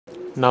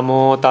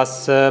Namo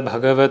tassa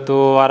bhagavato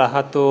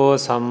arahato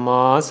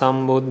samma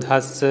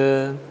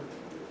sambuddhassa.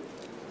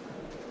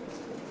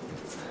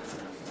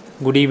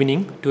 Good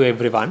evening to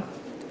everyone.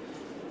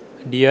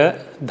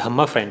 Dear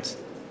Dhamma friends.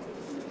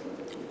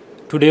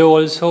 Today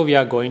also we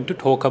are going to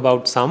talk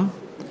about some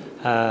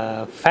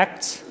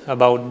facts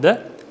about the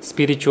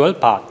spiritual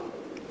path.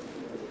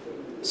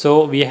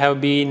 So we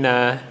have been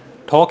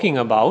talking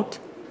about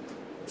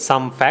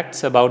some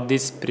facts about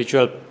this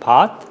spiritual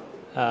path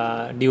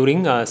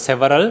during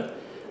several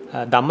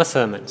Dhamma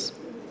sermons.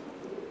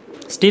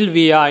 Still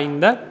we are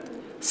in the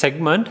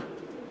segment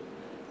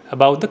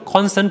about the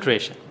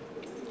concentration.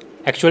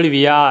 Actually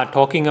we are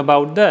talking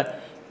about the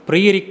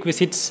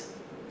prerequisites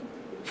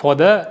for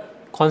the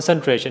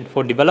concentration,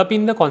 for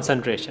developing the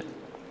concentration.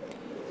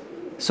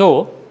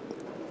 So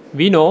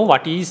we know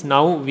what is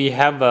now. We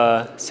have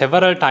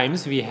several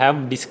times we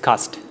have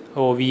discussed,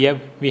 or we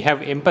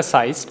have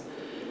emphasized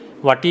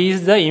what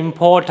is the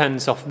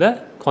importance of the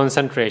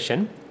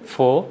concentration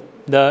for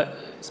the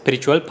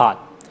spiritual path.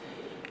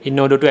 In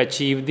order to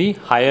achieve the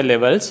higher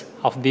levels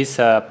of this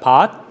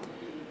path,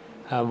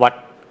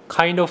 what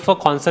kind of a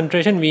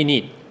concentration we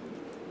need?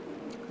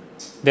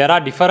 There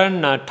are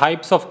different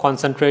types of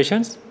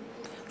concentrations.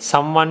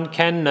 Someone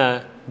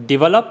can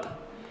develop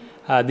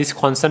this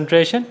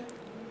concentration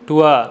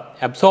to a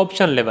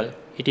absorption level.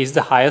 It is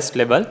the highest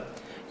level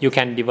you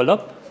can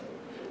develop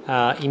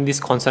in this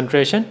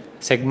concentration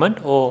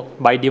segment, or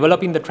by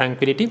developing the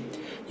tranquility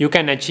you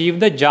can achieve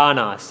the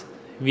jhanas.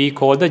 We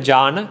call the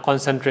jhana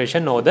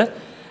concentration or the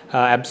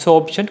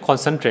absorption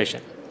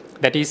concentration.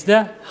 That is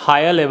the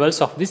higher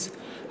levels of this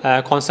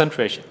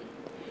concentration.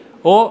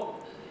 Or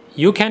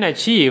you can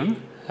achieve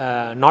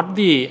not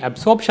the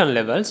absorption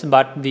levels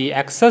but the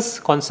excess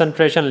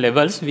concentration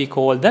levels. We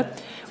call the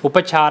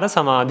upachara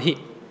samadhi.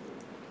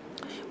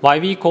 Why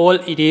we call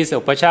it is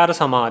upachara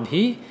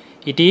samadhi?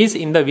 It is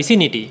in the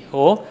vicinity,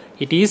 or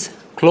it is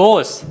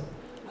close,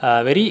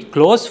 very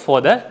close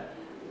for the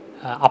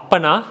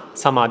appana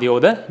samadhi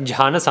or the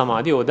jhana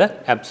samadhi or the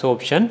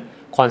absorption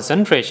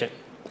concentration.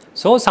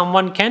 So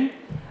someone can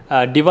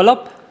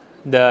develop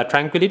the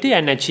tranquility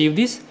and achieve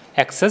this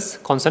excess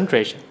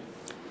concentration.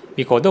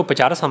 We call the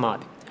upachara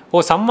samadhi.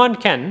 Or someone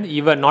can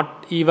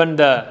not even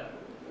the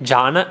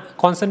jhana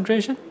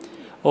concentration,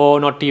 or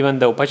not even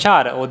the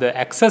upachara or the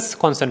excess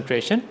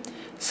concentration.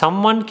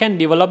 Someone can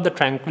develop the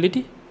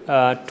tranquility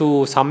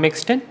to some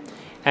extent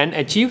and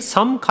achieve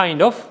some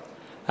kind of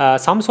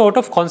some sort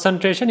of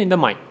concentration in the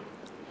mind.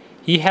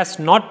 He has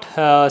not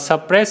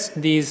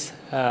suppressed these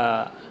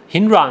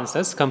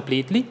hindrances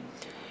completely,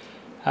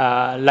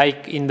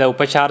 like in the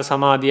upachara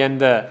samadhi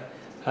and the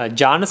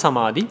jhana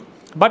samadhi,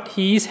 but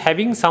he is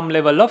having some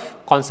level of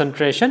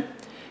concentration.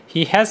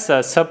 He has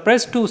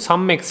suppressed to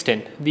some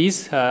extent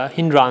these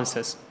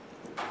hindrances.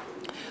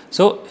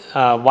 So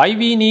why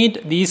we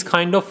need these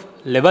kind of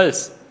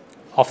levels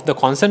of the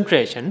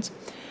concentrations?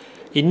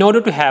 In order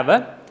to have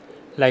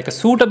a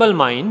suitable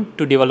mind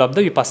to develop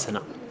the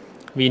vipassana.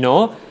 We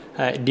know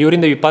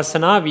during the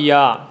vipassana we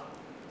are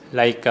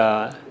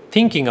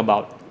thinking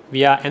about,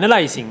 we are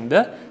analyzing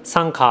the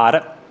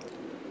sankhara.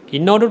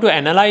 In order to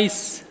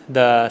analyze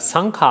the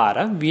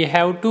sankhara, we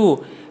have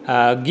to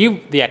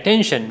give the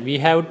attention, we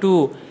have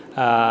to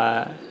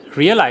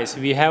realize,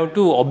 we have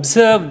to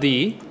observe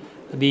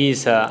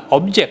these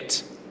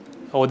objects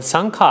or the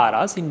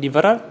sankharas in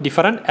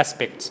different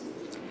aspects.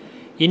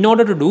 In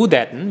order to do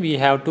that, we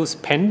have to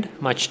spend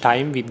much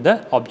time with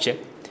the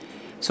object.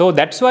 So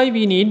that's why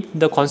we need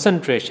the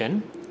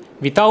concentration.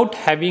 Without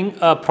having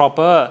a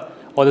proper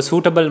or the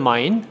suitable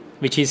mind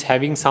which is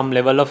having some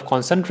level of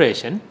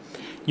concentration,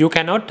 you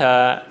cannot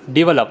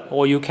develop,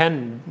 or you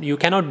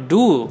cannot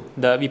do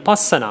the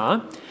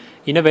vipassana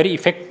in a very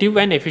effective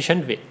and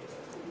efficient way.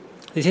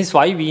 This is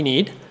why we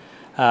need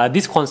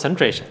this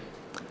concentration.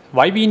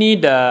 Why we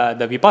need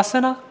the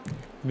vipassana?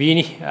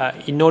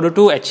 In order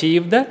to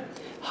achieve the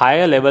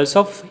higher levels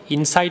of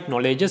insight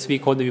knowledges, we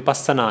call the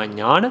vipassana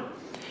jnana,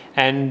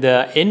 and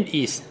the end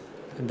is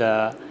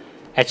the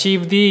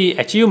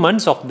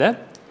achievements of the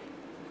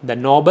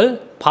noble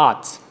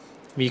paths.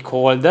 We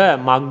call the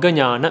magga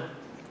jnana.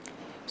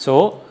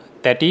 So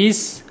that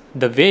is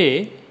the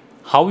way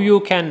how you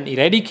can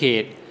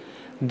eradicate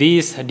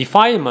these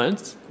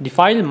defilements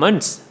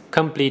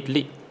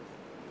completely.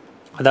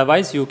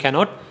 Otherwise you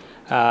cannot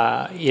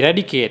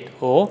eradicate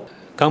or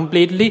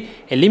completely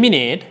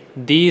eliminate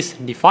these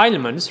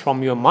defilements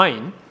from your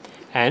mind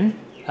and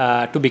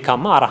to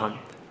become arahant.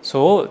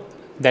 So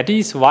that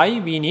is why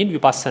we need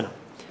vipassana.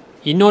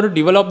 In order to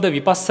develop the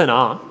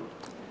vipassana,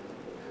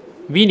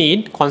 we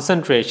need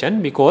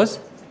concentration, because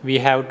we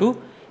have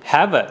to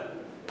have a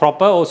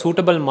proper or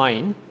suitable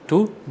mind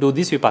to do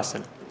this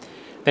vipassana.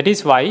 That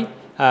is why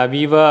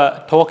we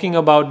were talking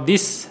about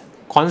this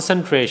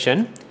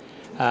concentration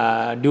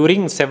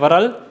during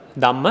several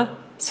Dhamma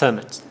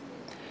sermons.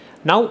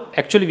 Now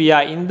actually we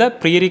are in the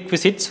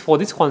prerequisites for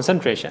this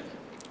concentration.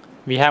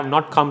 We have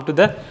not come to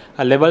the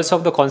levels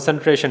of the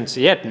concentrations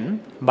yet,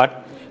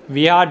 but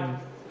we are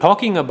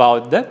talking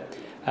about the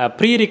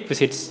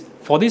prerequisites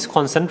for this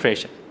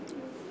concentration.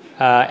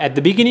 At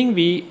the beginning,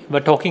 we were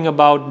talking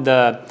about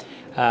the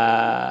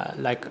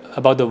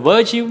about the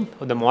virtue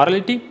or the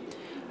morality.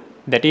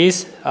 That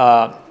is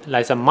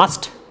like a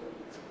must.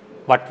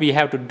 What we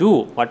have to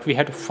do, what we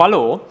have to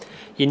follow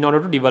in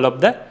order to develop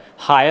the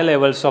higher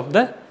levels of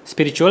the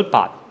spiritual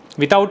path.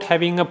 Without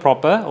having a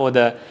proper or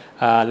the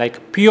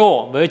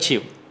pure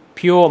virtue,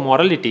 pure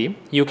morality,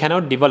 you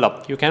cannot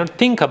develop, you cannot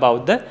think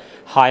about the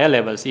higher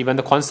levels, even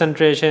the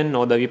concentration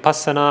or the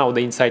vipassana or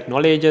the insight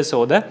knowledges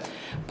or the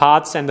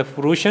paths and the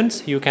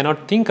fruitions, you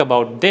cannot think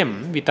about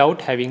them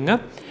without having a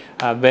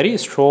very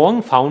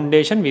strong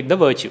foundation with the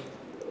virtue.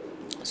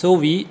 So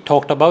we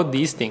talked about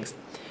these things,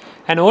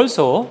 and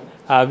also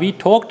we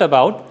talked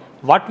about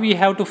what we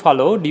have to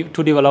follow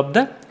to develop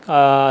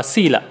the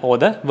sila or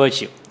the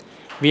virtue.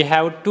 We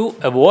have to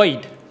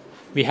avoid,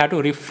 we have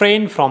to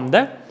refrain from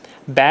the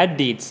bad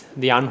deeds,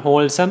 the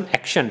unwholesome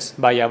actions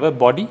by our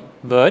body,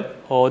 word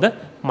or the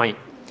mind.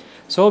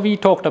 So we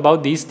talked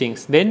about these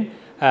things. Then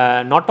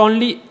not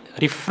only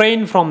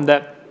refrain from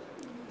the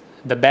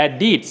bad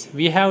deeds,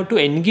 we have to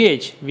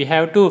engage, we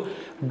have to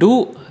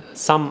do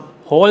some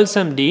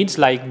wholesome deeds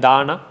like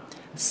dana,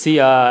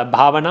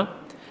 bhavana,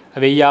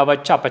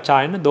 Vyāvacca,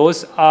 apachayana.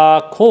 Those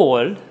are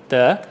called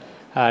the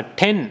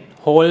 10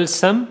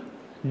 wholesome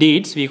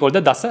deeds. We call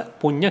the dasa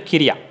punya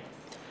kirya.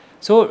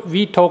 So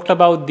we talked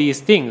about these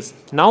things.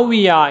 Now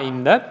we are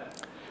in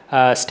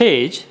the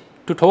stage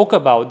to talk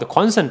about the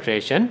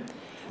concentration.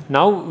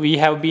 Now we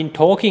have been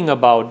talking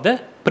about the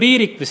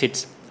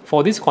prerequisites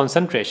for this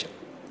concentration.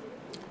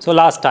 So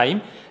last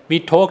time we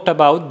talked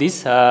about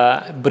this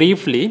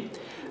briefly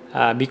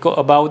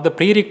about the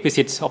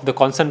prerequisites of the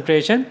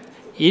concentration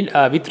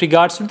with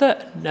regards to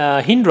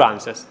the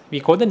hindrances. We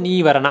call the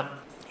nīvaraṇa.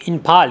 In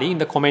Pali, in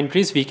the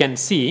commentaries, we can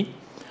see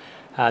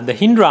the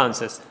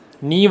hindrances,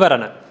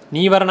 nīvaraṇa.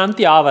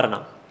 Nīvaraṇanti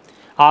āvarana.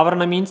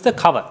 Āvarana means the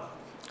cover.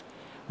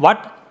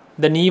 What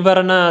the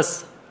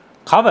nīvaraṇas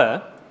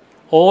cover?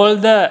 All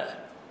the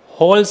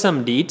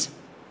wholesome deeds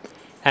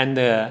and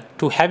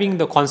to having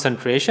the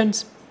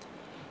concentrations,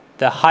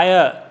 the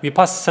higher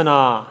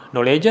vipassana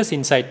knowledges,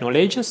 insight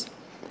knowledges,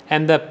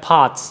 and the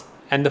paths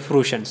and the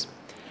fruitions.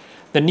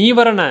 The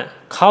nīvaraṇa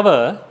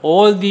cover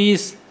all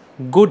these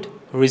good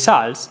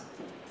results.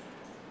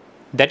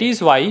 That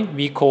is why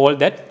we call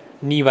that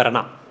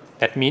nīvaraṇa.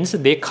 That means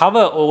they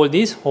cover all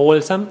these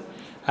wholesome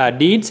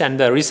deeds and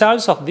the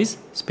results of this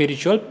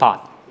spiritual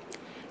path.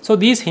 So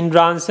these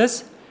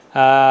hindrances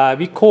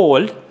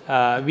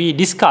we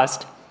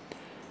discussed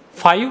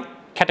 5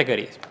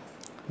 categories.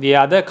 They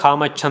are the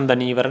kāmacchanda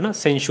nīvaraṇa,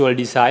 sensual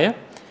desire,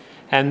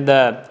 and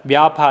the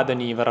Byāpāda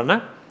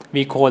nīvaraṇa,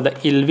 we call the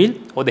ill will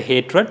or the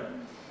hatred.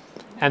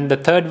 And the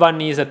third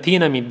one is the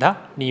tīna middha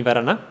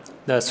nīvaraṇa,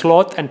 the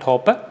sloth and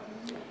torpor.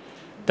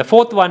 The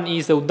fourth one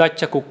is the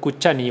uddacca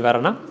kukkucca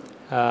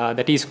nīvaraṇa,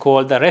 that is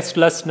called the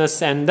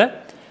restlessness and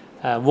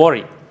the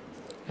worry.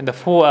 And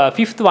the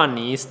fifth one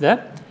is the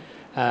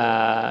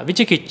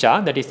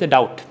vicikicca, that is the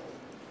doubt.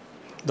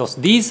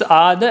 These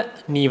are the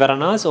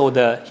nīvaraṇas or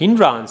the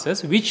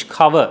hindrances which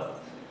cover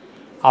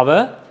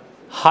our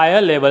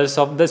higher levels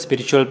of the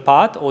spiritual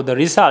path or the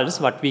results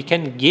what we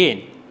can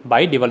gain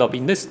by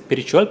developing the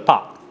spiritual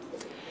path.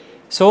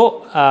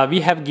 So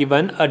we have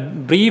given a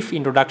brief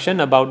introduction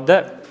about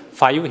the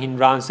 5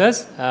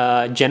 hindrances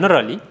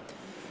generally,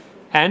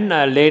 and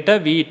later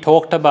we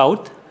talked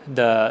about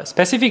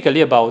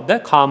specifically about the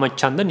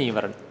kāmacchanda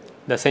nīvaraṇa,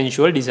 the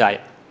sensual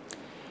desire.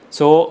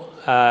 So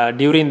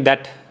during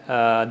that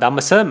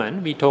Dhamma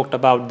sermon, we talked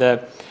about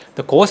the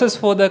causes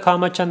for the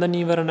kāmacchanda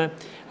nīvaraṇa,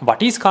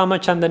 what is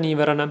kāmacchanda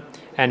nīvaraṇa,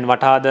 and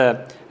what are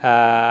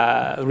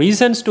the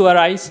reasons to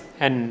arise,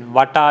 and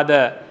what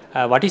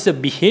is the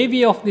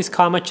behavior of this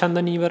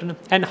kāmacchanda nīvaraṇa,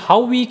 and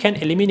how we can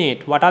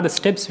eliminate, what are the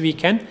steps we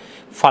can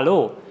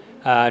follow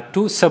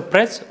to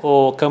suppress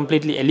or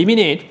completely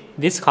eliminate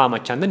this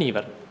kāmacchanda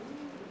nīvaraṇa.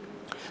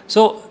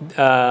 So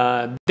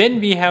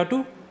then we have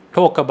to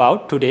talk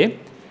about today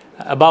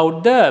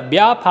about the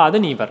Byāpāda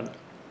nīvaraṇa.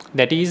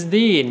 That is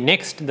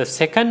the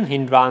second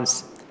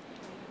hindrance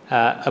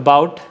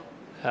about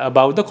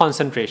the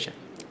concentration.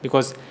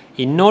 Because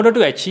in order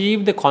to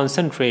achieve the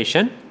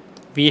concentration,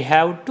 we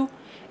have to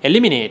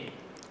eliminate,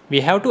 we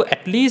have to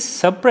at least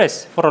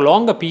suppress for a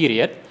longer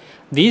period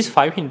these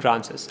 5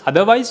 hindrances.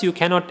 Otherwise, you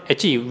cannot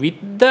achieve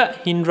with the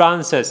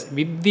hindrances,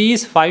 with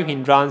these 5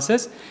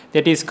 hindrances,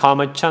 that is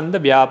kāmacchanda,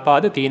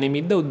 Byāpāda, tīna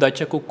middha,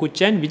 uddacca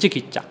kukkucca and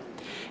vicikicca.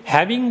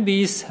 Having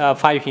these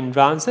 5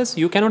 hindrances,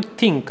 you cannot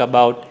think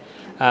about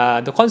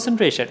the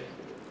concentration,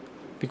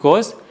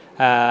 because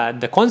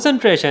the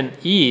concentration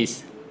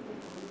is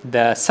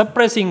the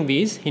suppressing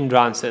these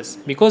hindrances,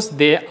 because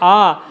they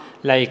are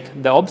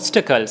like the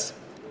obstacles,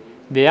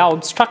 they are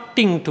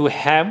obstructing to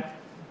have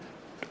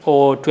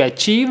or to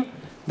achieve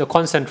the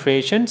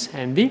concentrations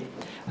and the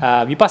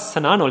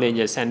vipassana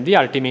knowledges and the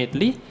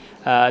ultimately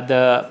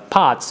the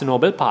paths,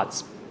 noble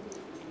paths.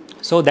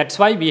 So that's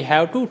why we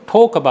have to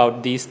talk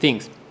about these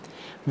things.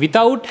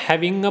 Without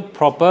having a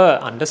proper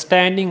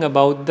understanding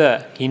about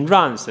the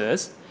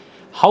hindrances,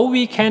 how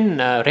we can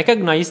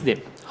recognize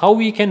them, how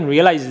we can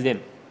realize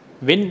them,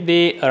 when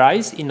they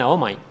arise in our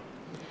mind.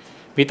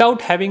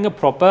 Without having a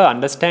proper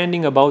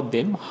understanding about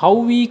them, how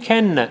we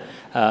can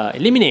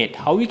eliminate,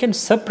 how we can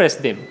suppress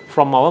them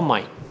from our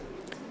mind.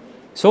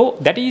 So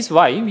that is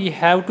why we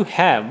have to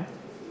have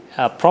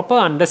a proper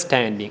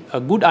understanding, a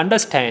good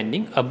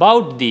understanding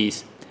about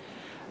these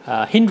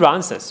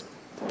hindrances.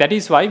 That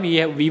is why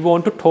we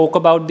want to talk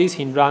about these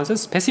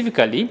hindrances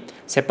specifically,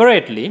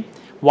 separately,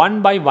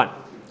 one by one.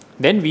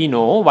 Then we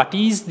know what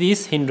is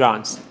this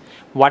hindrance,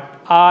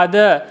 what are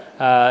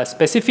the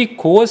specific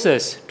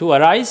causes to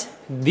arise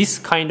this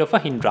kind of a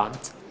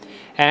hindrance,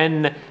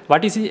 and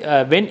what is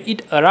when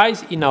it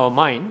arises in our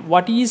mind,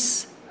 what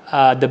is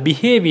the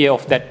behavior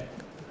of that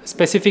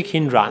specific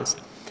hindrance.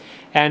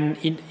 And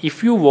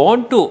if you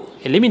want to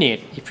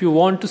eliminate, if you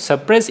want to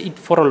suppress it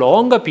for a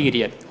longer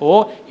period,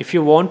 or if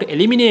you want to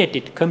eliminate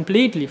it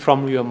completely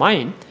from your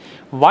mind,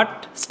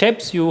 what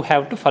steps you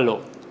have to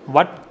follow,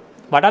 what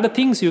are the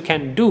things you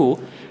can do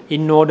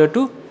in order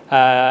to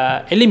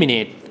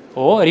eliminate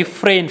or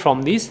refrain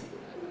from these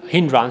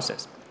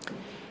hindrances.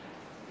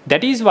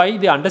 That is why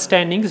the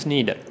understanding is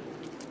needed.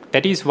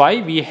 That is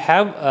why we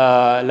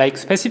have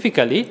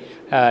specifically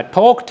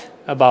talked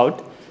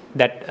about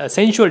that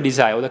sensual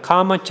desire, or the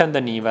Kāmacchanda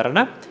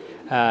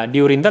nīvaraṇa,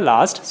 during the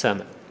last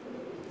sermon.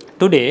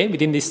 Today,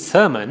 within this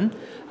sermon,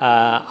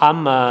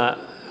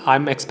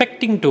 I'm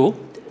expecting to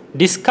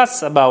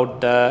discuss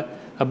about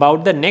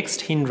the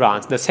next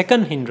hindrance, the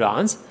second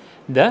hindrance,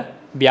 the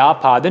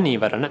Byāpāda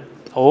nīvaraṇa,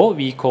 or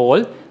we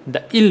call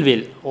the ill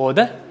will or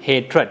the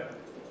hatred.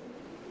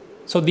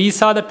 So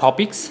these are the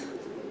topics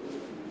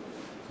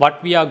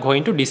what we are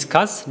going to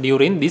discuss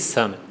during this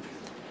sermon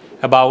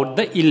about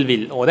the ill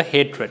will or the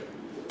hatred.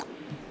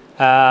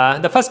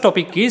 The first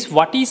topic is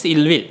what is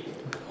ill will,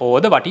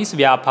 or what is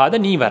Byāpāda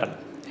nīvaraṇa,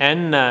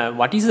 and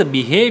what is the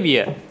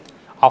behavior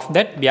of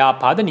that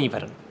Byāpāda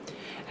nīvaraṇa,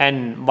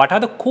 and what are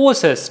the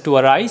causes to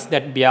arise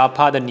that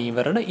Byāpāda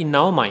nīvaraṇa in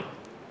our mind.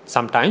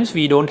 Sometimes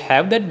we don't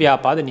have that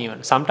Byāpāda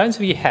nīvaraṇa, sometimes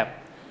we have.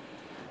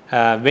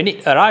 When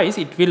it arises,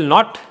 it will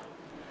not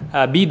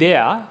be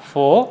there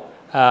for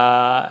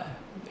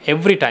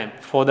every time,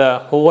 for the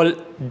whole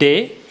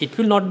day, it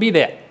will not be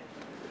there.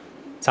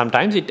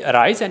 Sometimes it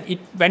arises and it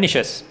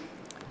vanishes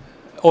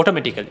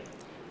automatically.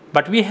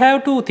 But we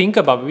have to think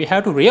about, we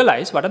have to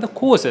realize what are the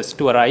causes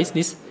to arise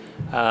this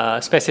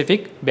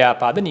specific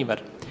Byāpāda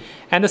nīvaraṇa,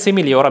 and the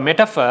simile or a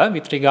metaphor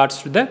with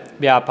regards to the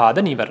Byāpāda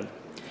nīvaraṇa,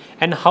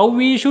 and how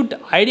we should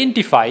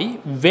identify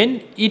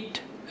when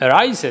it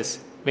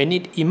arises, when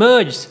it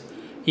emerges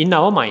in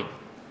our mind,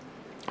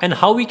 and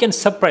how we can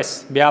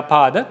suppress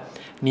Byāpāda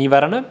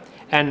nīvaraṇa,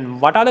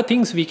 and what are the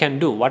things we can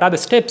do, what are the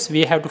steps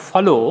we have to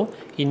follow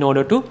in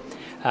order to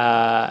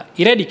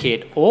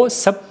eradicate or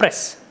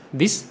suppress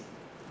this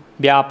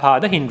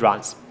Byāpāda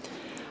hindrance.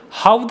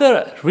 How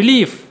the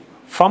relief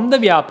from the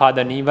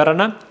Byāpāda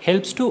nīvaraṇa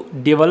helps to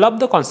develop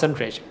the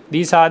concentration.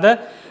 These are the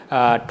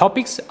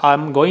topics I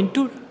am going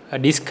to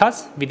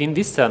discuss within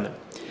this sermon.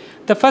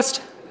 The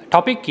first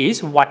topic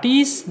is what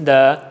is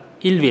the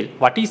ill will,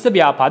 what is the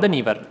Byāpāda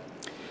nīvaraṇa.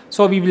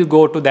 So we will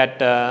go to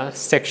that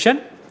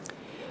section.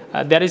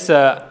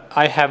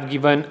 I have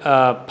given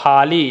a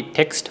Pali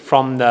text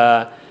from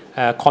the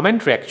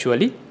commentary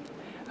actually.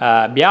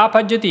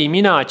 Vyāpajjati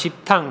imina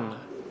chittang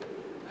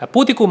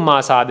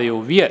putikumma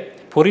sādayo viya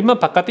purima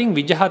pakating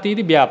vijahati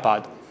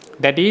vyāpāda.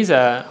 That is,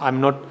 I'm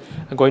not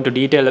going to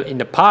detail in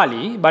the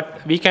Pali,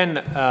 but we can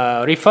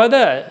refer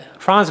the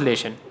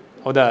translation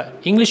or the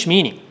English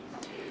meaning.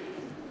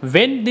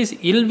 When this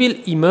ill will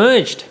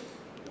emerged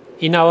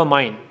in our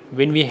mind,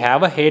 when we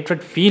have a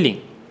hatred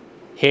feeling,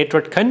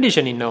 hatred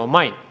condition in our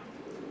mind,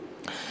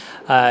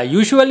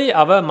 usually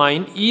our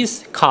mind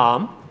is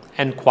calm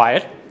and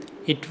quiet.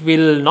 It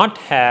will not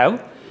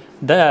have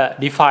the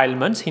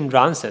defilements,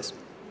 hindrances.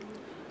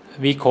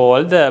 We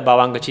call the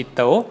bhavanga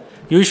citta.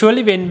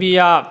 Usually when we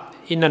are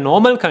in a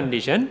normal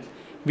condition,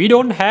 we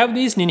don't have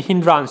these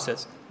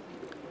hindrances.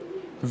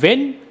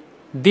 When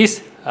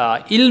this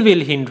ill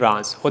will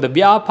hindrance or the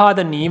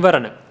Byāpāda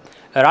nīvaraṇa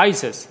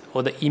arises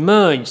or the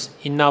emerges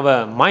in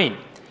our mind,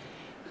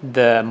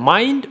 the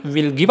mind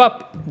will give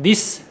up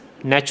this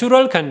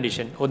natural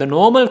condition or the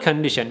normal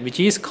condition, which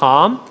is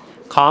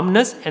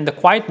calmness and the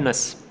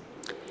quietness,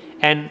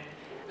 and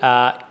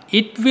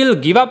it will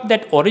give up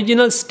that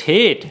original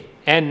state,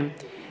 and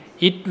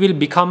it will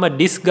become a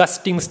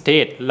disgusting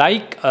state,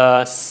 like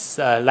a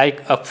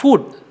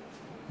food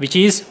which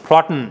is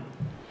rotten,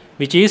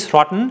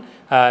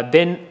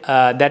 then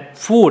that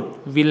food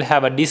will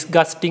have a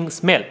disgusting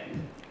smell.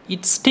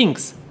 It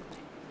stinks,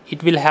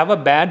 it will have a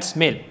bad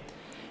smell,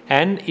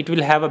 and it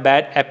will have a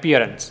bad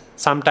appearance.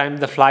 Sometimes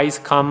the flies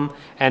come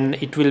and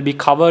it will be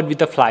covered with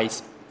the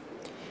flies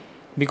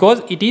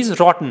because it is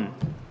rotten.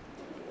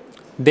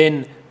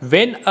 Then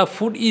when a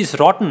food is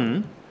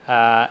rotten,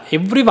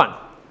 everyone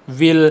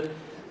will,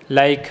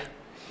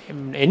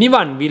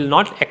 anyone will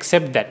not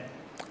accept that.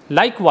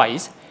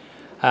 Likewise,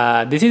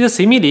 this is a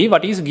simile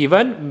what is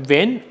given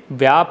when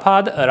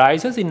Vyāpāda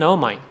arises in our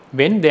mind,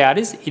 when there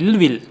is ill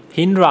will,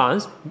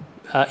 hindrance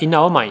in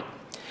our mind.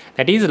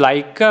 That is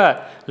like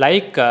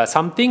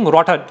something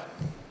rotted,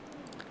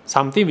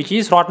 something which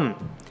is rotten.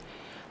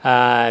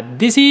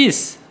 This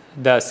is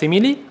the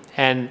simile,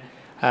 and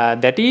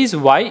that is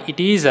why it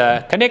is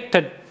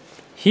connected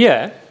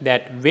here,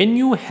 that when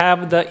you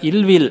have the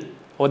ill will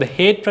or the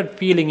hatred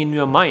feeling in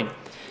your mind,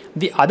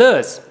 the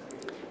others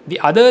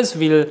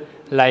will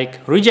like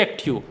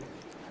reject you.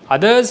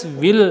 Others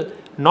will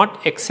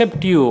not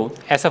accept you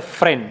as a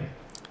friend.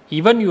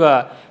 Even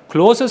your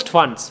closest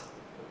ones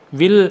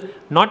will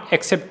not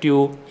accept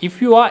you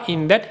if you are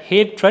in that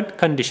hatred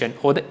condition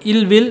or the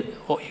ill will,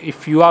 or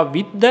if you are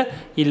with the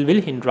ill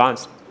will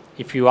hindrance.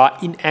 If you are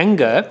in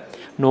anger,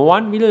 no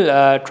one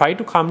will try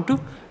to come to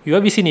your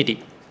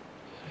vicinity.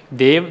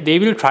 They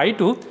will try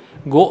to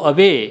go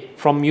away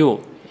from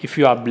you. If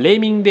you are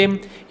blaming them,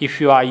 if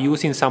you are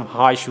using some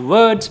harsh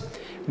words,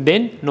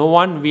 then no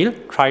one will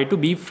try to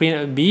be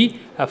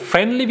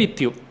friendly with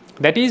you.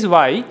 That is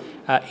why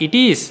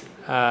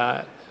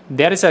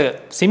there is a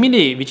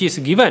simile which is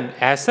given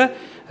as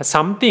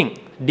something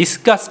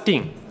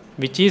disgusting,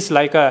 which is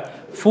like a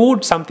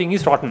food, something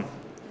is rotten.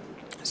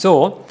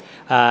 So,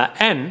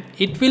 and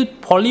it will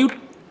pollute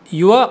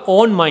your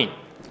own mind.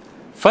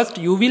 First,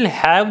 you will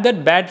have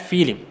that bad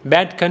feeling,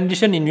 bad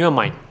condition in your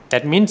mind.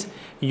 That means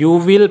you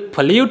will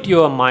pollute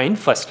your mind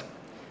first.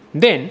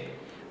 Then,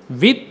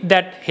 with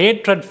that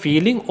hatred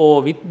feeling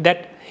or with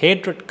that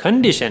hatred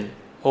condition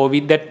or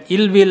with that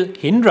ill will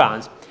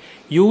hindrance,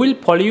 you will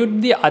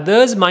pollute the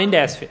other's mind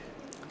as well.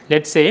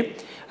 Let's say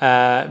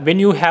when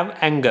you have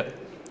anger,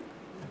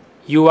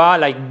 you are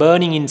like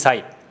burning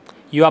inside.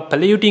 You are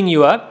polluting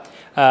your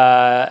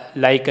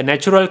like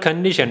natural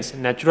conditions,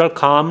 natural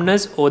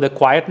calmness or the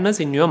quietness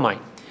in your mind.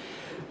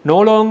 No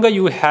longer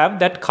you have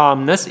that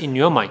calmness in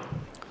your mind.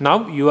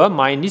 Now your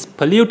mind is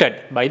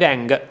polluted by the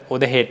anger or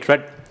the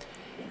hatred.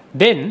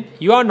 Then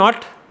you are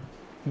not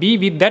be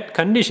with that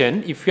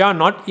condition if you are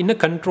not in a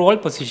control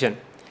position.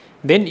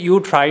 Then you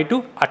try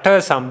to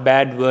utter some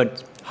bad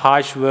words,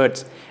 harsh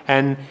words,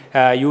 and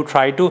you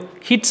try to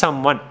hit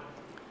someone.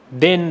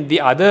 Then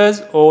the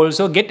others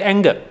also get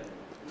anger.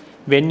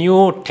 When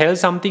you tell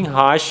something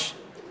harsh,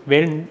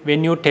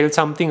 when you tell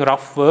something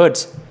rough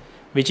words,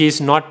 which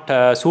is not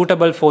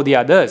suitable for the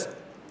others,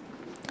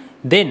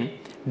 then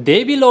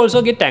they will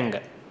also get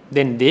anger.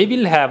 Then they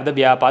will have the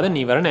Byāpāda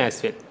nīvaraṇa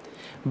as well.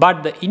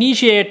 But the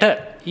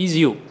initiator is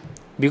you,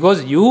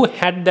 because you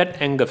had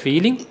that anger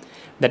feeling,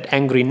 that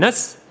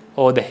angriness,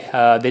 or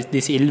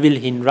this ill will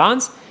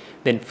hindrance.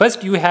 Then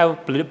first you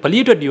have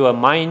polluted your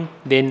mind,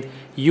 then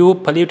you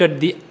polluted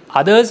the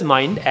other's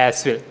mind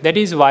as well. That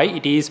is why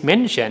it is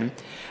mentioned,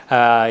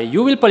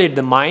 you will pollute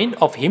the mind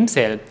of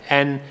himself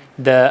and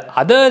the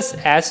others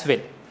as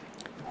well,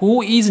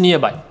 who is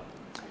nearby.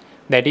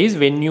 That is,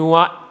 when you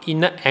are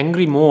in an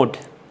angry mode,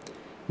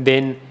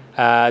 then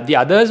the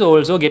others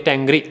also get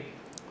angry.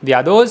 The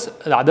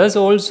others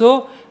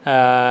also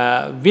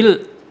will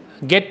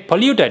get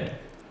polluted,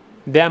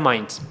 their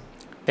minds.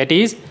 That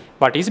is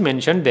what is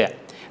mentioned there.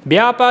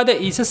 Byāpāda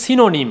is a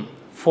synonym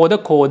for the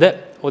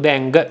koda or the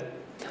anger.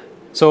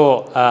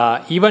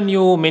 So even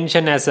you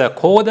mention as a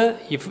koda,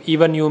 if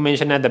even you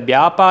mention as the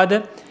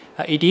Byāpāda,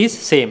 it is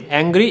same.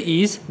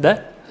 Angry is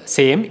the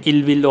same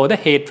ill will or the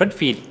hatred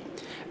feeling.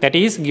 That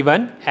is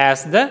given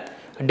as the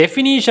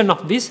definition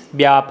of this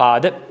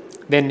Byāpāda.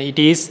 Then it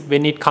is,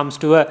 when it comes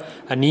to a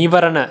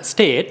nīvaraṇa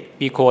state,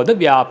 we call the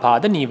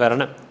Byāpāda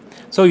nīvaraṇa.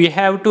 So you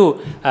have to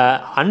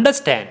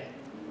understand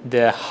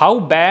how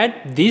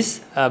bad this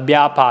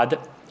Byāpāda,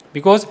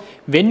 because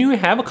when you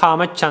have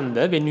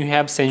kāmacchanda, when you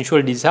have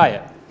sensual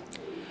desire,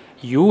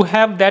 you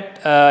have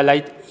that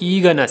like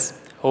eagerness,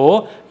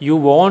 or you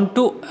want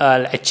to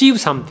achieve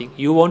something,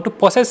 you want to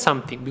possess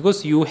something,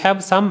 because you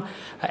have some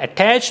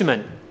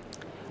attachment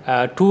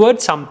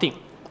towards something.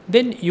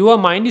 Then your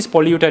mind is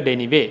polluted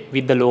anyway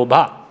with the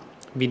lobha,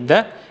 with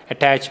the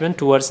attachment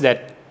towards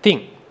that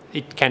thing.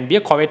 It can be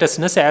a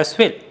covetousness as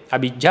well,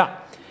 abhijja.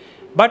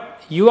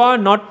 But you are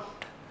not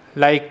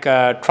like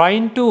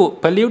trying to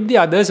pollute the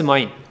other's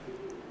mind,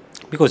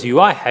 because you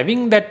are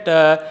having that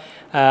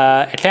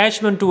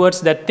attachment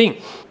towards that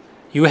thing.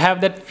 You have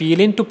that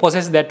feeling to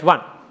possess that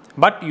one.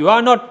 But you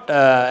are not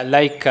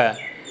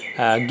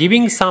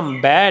giving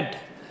some bad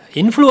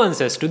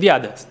influences to the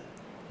others.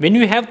 When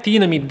you have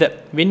thīna middha,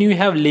 when you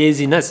have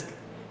laziness,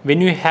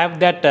 when you have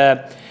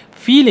that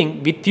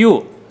feeling with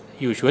you,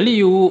 usually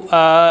you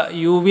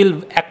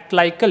will act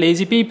like a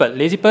lazy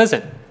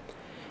person.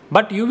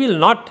 But you will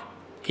not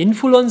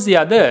influence the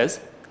others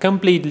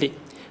completely.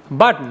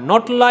 But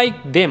not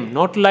like them,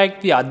 not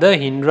like the other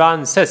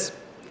hindrances.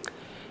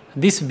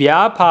 This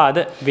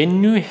Byāpāda,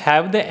 when you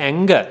have the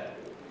anger,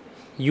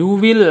 you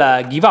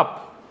will give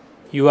up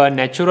your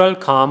natural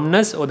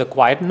calmness or the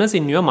quietness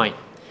in your mind.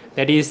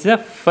 That is the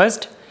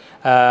first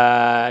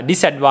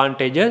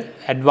advantage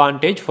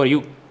for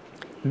you.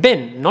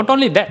 Then, not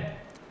only that,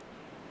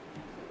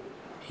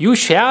 you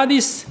share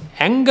this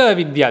anger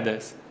with the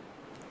others.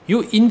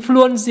 You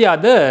influence the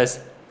others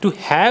to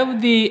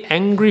have the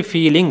angry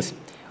feelings,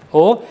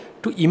 or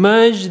to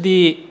emerge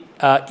the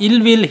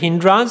ill will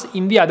hindrance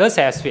in the others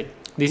as well.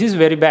 This is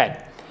very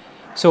bad.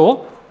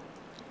 So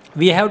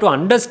we have to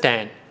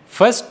understand,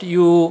 first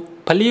you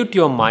pollute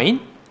your mind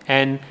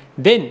and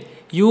then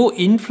you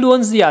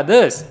influence the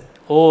others,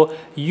 or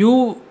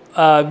you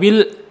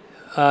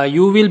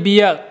will be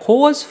a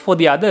cause for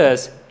the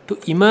others to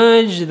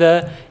emerge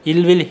the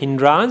ill will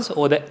hindrance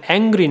or the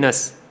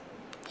angriness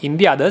in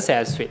the others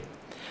as well.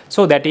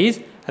 So that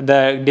is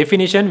the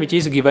definition which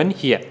is given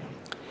here.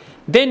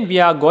 Then we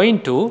are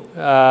going to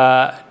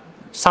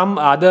some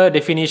other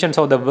definitions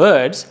of the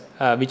words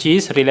which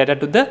is related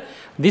to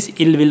this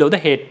ill will or the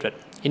hatred.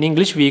 In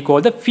English we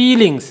call the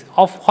feelings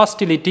of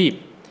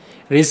hostility,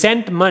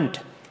 resentment,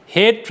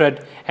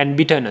 hatred and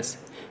bitterness.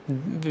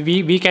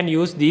 We can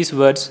use these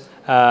words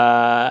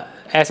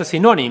as a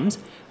synonyms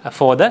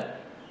for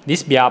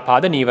this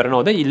Byāpāda, nīvaraṇa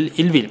or the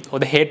ill will or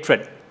the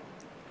hatred.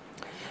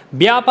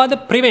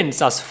 Byāpāda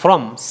prevents us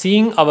from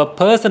seeing our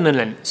personal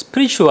and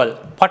spiritual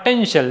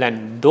potential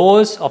and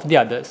those of the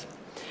others.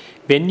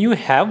 When you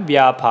have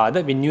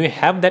Byāpāda, when you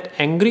have that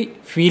angry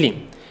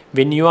feeling,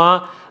 when you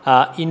are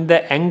in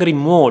the angry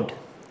mode,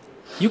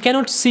 you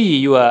cannot see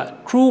your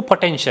true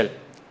potential.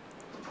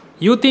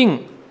 You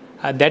think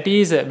that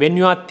is when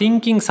you are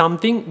thinking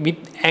something with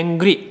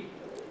angry,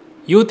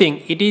 you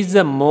think it is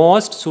the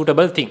most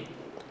suitable thing.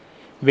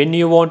 When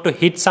you want to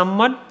hit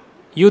someone,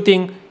 you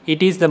think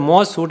it is the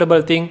most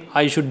suitable thing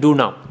I should do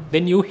now.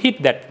 Then you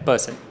hit that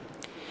person.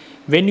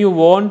 When you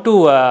want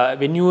to,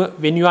 when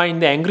you are in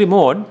the angry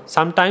mode,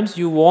 sometimes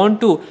you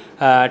want to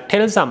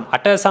utter some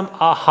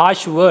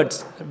harsh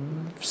words,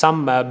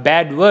 some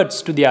bad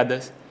words to the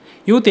others.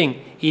 You think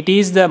it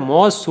is the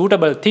most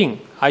suitable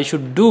thing I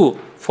should do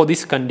for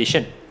this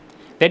condition.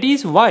 That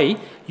is why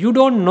you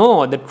don't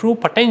know the true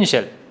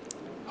potential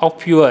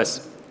of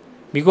yours,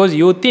 because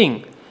you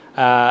think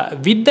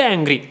with the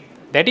angry.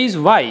 That is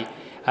why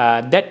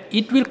that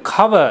it will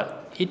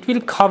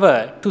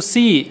cover to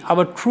see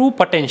our true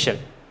potential,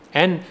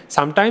 and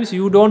sometimes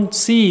you don't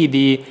see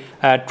the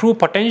true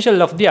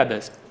potential of the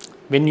others.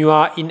 When you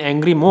are in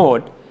angry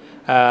mode,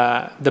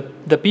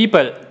 the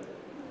people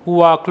who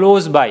are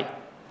close by,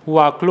 who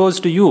are close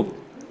to you,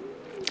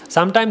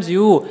 sometimes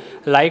you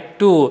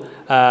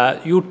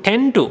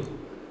tend to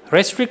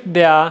restrict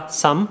their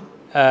some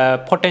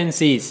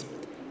potencies.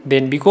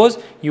 Then because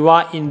you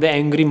are in the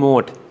angry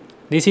mode,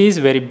 this is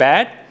very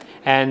bad,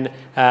 and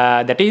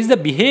that is the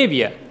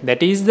behavior,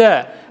 that is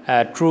the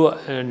true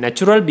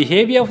natural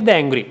behavior of the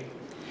angry.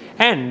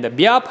 And the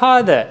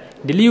Byāpāda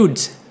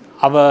deludes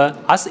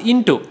us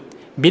into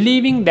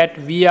believing that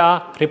we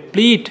are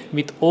replete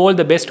with all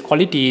the best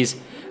qualities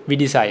we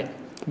desire,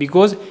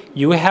 because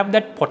you have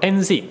that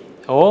potency,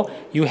 or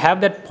you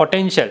have that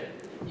potential.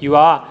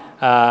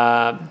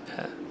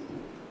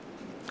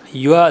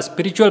 Your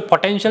spiritual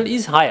potential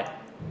is higher.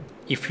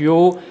 If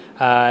you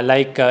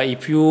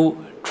if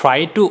you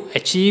try to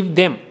achieve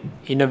them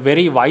in a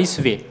very wise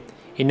way,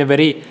 in a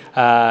very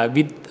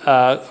with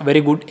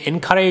very good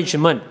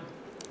encouragement,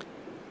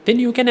 then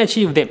you can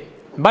achieve them.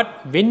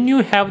 But when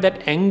you have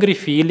that angry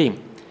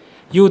feeling,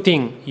 you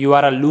think you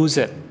are a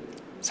loser.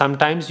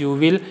 Sometimes you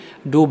will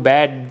do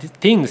bad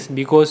things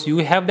because you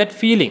have that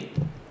feeling,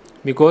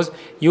 because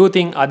you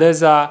think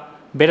others are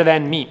better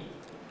than me,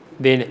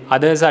 then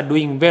others are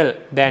doing well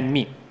than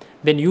me.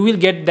 Then you will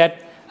get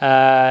that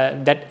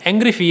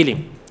angry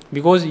feeling,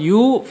 because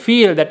you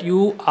feel that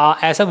you are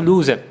as a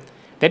loser.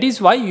 That is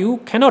why you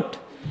cannot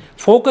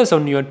focus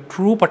on your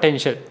true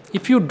potential.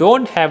 If you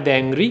don't have the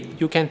angry,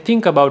 you can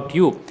think about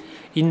you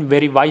in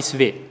very wise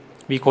way.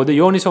 We call the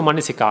yoniso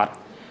manasikara.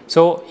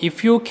 So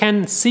if you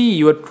can see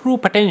your true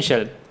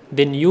potential,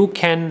 then you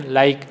can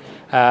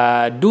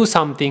do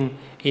something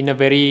in a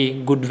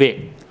very good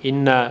way,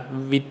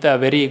 with a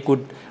very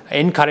good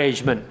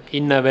encouragement,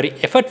 in a very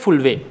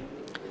effortful way.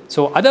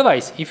 So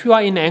otherwise, if you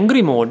are in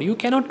angry mode, you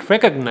cannot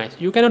recognize,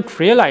 you cannot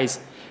realize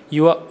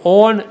your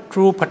own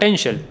true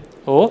potential,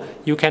 or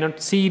you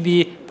cannot see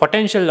the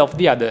potential of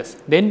the others.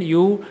 Then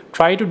you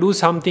try to do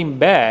something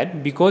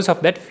bad because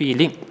of that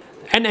feeling.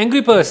 An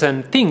angry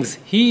person thinks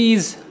he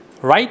is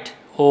right,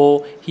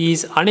 or he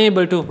is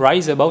unable to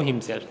rise above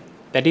himself.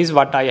 That is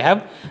what I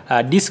have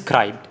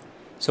described.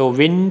 So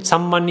when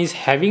someone is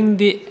having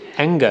the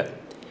anger,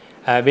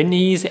 when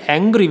he is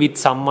angry with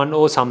someone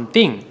or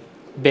something,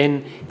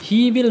 then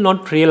he will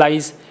not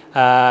realize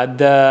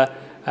the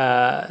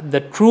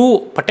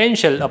true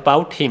potential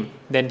about him.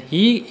 Then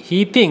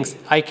he thinks,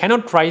 I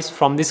cannot rise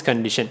from this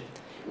condition.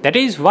 That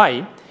is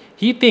why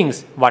he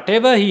thinks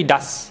whatever he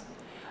does,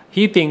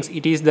 he thinks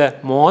it is the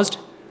most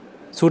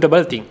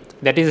suitable thing.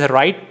 That is the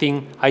right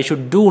thing I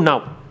should do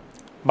now.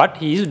 But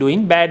he is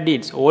doing bad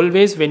deeds.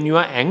 Always when you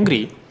are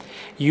angry,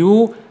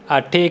 you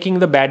are taking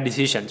the bad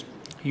decisions.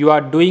 You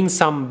are doing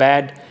some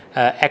bad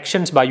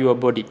actions by your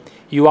body.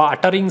 You are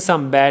uttering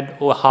some bad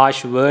or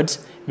harsh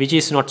words which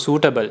is not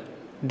suitable.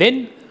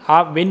 Then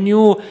when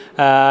you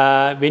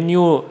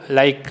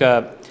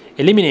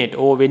eliminate,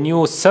 or when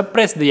you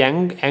suppress the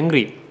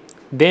angry,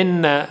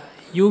 then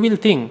you will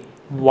think,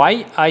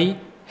 why I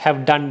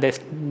have done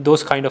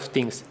those kind of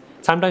things.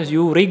 Sometimes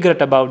you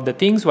regret about the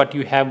things what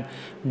you have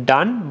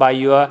done by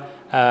your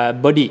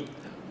body,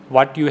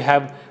 what you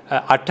have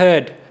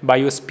uttered by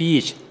your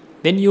speech,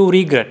 then you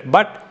regret.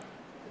 But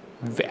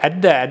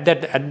at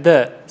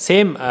the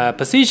same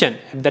position,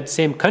 at that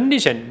same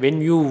condition, when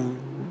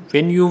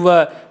you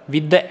were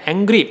with the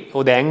angry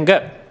or the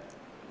anger,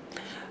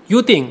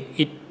 you think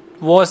it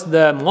was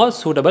the most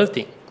suitable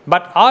thing.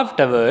 But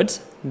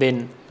afterwards,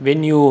 then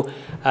when you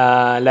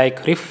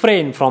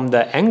refrain from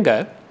the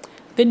anger,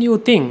 then you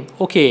think,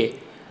 okay,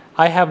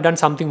 I have done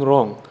something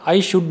wrong. I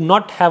should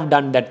not have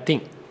done that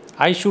thing.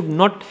 I should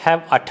not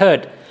have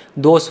uttered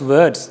those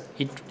words.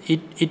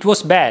 It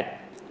was bad,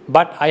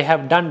 but I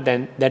have done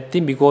that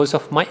thing because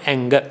of my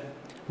anger.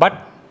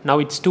 But now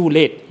it's too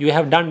late. You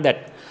have done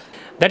that.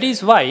 That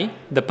is why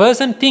the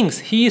person thinks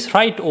he is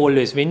right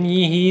always when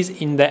he is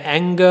in the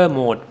anger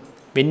mode,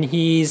 when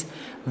he is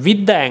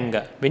with the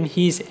anger, when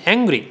he is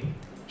angry.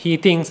 He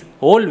thinks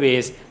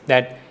always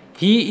that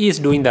he is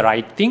doing the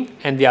right thing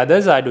and the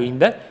others are doing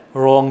the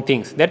wrong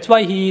things. That's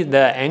why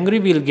the angry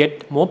will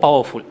get more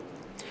powerful.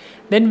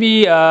 Then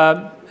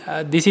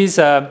this is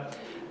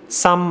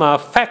some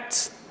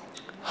facts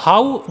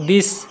how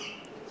this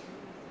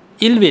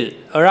ill will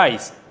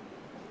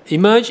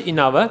emerge in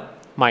our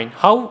mind.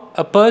 How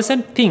a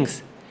person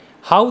thinks,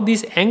 how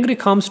this angry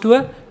comes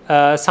to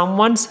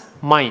someone's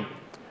mind.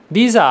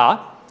 These are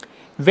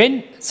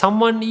when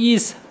someone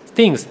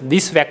thinks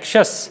this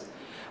vexatious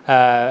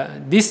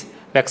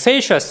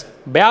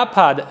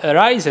Byāpāda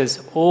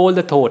arises all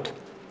the thought.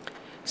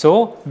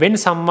 So when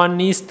someone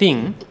is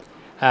thinking,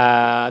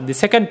 the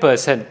second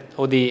person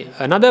or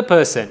another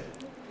person,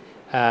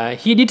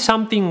 he did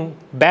something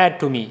bad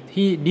to me,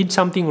 he did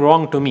something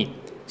wrong to me.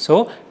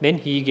 So then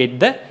he get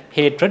the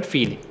hatred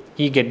feeling,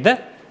 he get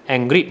the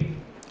angry.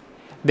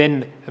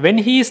 Then when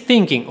he is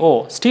thinking,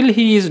 oh, still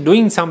he is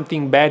doing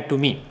something bad to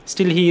me,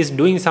 still he is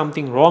doing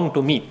something wrong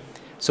to me.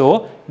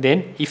 So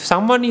then if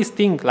someone is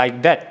think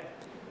like that,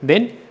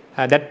 then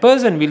that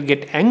person will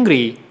get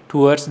angry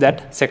towards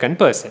that second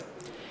person.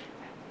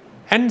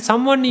 And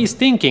someone is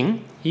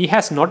thinking he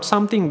has not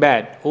something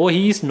bad or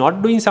he is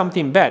not doing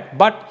something bad,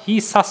 but he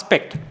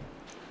suspect,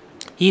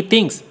 he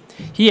thinks,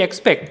 he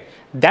expect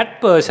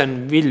that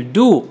person will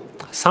do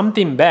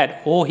something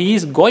bad or he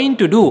is going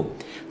to do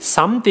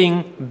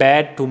something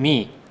bad to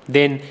me,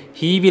 then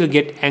he will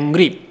get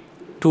angry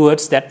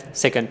towards that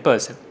second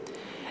person.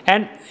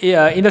 And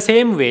in the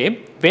same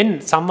way,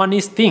 when someone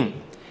is thinking,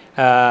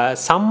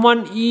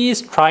 someone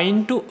is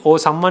trying to, or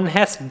someone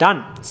has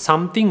done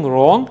something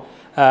wrong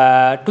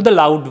to the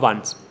loved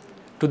ones,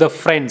 to the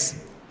friends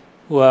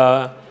who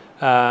are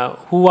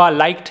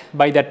liked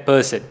by that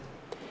person,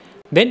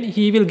 then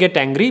he will get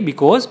angry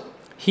because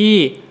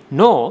he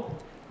know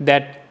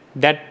that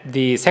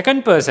the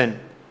second person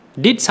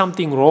did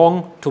something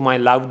wrong to my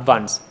loved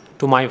ones,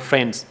 to my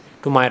friends,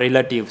 to my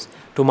relatives,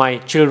 to my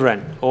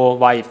children or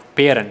wife,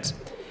 parents.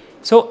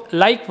 So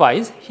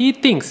likewise, he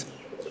thinks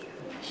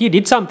he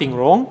did something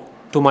wrong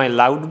to my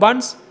loved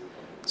ones,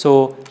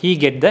 so he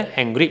get the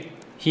angry,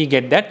 he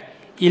get that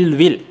ill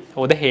will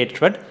or the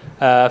hatred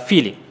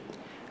feeling.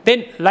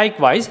 Then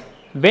likewise,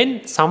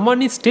 when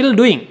someone is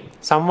doing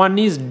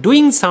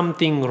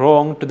something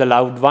wrong to the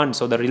loved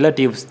ones or the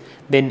relatives,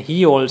 then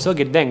he also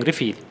get the angry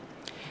feeling.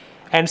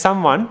 And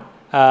someone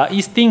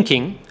is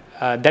thinking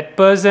that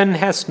person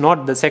has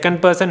not, the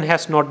second person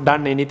has not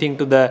done anything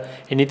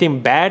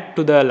bad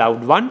to the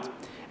loved one,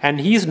 and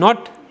he is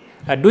not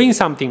doing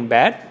something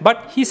bad,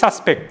 but he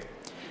suspect,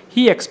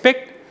 he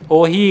expect,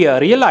 or he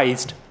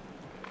realized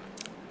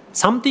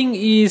something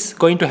is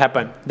going to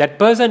happen. That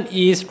person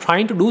is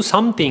trying to do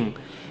something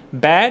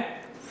bad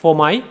for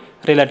my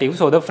relatives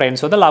or the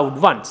friends or the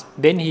loved ones.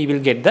 Then he will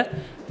get the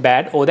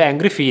bad or the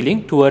angry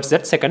feeling towards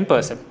that second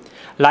person.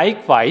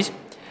 Likewise,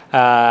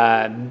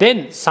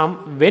 when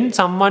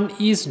someone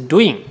is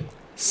doing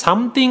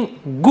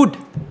something good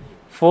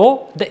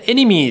for the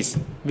enemies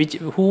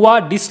who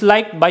are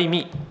disliked by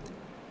me,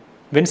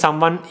 when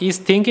someone is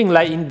thinking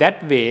like in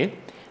that way,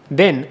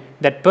 then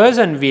that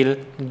person will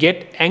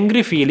get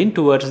angry feeling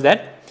towards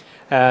that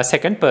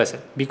second person,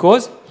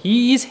 because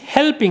he is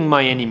helping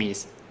my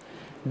enemies.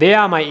 They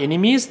are my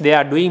enemies, they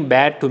are doing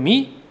bad to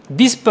me.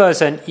 This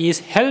person is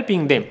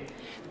helping them.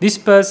 This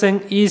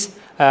person is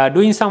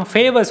doing some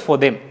favors for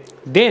them.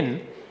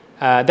 Then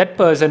that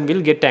person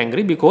will get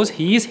angry because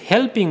he is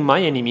helping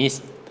my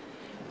enemies.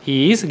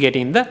 He is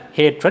getting the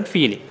hatred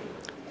feeling.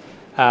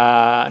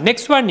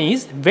 Next one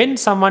is when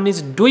someone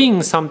is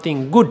doing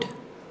something good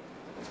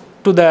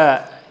to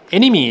the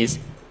enemies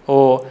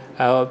or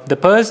the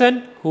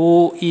person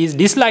who is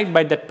disliked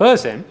by that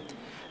person,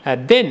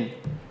 then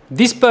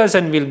this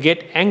person will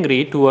get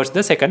angry towards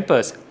the second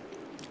person.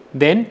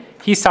 Then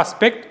he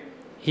suspect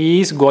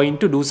he is going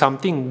to do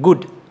something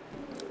good.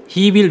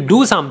 He will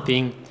do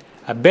something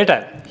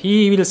better.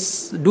 He will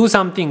do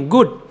something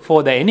good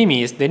for the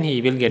enemies. Then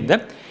he will get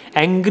the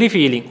angry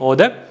feeling, or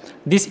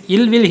this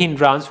ill will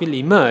hindrance will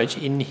emerge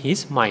in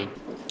his mind.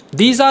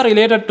 These are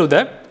related to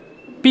the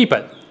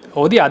people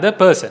or the other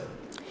person.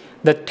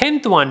 The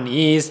 10th one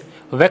is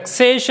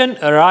vexation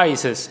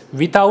arises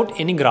without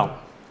any ground.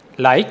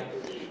 Like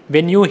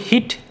when you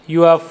hit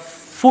your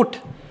foot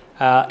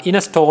in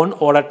a stone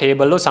or a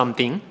table or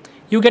something,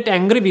 you get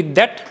angry with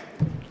that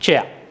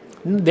chair.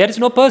 There is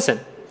no person,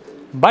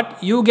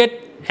 but you get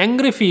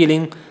angry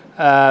feeling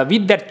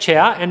with that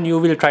chair, and you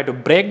will try to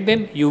break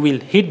them, you will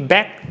hit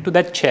back to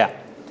that chair.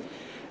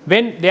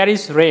 When there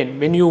is rain,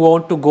 when you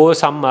want to go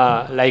some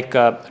like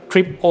a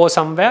trip or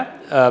somewhere,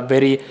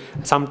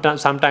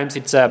 sometimes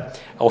it's a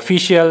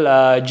official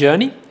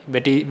journey,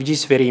 which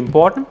is very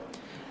important,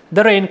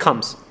 the rain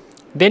comes,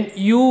 then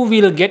you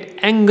will get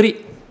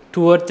angry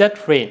towards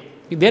that rain.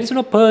 There is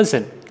no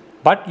person,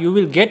 but you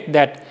will get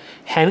that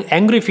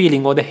angry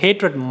feeling or the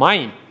hatred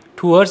mind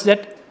towards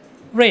that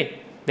rain.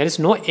 There is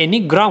no any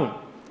ground,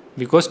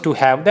 because to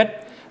have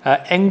that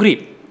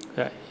angry,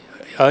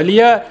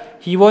 earlier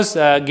he was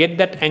get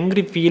that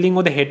angry feeling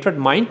or the hatred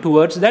mind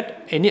towards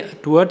that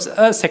towards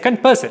a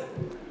second person,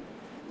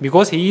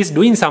 because he is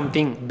doing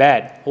something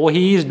bad, or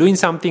he is doing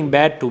something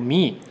bad to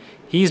me,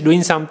 he is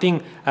doing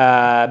something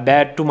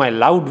bad to my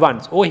loved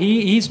ones, or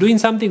he is doing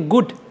something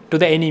good to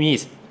the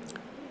enemies.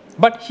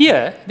 But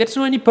here there is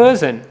no any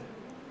person.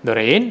 The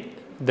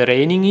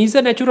raining is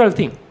a natural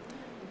thing.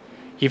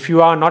 If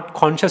you are not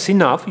conscious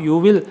enough, you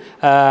will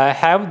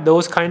have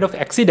those kind of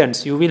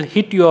accidents. You will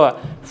hit your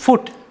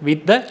foot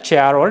with the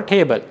chair or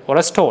table or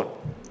a stone.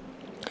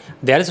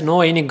 There is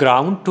no any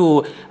ground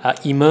to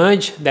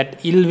emerge that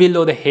ill will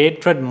or the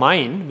hatred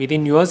mind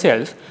within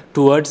yourself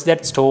towards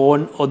that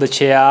stone or the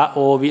chair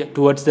or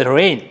towards the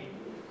rain.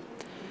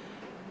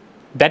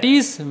 That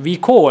is, we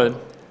call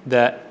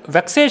the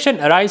vexation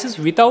arises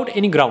without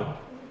any ground.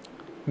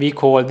 We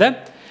call the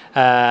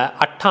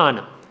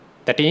atthana.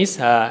 That is,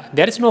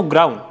 there is no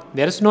ground,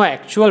 there is no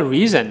actual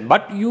reason,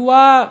 but you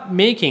are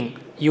making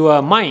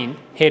your mind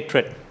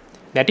hatred.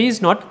 That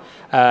is not.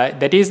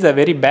 That is the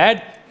very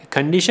bad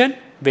condition,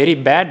 very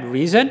bad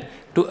reason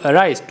to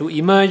arise, to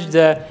emerge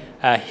the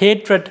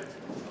hatred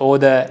or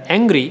the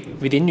angry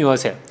within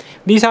yourself.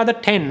 These are the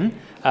 10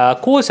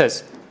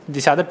 causes.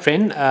 These are the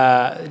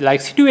 10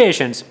 like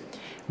situations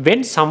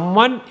when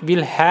someone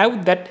will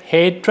have that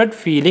hatred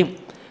feeling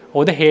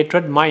or the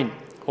hatred mind,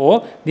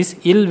 or this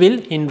ill will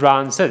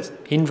hindrance.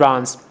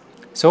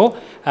 So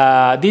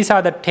these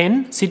are the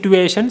 10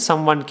 situations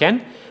someone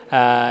can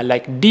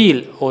like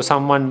deal, or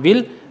someone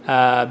will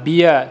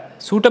be a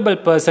suitable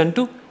person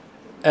to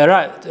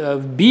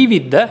be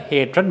with the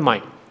hatred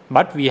mind.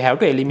 But we have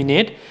to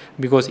eliminate,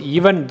 because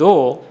even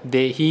though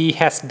he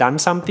has done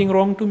something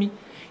wrong to me,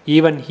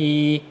 even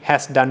he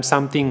has done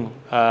something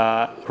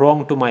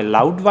wrong to my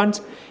loved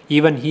ones,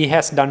 even he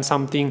has done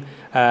something,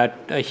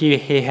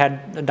 he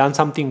had done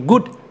something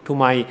good to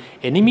my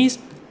enemies,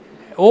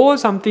 or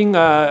something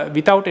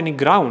without any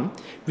ground,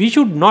 we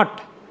should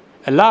not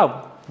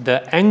allow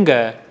the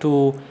anger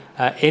to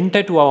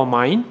enter to our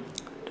mind.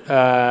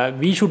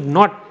 We should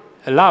not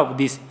allow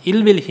this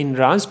ill will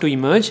hindrance to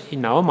emerge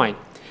in our mind.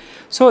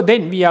 So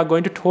then we are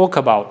going to talk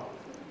about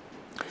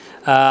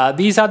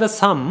these are the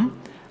some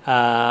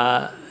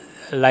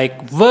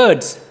like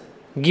words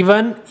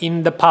given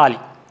in the Pali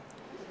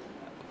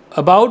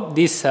about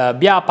this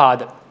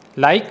Byāpāda,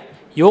 like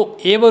yo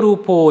eva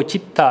rupo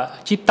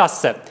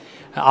chittassa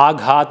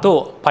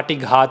aghato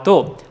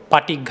patighato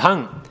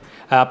patighang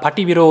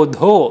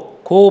pativirodho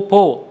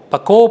kopo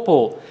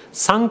pakopo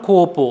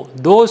sankopo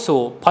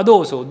doso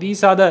padoso.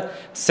 These are the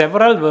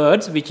several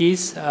words which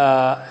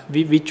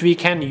we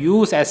can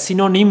use as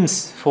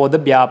synonyms for the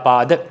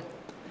Byāpāda.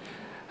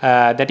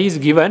 That is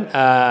given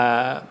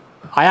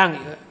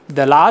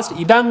the last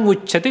idang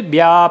uchchati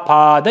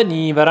Byāpāda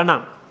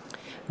nīvaraṇa.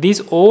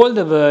 These all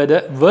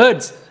the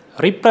words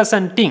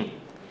representing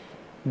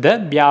the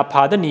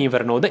Byāpāda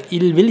nīvaraṇa, or the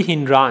ill will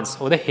hindrance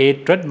or the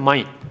hatred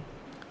mind.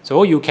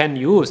 So you can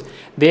use,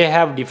 they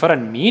have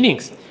different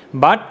meanings,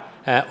 but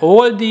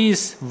all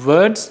these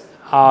words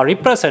are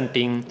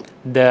representing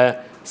the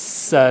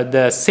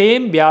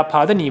same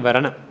Byāpāda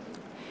nīvaraṇa.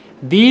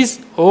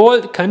 These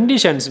all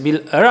conditions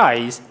will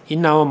arise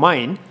in our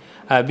mind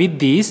with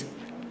these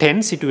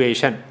 10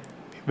 situations.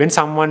 When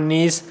someone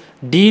is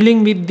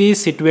dealing with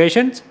these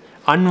situations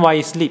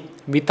unwisely,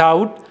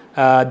 without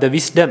the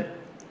wisdom,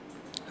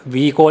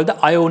 we call the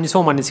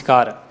ayoniso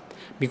manasikara.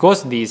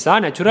 Because these are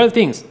natural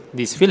things.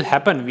 This will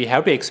happen. We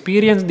have to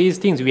experience these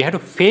things. We have to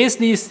face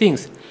these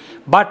things.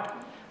 But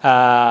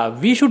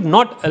we should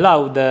not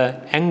allow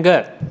the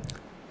anger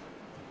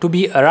to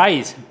be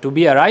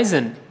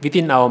arisen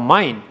within our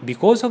mind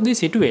because of this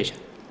situation.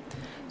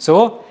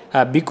 So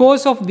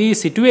because of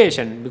this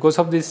situation, because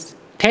of these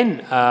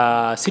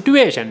 10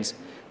 situations,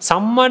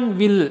 someone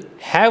will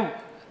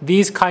have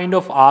these kind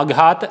of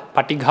aghata,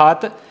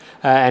 patighata,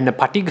 and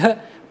patigha,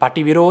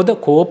 pativirodha,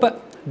 kopa.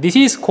 This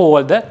is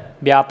called the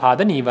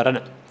Byāpāda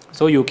nīvaraṇa.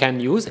 So you can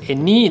use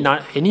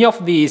any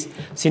of these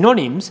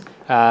synonyms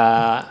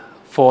to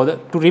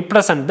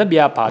represent the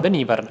Byāpāda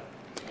nīvaraṇa.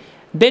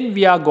 Then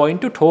we are going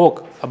to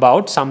talk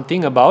about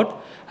something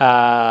about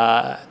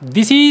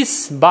this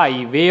is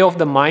by way of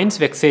the mind's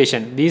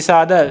vexation. These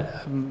are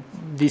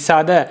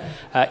the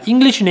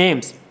English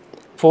names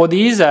for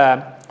these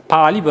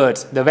Pali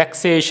words: the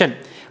vexation,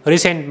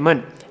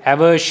 resentment,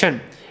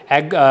 aversion,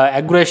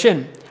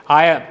 aggression,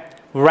 ire,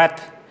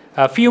 wrath,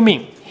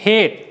 fuming,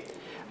 hate.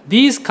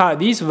 These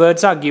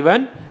words are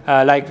given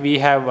like we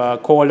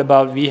have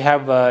we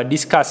have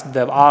discussed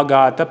the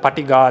agata,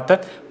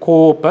 patigata,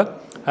 kopa,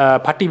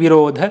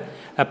 pativirodha,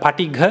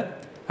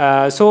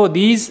 patigha. So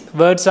these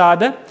words are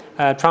the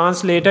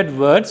translated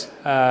words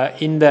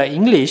in the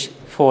English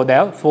for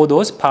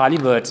those Pali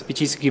words,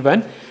 which is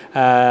given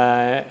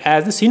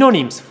as the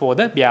synonyms for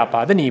the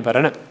Byāpāda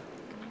nīvaraṇa.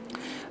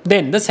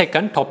 Then the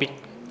second topic,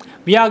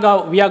 we are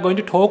going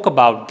to talk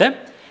about the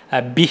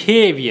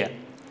behavior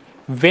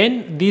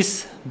when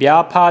this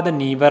Byāpāda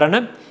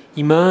nīvaraṇa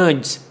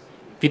emerges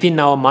within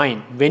our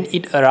mind, when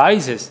it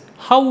arises,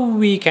 how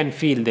we can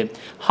feel them,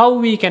 how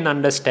we can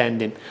understand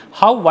them,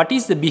 what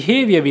is the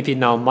behavior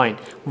within our mind,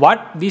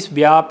 what this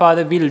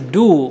Byāpāda will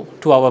do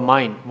to our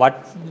mind,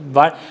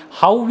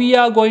 how we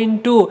are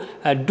going to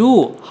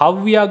do, how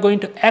we are going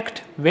to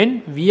act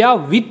when we are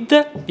with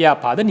the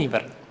Byāpāda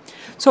nīvaraṇa.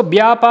 So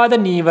Byāpāda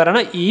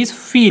nīvaraṇa is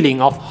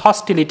feeling of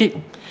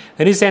hostility,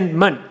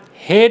 resentment,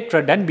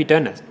 hatred and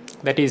bitterness.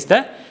 That is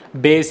the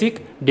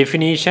basic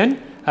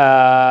definition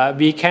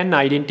we can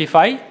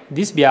identify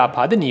this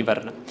Byāpāda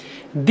nīvaraṇa.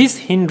 This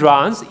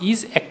hindrance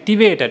is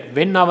activated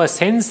when our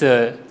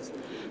senses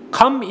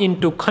come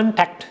into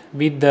contact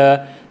with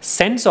the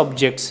sense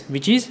objects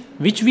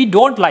which we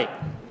don't like.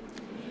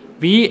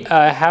 We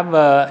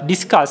have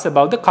discussed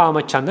about the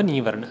Kāmacchanda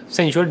nīvaraṇa,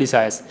 sensual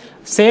desires.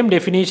 Same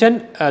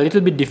definition, a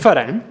little bit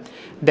different.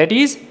 That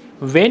is,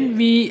 when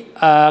we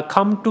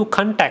come to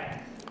contact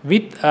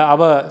with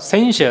our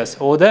senses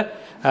or the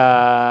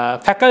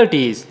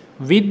faculties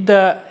with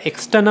the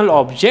external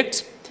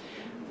objects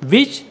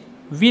which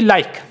we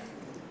like.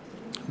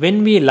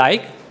 When we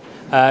like,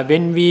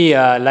 when we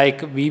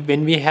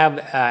have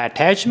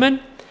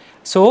attachment.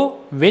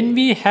 So when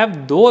we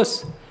have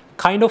those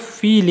kind of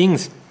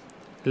feelings,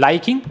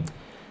 liking,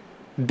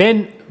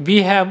 then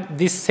we have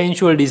this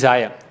sensual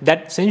desire.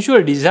 That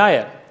sensual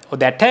desire or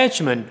the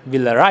attachment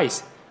will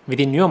arise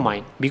within your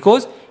mind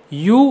because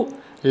you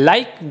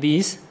like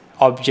these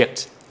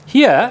objects.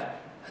 Here,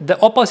 the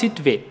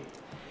opposite way.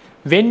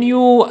 When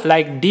you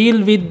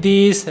deal with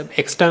these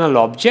external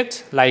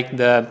objects like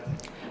the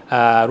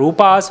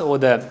rupas or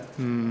the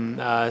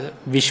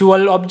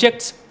visual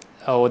objects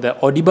or the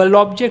audible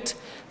objects,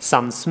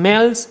 some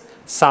smells,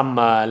 some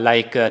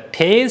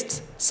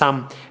tastes,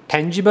 some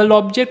tangible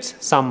objects,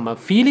 some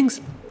feelings.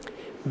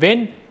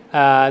 When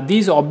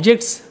these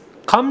objects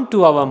come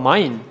to our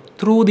mind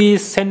through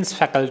these sense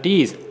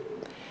faculties,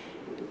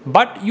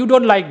 but you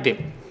don't like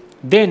them,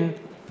 then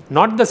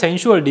not the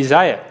sensual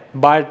desire,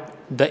 but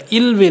the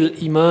ill will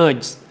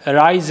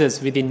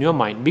arises within your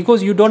mind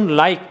because you don't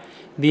like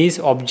these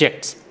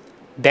objects.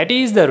 That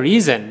is the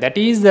reason, that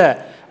is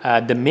the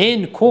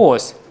main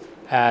cause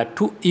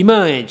to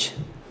emerge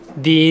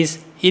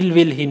these ill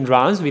will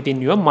hindrance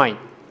within your mind.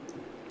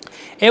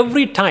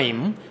 Every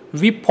time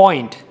we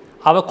point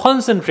our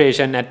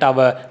concentration at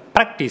our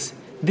practice,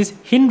 this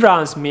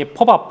hindrance may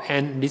pop up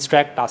and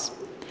distract us.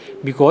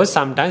 Because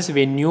sometimes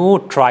when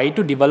you try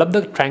to develop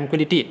the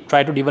tranquility,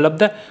 try to develop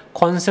the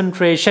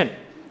concentration,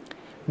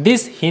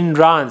 this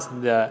hindrance,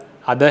 the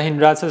other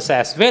hindrances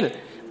as well,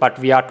 but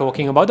we are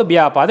talking about the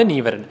Byāpāda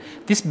nīvaraṇa.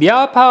 This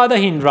Byāpāda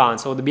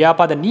hindrance or the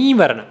Byāpāda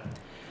nīvaraṇa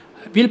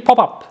will pop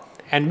up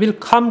and will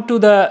come to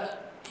the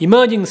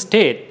emerging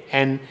state,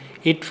 and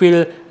it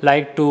will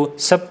to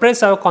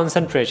suppress our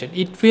concentration.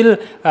 It will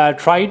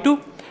try to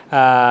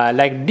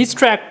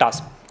distract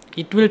us.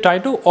 It will try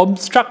to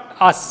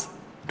obstruct us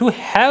to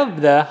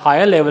have the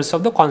higher levels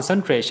of the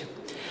concentration,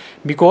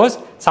 because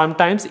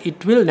sometimes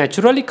it will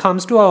naturally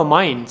comes to our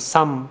mind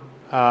some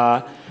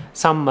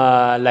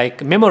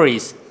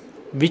memories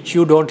which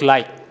you don't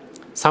like.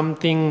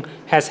 Something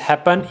has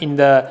happened in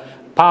the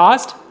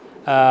past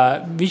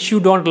which you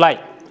don't like.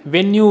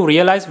 When you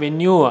realize, when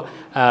you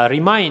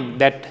remind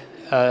that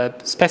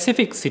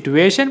specific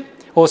situation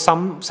or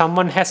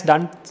someone has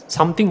done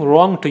something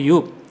wrong to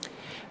you,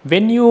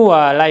 when you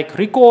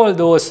recall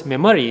those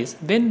memories,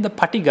 then the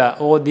patiga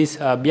or this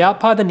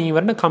Byāpāda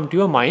nīvaraṇa come to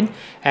your mind,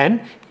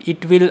 and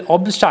it will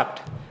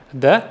obstruct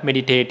the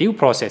meditative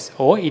process,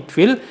 or it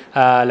will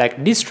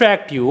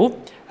distract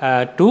you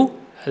to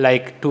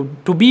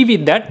be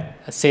with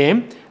that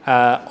same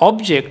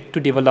object to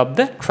develop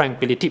the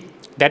tranquility.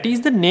 That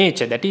is the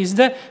nature, that is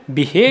the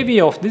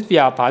behavior of this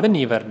Byāpāda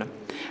nīvaraṇa.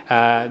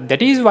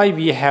 That is why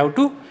we have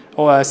to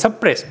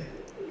suppress.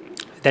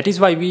 That is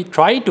why we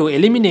try to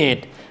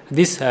eliminate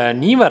this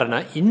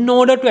nīvaraṇa in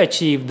order to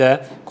achieve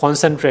the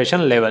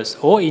concentration levels,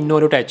 or in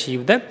order to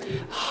achieve the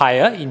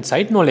higher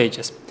insight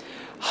knowledges.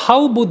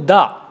 How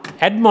Buddha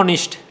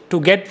admonished to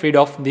get rid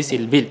of this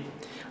ill will.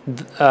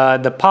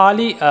 The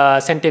Pali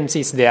sentence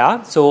is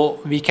there,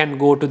 so we can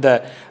go to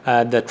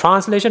the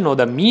translation or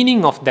the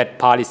meaning of that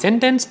Pali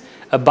sentence.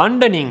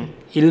 Abandoning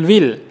ill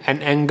will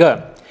and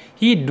anger,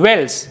 he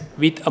dwells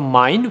with a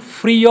mind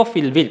free of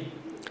ill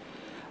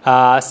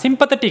will,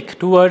 sympathetic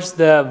towards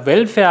the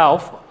welfare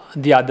of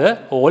the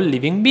other all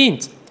living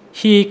beings.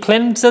 He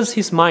cleanses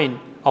his mind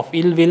of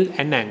ill will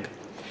and anger.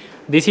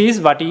 This is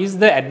what is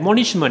the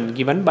admonishment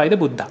given by the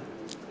Buddha.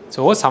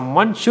 So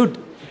someone should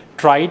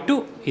try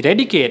to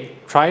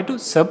eradicate, try to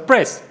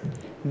suppress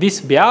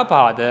this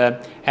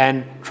Byāpāda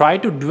and try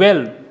to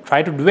dwell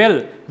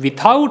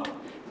without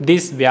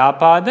this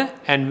Byāpāda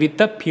and with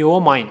the pure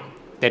mind.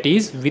 That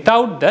is,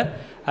 without the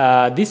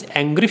this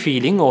angry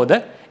feeling or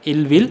the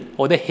ill will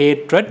or the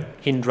hatred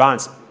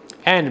hindrance.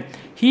 And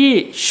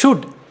he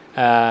should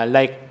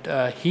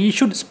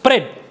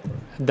spread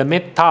the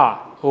metta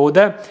or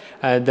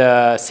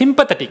the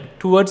sympathetic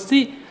towards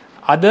the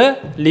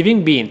other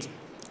living beings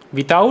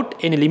without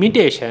any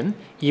limitation.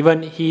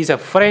 Even he is a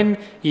friend,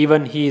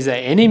 even he is an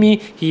enemy,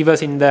 he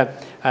was in the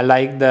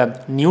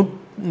the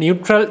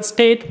neutral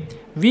state.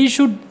 We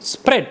should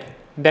spread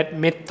that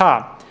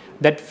metta,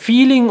 that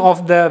feeling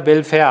of the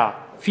welfare,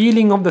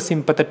 feeling of the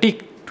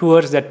sympathetic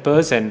towards that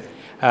person.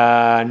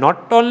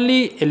 Not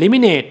only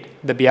eliminate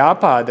the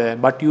Byāpāda,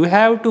 but you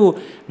have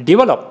to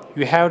develop,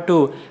 you have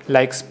to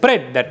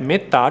spread that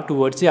metta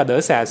towards the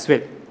others as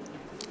well.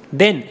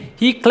 Then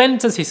he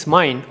cleanses his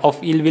mind of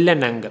ill will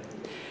and anger.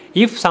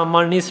 If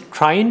someone is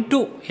trying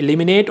to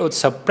eliminate or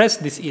suppress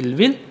this ill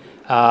will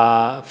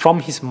from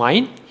his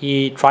mind,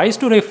 he tries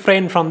to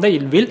refrain from the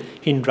ill will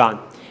hindrance.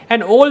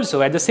 And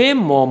also at the same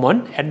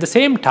moment, at the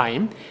same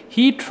time,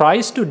 he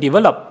tries to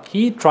develop,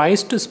 he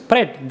tries to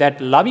spread that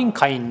loving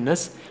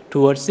kindness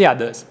towards the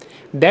others.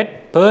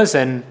 That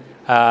person,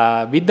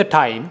 with the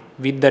time,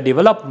 with the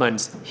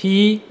developments,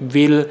 he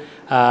will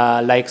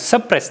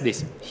suppress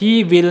this.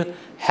 He will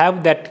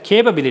have that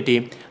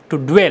capability to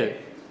dwell,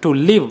 to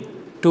live,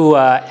 to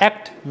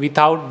act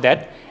without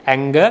that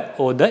anger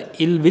or the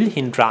ill will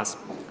hindrance.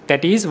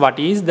 That is what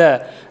is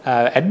the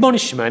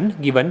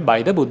admonishment given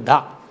by the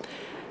Buddha.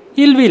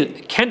 Ill will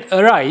can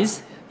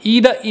arise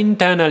either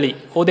internally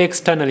or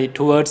externally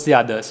towards the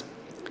others.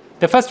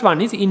 The first one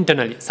is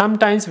internally.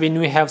 Sometimes when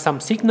you have some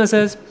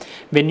sicknesses,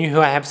 when you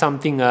have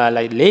something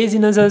like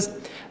lazinesses,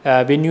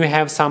 when you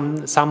have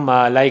some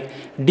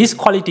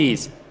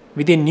disqualities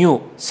within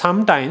you,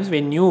 sometimes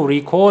when you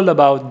recall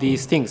about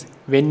these things,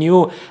 when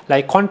you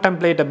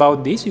contemplate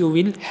about this, you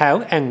will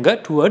have anger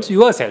towards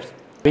yourself.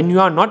 When you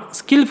are not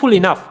skillful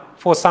enough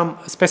for some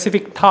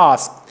specific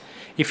task,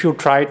 if you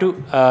try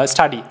to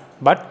study,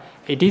 but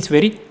it is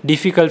very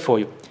difficult for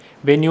you.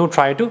 When you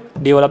try to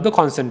develop the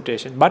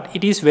concentration, but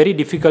it is very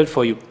difficult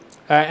for you.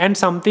 And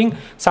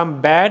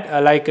some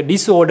bad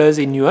disorders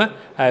in your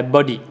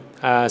body,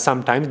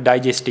 sometimes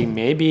digesting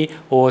maybe,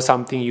 or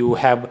something you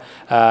have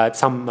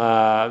some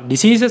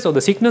diseases or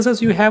the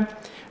sicknesses you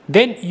have,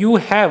 then you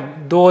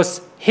have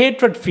those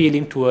hatred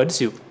feeling towards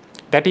you.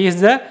 That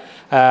is the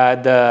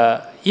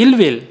ill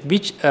will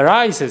which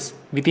arises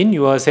within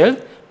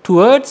yourself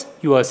towards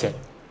yourself.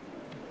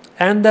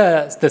 And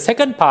the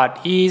second part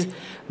is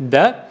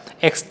the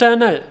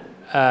external,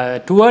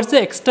 towards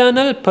the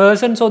external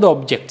persons or the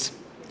objects.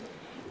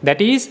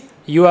 That is,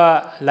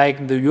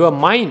 your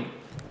mind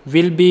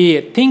will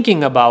be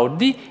thinking about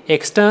the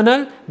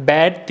external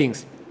bad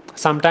things.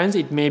 Sometimes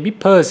it may be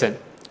person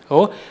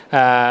or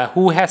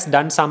who has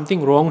done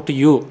something wrong to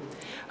you,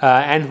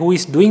 and who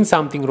is doing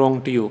something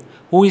wrong to you,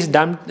 who is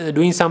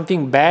doing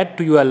something bad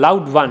to your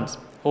loved ones,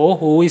 or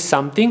who is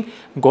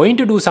going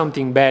to do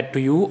something bad to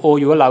you or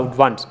your loved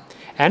ones,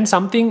 and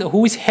something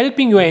who is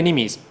helping your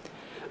enemies.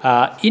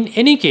 In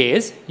any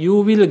case,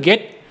 you will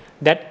get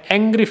that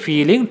angry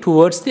feeling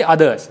towards the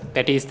others.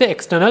 That is the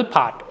external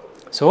part.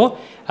 So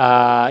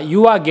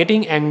you are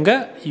getting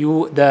anger,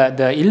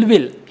 the ill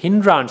will,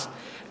 hindrance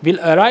will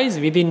arise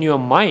within your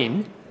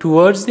mind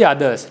towards the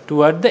others,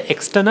 toward the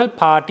external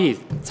parties.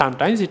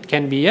 Sometimes it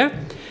can be a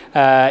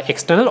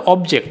external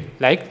object,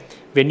 like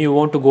when you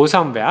want to go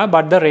somewhere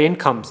but the rain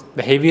comes,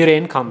 the heavy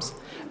rain comes,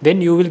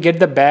 then you will get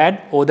the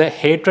bad or the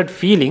hatred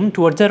feeling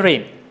towards the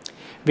rain.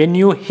 When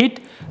you hit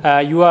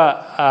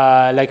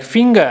your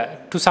finger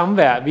to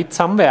somewhere,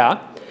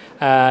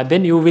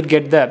 then you will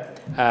get the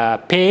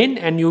pain,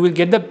 and you will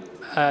get the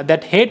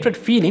that hatred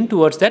feeling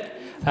towards that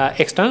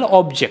external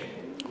object.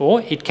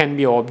 Or it can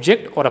be an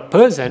object or a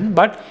person,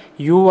 but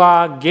you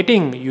are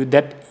getting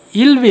that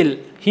ill will,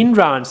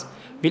 hindrance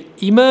will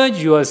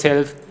emerge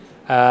yourself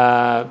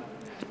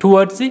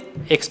towards the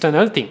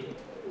external thing.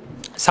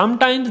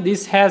 Sometimes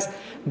this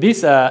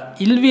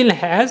ill will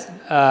has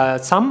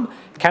some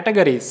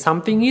categories.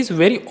 Something is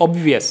very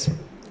obvious.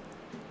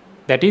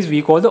 That is,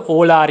 we call the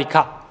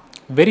olarika.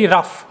 Very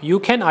rough.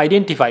 You can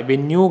identify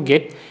when you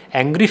get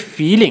angry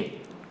feeling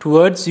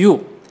towards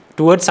you,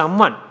 towards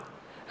someone,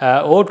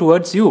 or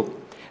towards you.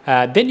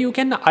 Then you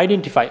can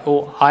identify,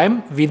 oh, I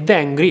am with the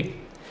angry,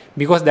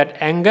 because that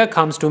anger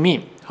comes to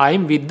me. I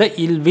am with the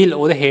ill will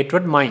or the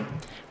hatred mind.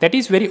 That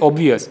is very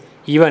obvious.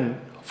 Even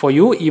for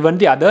you, even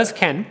the others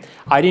can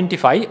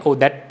identify, oh,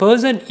 that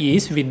person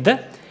is with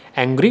the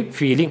angry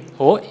feeling,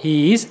 or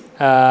he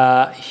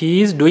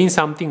is doing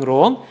something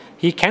wrong.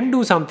 He can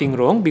do something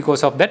wrong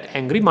because of that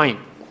angry mind.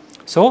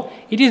 So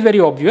it is very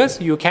obvious.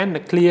 You can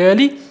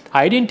clearly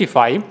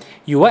identify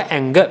your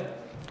anger.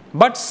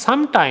 But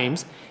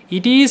sometimes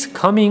it is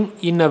coming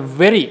in a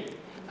very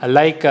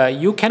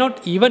you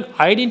cannot even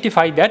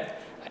identify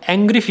that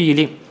angry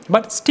feeling,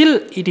 but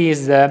still it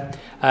is the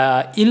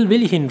ill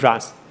will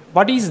hindrance.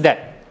 What is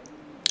that?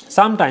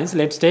 Sometimes,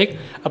 let's take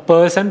a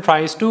person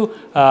tries to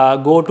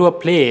go to a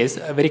place,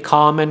 a very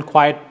calm and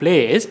quiet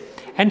place,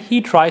 and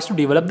he tries to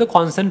develop the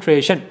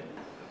concentration.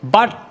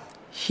 But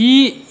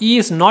he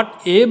is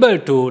not able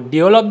to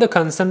develop the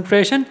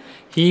concentration.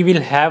 He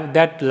will have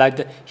that,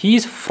 like, he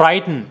is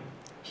frightened.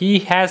 He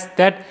has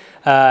that,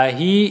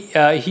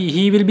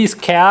 he will be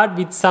scared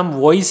with some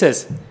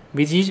voices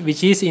which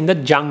is in the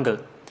jungle,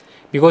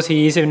 because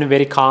he is in a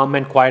very calm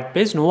and quiet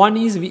place. No one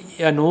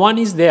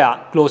is there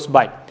close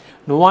by.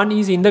 No one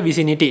is in the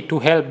vicinity to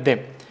help them,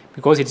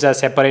 because it's a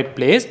separate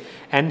place,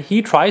 and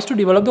he tries to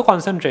develop the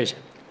concentration.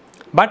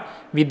 But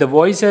with the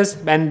voices,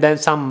 and then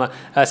some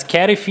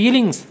scary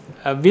feelings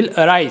will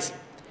arise,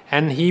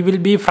 and he will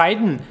be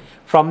frightened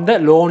from the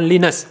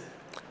loneliness.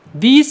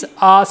 These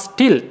are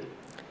still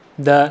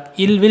the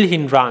ill will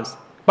hindrance.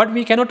 But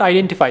we cannot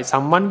identify.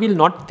 Someone will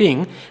not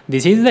think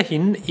this is the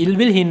ill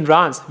will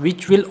hindrance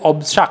which will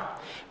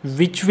obstruct,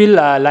 which will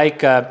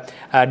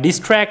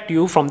distract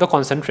you from the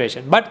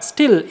concentration. But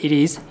still it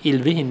is ill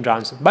will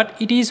hindrance. But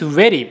it is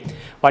very,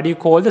 what you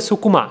call the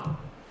sukuma.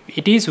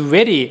 It is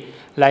very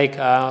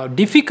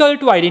difficult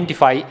to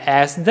identify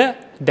as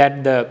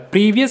the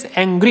previous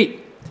angry.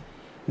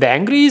 The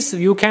angry is,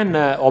 you can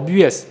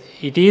obvious.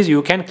 It is,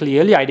 you can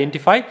clearly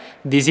identify,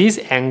 this is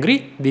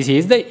angry, this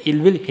is the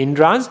ill will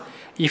hindrance.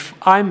 If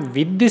I am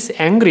with this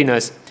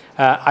angriness,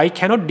 I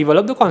cannot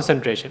develop the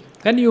concentration.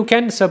 Then you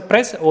can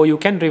suppress, or you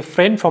can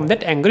refrain from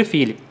that angry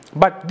feeling.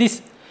 But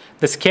this,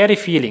 the scary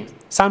feeling,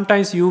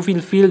 sometimes you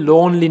will feel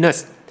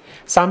loneliness.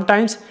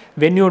 Sometimes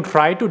when you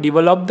try to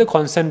develop the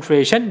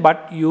concentration,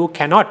 but you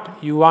cannot,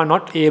 you are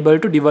not able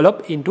to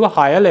develop into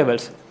higher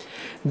levels.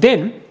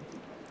 Then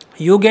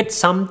you get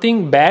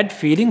something bad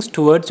feelings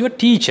towards your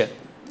teacher.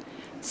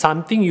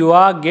 Something you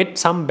get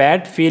some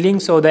bad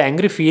feelings or the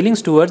angry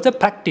feelings towards the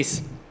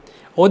practice,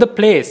 or the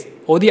place,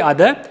 or the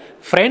other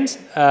friends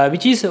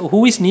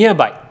who is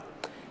nearby.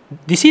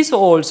 This is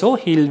also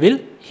ill will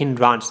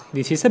hindrance.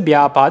 This is a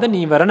Byāpāda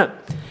nīvaraṇa.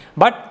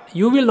 But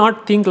you will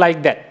not think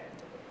like that.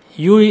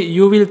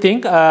 You will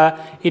think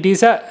it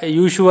is a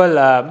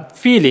usual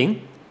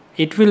feeling.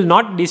 It will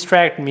not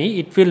distract me.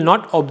 It will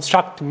not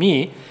obstruct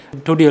me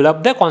to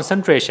develop the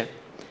concentration.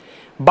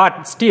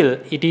 But still,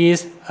 it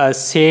is a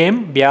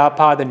same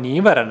Byāpāda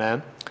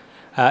nīvaraṇa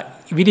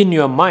within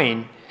your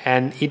mind,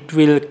 and it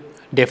will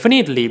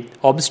definitely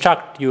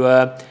obstruct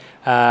your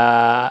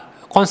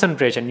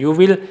concentration. You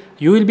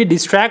will be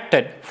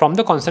distracted from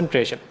the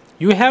concentration.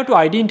 You have to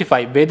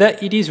identify whether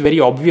it is very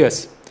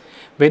obvious.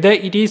 Whether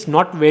it is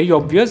not very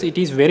obvious, it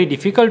is very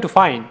difficult to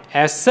find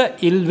as a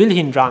ill will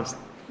hindrance.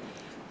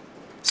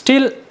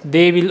 Still,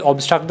 they will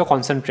obstruct the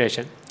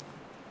concentration.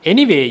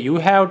 Anyway, you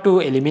have to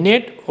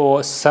eliminate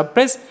or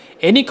suppress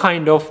any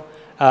kind of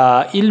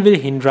ill will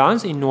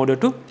hindrance in order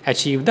to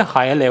achieve the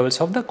higher levels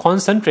of the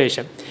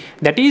concentration.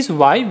 That is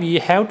why we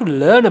have to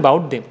learn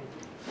about them.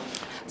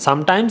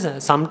 Sometimes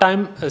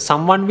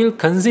someone will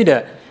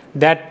consider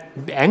that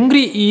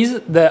angry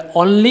is the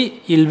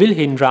only ill will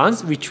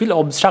hindrance which will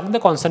obstruct the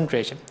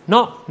concentration.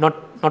 No,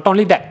 not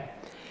only that.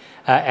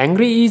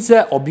 Angry is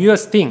an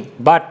obvious thing,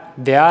 but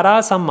there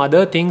are some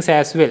other things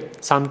as well.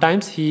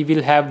 Sometimes he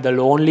will have the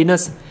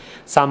loneliness.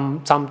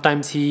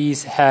 Sometimes he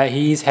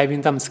is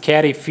having some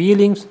scary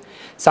feelings.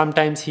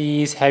 Sometimes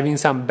he is having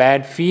some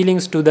bad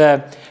feelings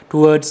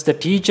towards the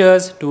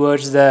teachers,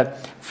 towards the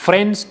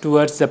friends,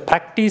 towards the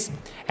practice,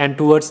 and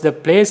towards the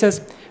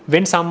places.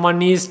 When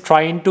someone is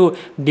trying to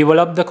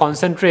develop the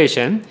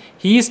concentration,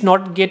 he is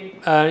not getting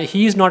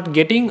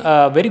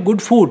very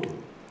good food,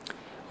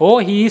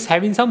 or he is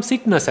having some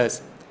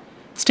sicknesses.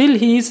 Still,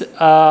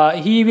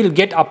 he will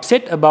get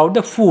upset about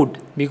the food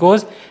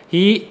because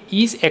he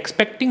is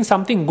expecting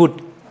something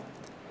good.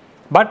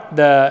 But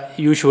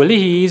usually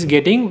he is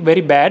getting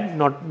very bad,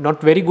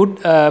 not very good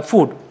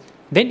food.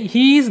 Then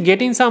he is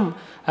getting some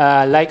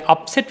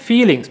upset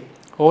feelings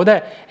or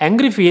the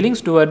angry feelings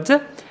towards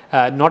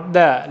not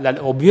the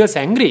obvious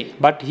angry,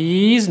 but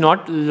he is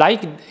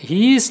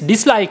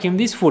disliking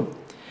this food,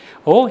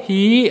 or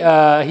he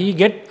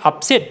get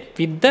upset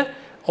with the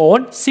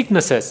own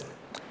sicknesses.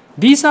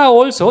 These are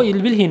also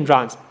ill will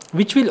hindrance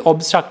which will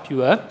obstruct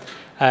your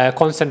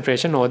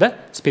concentration or the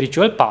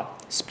spiritual path,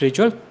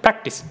 spiritual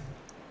practice.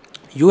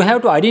 You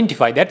have to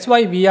identify. That's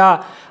why we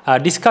are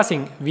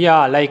discussing, we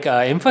are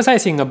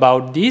emphasizing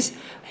about this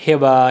ill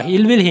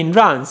will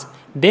hindrance.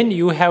 Then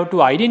you have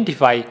to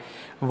identify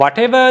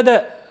whatever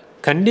the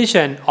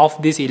condition of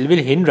this ill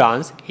will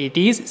hindrance, it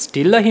is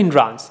still a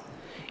hindrance.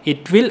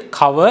 It will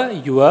cover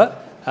your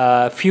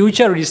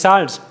future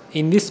results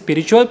in this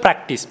spiritual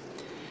practice.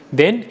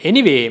 Then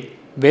anyway,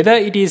 whether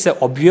it is an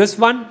obvious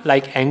one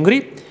like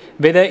angry,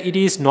 whether it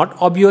is not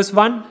obvious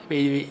one,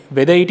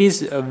 whether it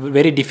is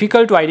very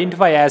difficult to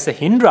identify as a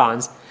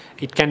hindrance,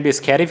 it can be a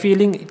scary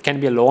feeling, it can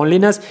be a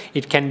loneliness,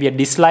 it can be a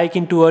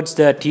disliking towards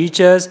the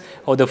teachers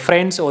or the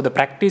friends or the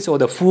practice or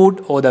the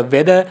food or the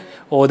weather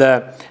or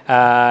the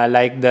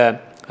the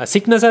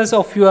sicknesses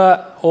of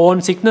your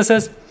own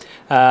sicknesses.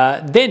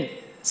 Then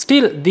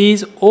still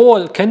these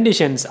all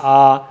conditions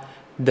are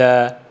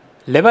the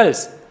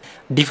levels.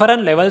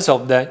 different levels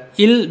of the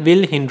ill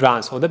will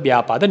hindrance or the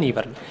Byāpāda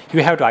nīvaraṇa.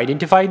 You have to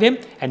identify them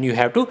and you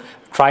have to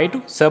try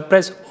to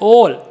suppress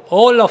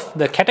all of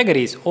the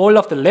categories, all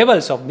of the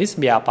levels of this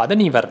Byāpāda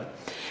nīvaraṇa.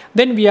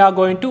 Then we are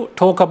going to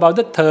talk about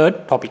the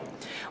third topic.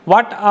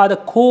 What are the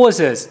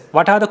causes?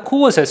 What are the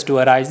causes to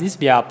arise this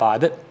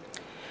Byāpāda?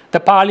 The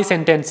Pali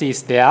sentence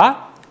is there.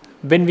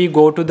 When we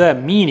go to the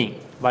meaning,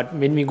 but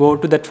when we go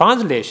to the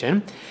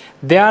translation,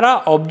 there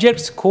are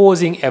objects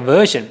causing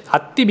aversion.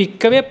 Atti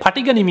bhikkave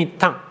patigha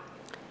nimittaṃ.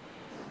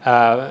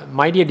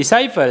 My dear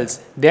disciples,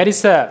 there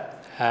is a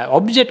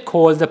object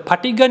called the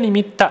patigha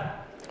nimitta.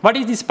 What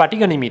is this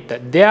patigha nimitta?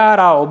 There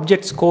are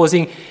objects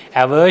causing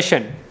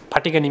aversion,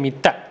 patigha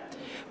nimitta.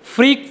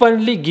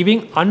 Frequently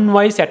giving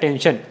unwise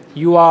attention.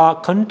 You are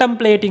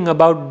contemplating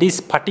about this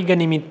patigha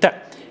nimitta,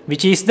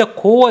 which is the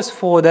cause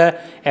for the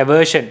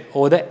aversion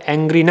or the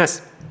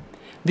angriness.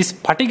 This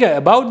patigha,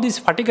 about this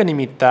patigha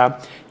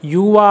nimitta,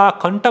 you are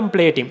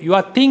contemplating, you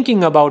are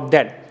thinking about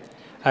that.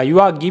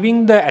 You are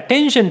giving the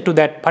attention to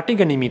that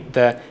patigha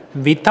nimitta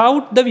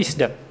without the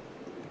wisdom.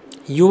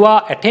 You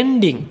are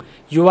attending,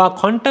 you are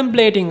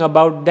contemplating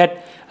about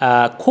that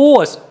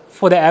cause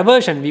for the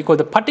aversion, we call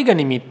the patigha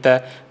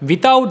nimitta,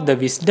 without the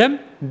wisdom.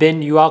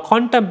 Then you are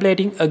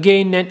contemplating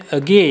again and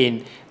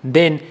again.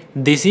 Then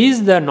this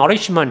is the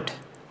nourishment,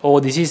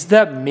 or this is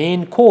the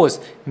main cause,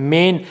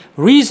 main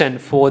reason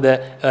for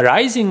the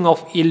arising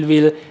of ill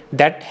will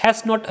that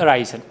has not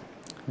arisen.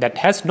 That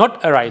has not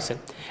arisen.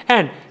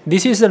 And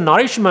this is the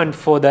nourishment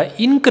for the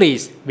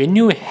increase. When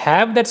you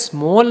have that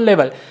small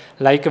level,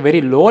 like a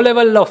very low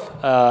level of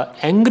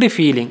angry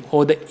feeling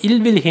or the ill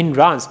will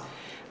hindrance,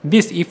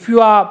 this, if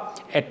you are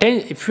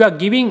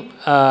giving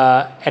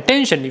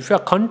attention, if you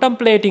are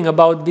contemplating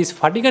about this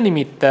patigha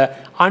nimitta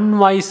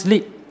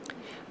unwisely,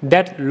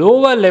 that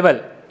lower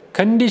level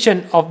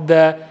condition of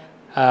the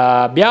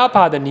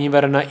Byāpāda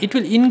nīvaraṇa, it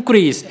will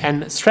increase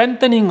and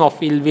strengthening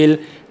of ill will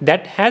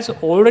that has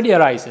already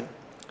arisen.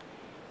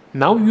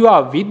 Now you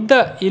are with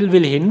the ill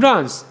will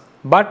hindrance,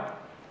 but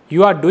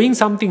you are doing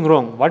something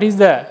wrong. What is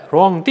the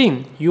wrong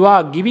thing? You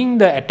are giving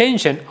the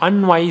attention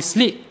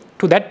unwisely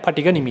to that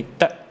patigha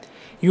nimitta.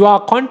 You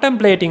are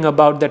contemplating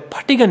about that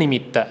patigha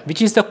nimitta,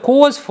 which is the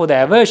cause for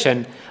the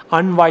aversion,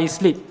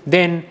 unwisely.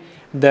 Then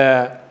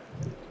the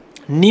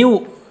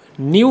new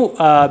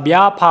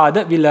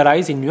Byāpāda will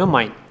arise in your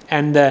mind,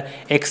 and the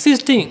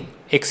existing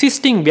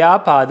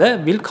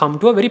Byāpāda will come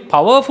to a very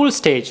powerful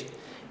stage.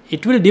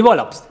 It will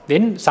develop.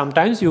 Then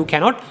sometimes you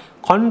cannot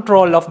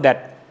control of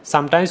that.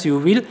 Sometimes you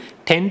will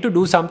tend to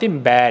do something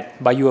bad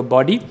by your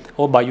body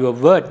or by your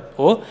word,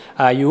 or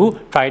you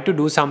try to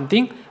do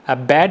something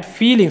bad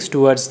feelings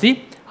towards the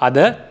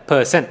other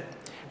person.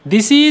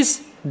 This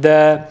is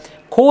the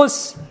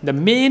cause, the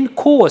main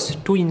cause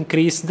to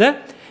increase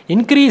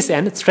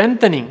and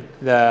strengthening,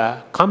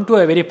 come to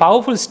a very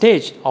powerful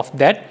stage of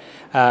that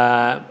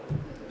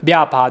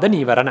Byāpāda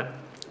nīvaraṇa.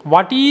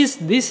 What is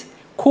this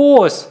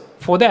cause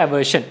for the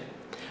aversion?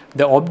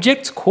 The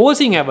objects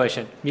causing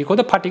aversion, we call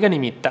the patigha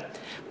nimitta.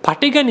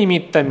 Patigha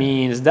nimitta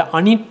means the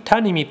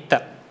anitta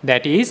nimitta,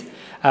 that is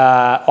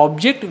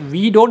object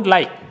we don't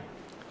like,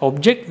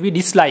 object we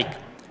dislike.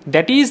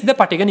 That is the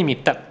patigha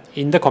nimitta.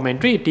 In the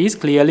commentary it is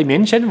clearly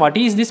mentioned what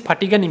is this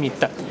patigha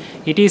nimitta.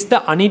 It is the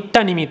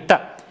anitta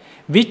nimitta,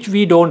 which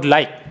we don't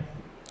like.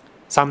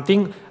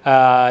 Something,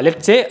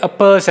 let's say a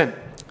person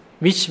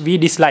which we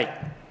dislike.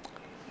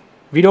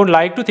 We don't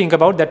like to think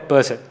about that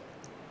person.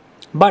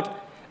 But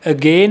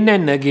again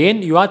and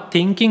again you are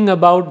thinking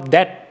about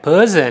that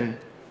person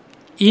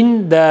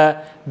in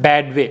the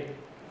bad way,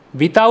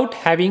 without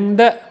having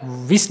the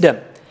wisdom.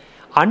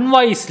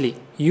 Unwisely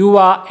you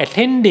are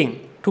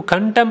attending to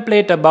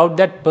contemplate about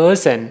that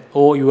person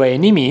or your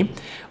enemy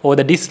or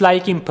the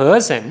disliking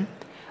person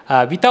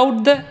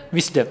without the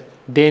wisdom.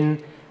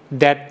 Then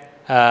that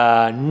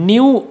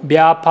new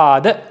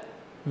Byāpāda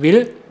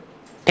will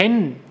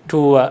tend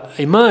to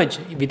emerge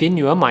within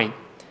your mind.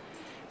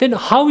 Then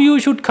how you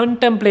should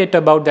contemplate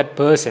about that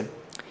person?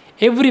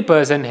 Every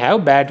person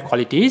have bad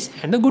qualities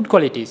and the good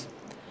qualities.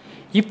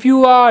 If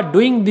you are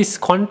doing this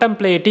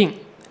contemplating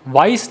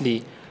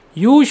wisely,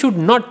 you should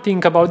not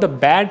think about the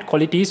bad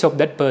qualities of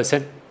that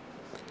person.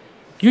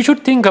 You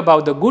should think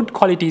about the good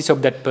qualities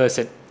of that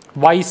person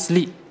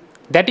wisely.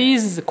 That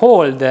is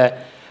called the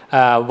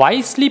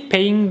wisely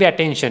paying the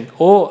attention,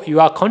 or you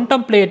are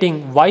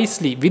contemplating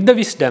wisely with the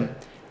wisdom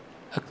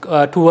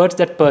towards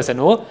that person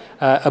or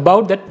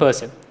about that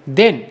person.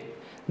 Then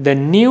the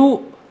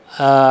new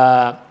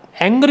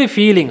angry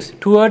feelings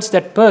towards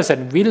that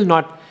person will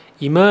not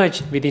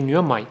emerge within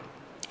your mind.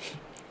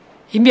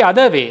 In the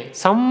other way,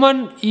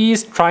 someone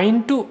is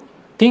trying to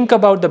think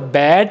about the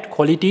bad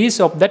qualities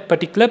of that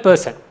particular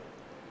person.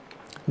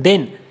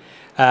 Then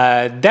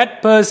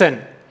that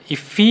person,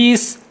 if he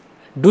is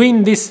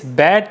doing this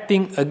bad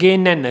thing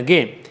again and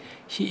again,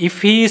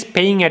 if he is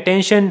paying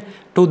attention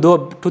to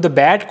the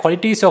bad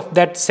qualities of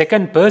that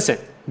second person,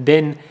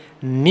 then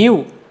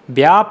new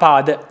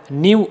Byāpāda,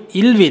 new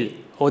ill will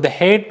or the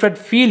hatred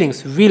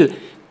feelings will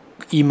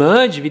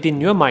emerge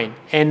within your mind.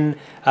 And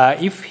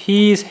if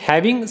he is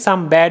having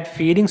some bad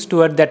feelings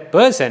toward that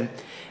person,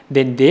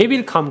 then they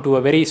will come to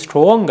a very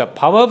strong,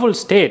 powerful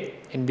state,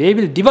 and they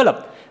will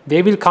develop.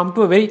 They will come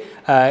to a very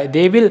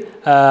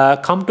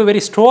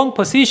strong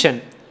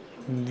position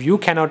you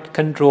cannot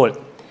control.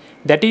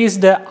 That is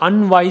the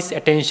unwise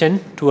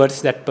attention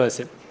towards that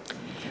person.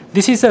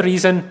 This is a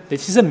reason.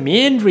 This is the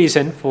main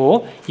reason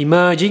for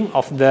emerging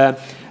of the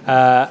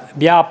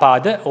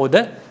Byāpāda or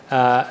the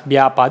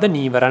Byāpāda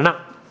nīvaraṇa.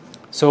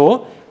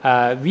 So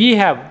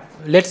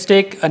let's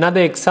take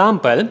another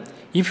example.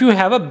 If you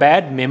have a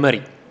bad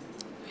memory,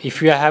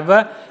 if you have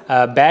a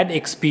bad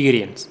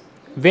experience,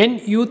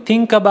 when you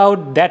think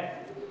about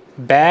that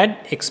bad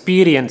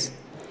experience,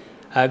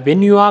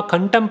 when you are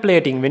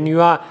contemplating, when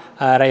you are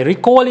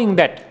recalling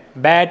that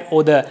bad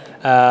or the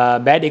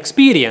bad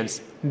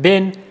experience,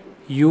 then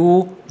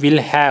you will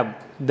have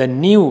the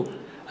new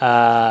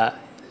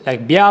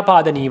like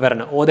Byāpāda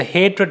nīvaraṇa, or the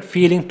hatred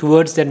feeling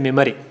towards that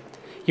memory.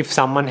 If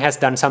someone has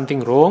done something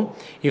wrong,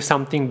 if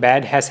something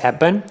bad has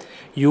happened,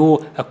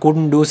 you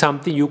couldn't do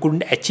something, you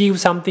couldn't achieve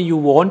something you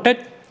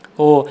wanted,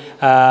 or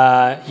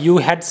you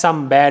had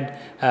some bad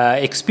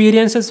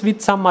experiences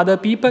with some other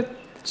people.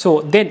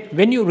 So then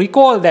when you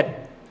recall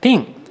that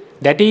thing,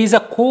 that is a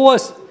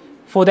cause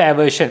for the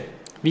aversion.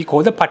 We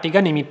call the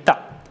patigha nimitta.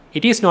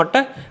 It is not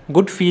a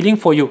good feeling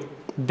for you.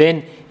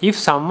 Then if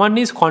someone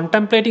is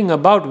contemplating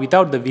about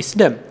without the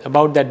wisdom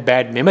about that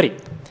bad memory,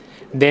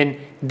 then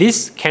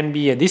this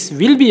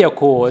will be a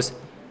cause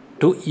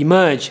to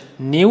emerge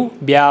new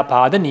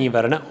Byāpāda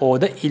nīvaraṇa, or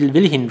the ill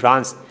will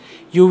hindrance.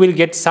 You will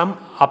get some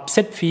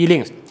upset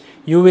feelings.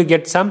 You will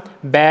get some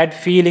bad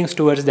feelings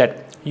towards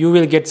that. You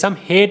will get some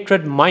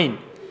hatred mind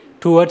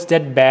towards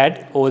that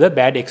bad or the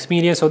bad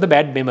experience or the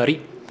bad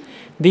memory.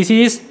 This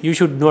is you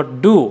should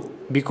not do,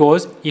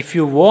 because if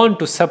you want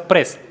to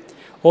suppress,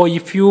 or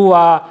if you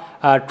are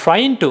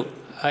trying to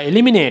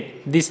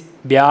eliminate this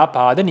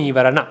Byāpāda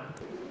nīvaraṇa,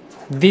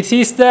 this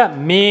is the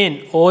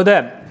main or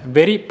the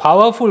very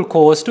powerful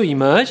cause to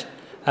emerge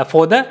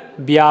for the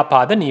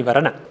Byāpāda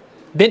nīvaraṇa.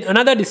 Then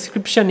another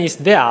description is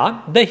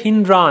there, the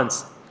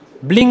hindrance,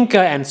 blinker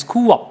and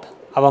screw up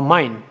our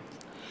mind,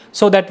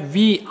 so that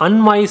we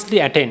unwisely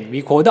attend.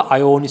 We call the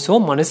ayoniso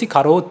manasi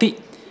karoti.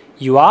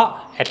 You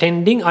are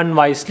attending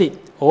unwisely,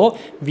 or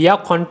we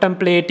are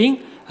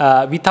contemplating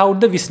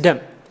without the wisdom.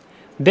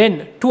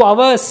 Then to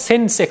our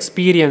sense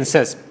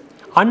experiences,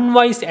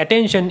 unwise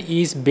attention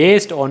is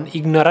based on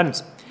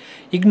ignorance.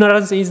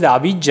 Ignorance is the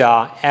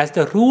avijja as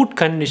the root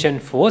condition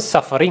for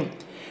suffering,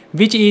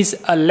 which is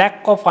a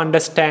lack of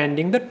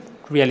understanding the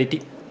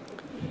reality.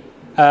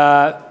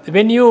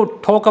 When you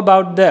talk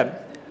about the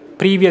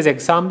previous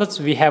examples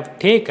we have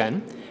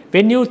taken,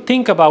 when you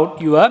think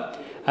about your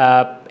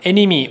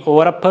enemy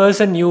or a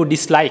person you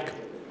dislike,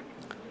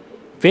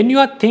 when you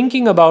are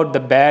thinking about the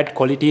bad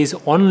qualities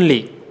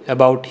only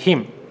about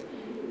him,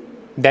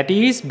 that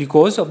is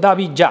because of the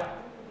avijja.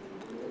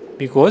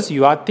 Because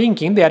you are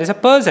thinking there is a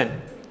person,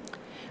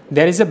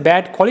 there is a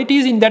bad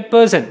qualities in that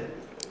person.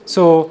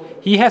 So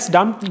he has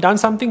done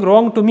something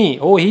wrong to me,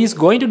 or he is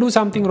going to do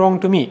something wrong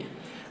to me.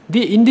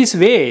 In these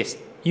ways,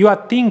 you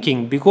are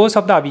thinking because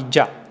of the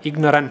avijja,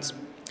 ignorance.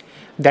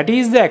 That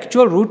is the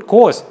actual root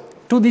cause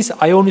to this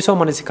ayoniso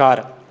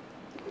manasikara.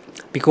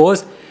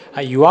 Because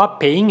you are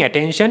paying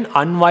attention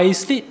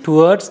unwisely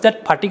towards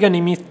that patigha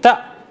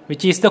nimitta,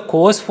 which is the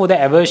cause for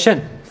the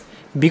aversion.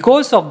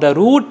 Because of the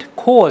root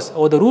cause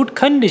or the root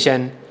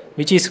condition,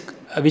 which is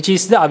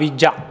the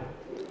avijja.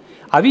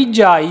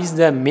 Avijja is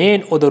the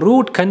main or the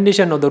root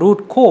condition or the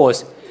root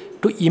cause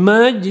to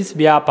emerge this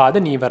Byāpāda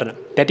nīvaraṇa.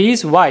 That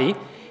is why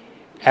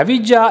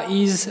avijja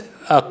is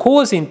a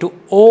cause into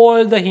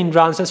all the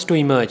hindrances to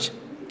emerge.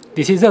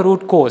 This is the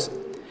root cause.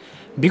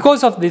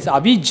 Because of this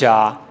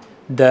avijja,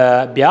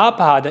 the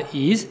Byāpāda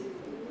is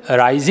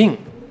arising.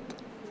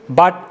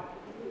 But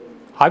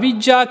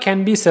avijja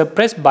can be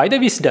suppressed by the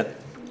wisdom.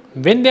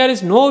 When there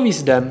is no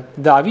wisdom,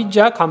 the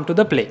avijja come to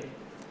the play.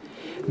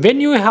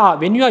 When you are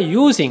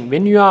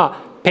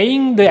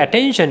paying the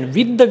attention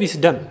with the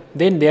wisdom,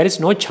 then there is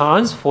no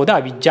chance for the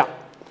avijja.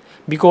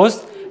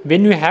 Because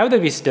when you have the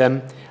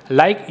wisdom,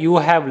 like you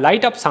have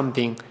light up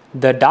something,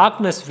 the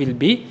darkness will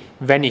be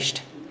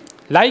vanished.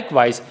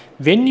 Likewise,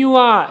 when you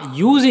are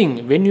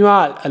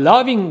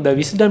allowing the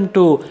wisdom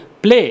to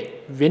play,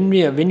 when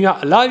you are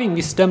allowing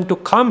wisdom to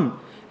come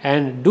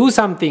and do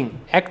something,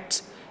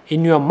 acts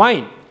in your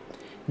mind,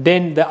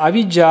 then the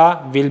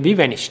avijja will be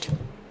vanished.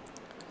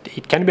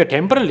 It can be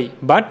temporarily,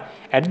 but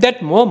at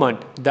that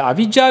moment the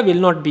avijja will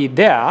not be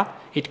there.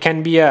 It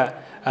can be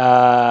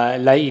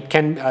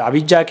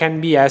avijja can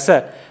be as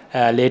a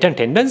latent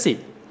tendency.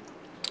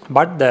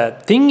 But the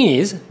thing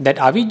is that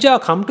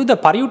avijja come to the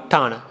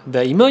pariyutthana,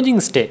 the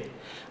emerging state.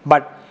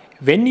 But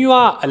when you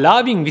are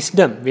allowing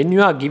wisdom, when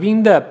you are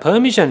giving the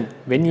permission,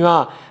 when you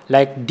are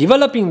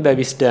developing the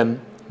wisdom,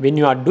 when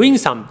you are doing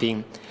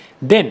something,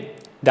 then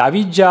the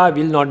avijja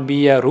will not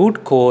be a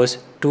root cause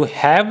to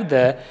have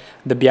the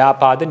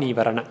Byāpāda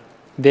nīvaraṇa.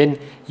 Then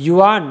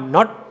you are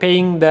not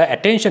paying the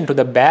attention to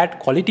the bad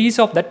qualities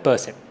of that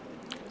person.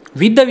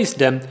 With the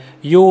wisdom,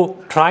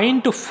 you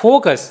trying to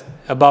focus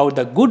about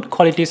the good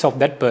qualities of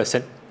that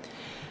person.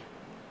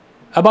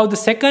 About the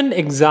second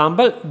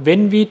example,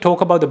 when we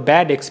talk about the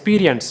bad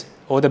experience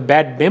or the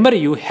bad memory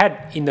you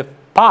had in the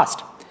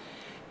past,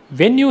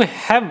 when you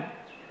have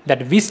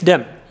that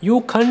wisdom,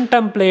 you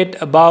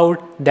contemplate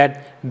about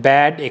that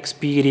bad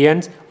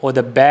experience or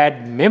the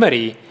bad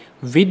memory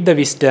with the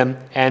wisdom,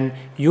 and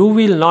you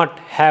will not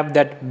have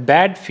that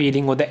bad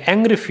feeling or the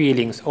angry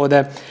feelings or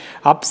the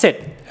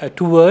upset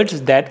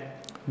towards that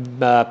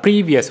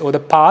previous or the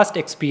past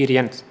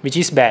experience which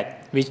is bad,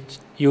 which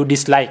you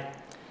dislike.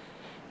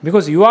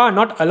 Because you are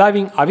not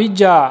allowing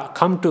avijja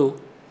come to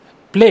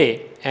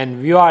play,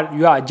 and you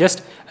are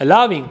just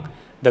allowing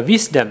the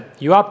wisdom.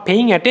 You are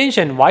paying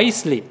attention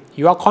wisely.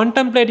 You are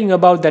contemplating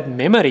about that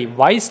memory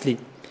wisely.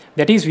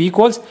 That is, we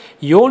call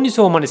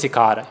yoniso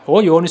manasikara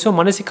or yoniso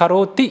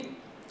manasikaroti.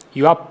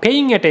 You are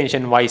paying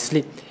attention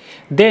wisely.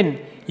 Then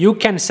you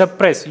can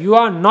suppress. You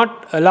are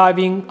not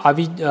allowing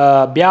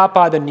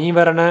Byāpāda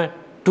nīvaraṇa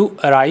to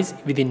arise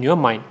within your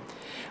mind.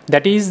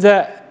 That is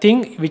the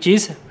thing which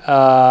is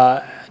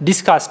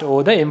discussed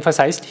or the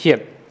emphasized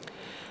here.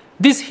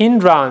 This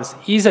hindrance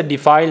is a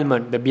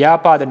defilement. The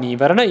Byāpāda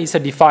nīvaraṇa is a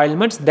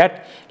defilement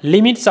that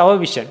limits our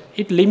vision.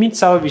 It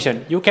limits our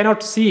vision. You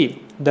cannot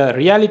see the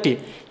reality.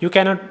 You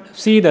cannot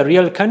see the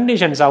real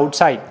conditions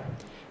outside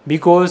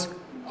because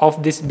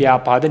of this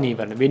Byāpāda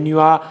nīvaraṇa. When you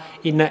are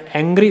in an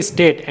angry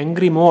state,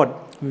 angry mode,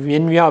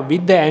 when you are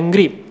with the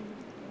angry,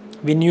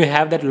 when you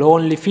have that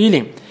lonely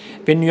feeling,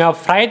 when you are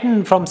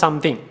frightened from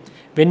something,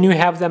 when you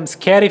have some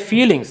scary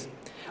feelings,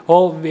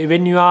 or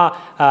when you are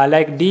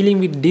like dealing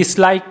with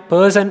dislike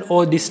person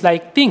or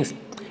dislike things,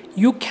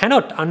 you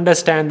cannot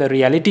understand the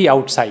reality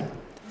outside.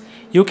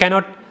 You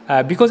cannot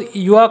because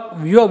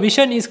your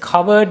vision is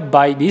covered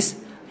by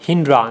this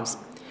hindrance.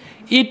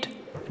 It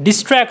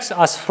distracts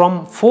us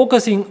from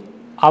focusing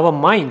our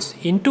minds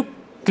into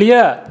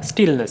clear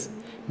stillness,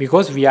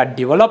 because we are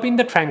developing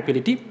the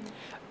tranquility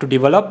to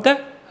develop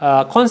the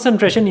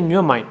concentration in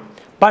your mind.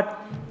 But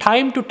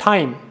time to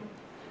time,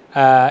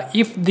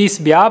 if this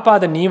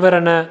Byāpāda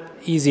nīvaraṇa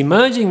is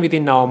emerging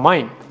within our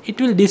mind, it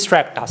will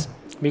distract us.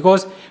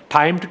 Because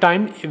time to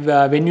time,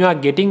 when you are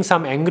getting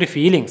some angry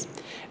feelings,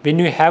 when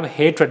you have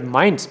hatred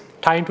minds,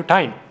 time to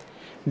time,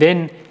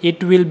 then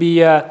it will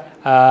be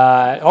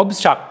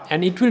obstruct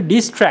and it will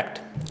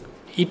distract.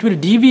 It will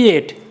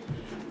deviate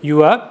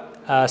your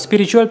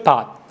spiritual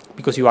path,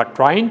 because you are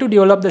trying to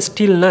develop the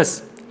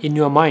stillness in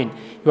your mind.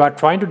 You are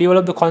trying to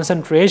develop the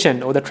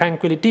concentration or the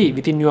tranquility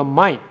within your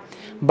mind.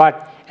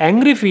 But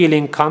angry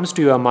feeling comes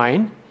to your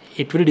mind,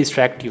 it will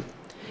distract you.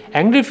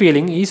 Angry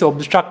feeling is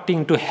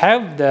obstructing to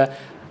have the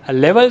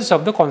levels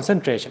of the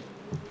concentration.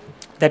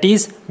 That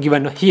is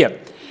given here.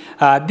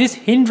 This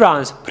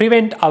hindrance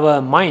prevents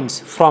our minds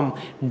from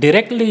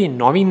directly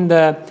knowing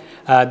the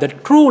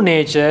true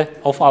nature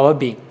of our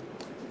being.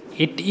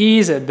 It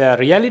is the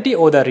reality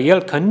or the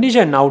real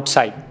condition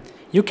outside.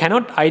 You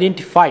cannot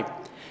identify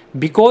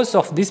because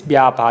of this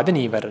Byāpāda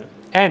nīvaraṇa.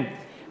 And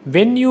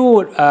when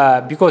you,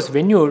 because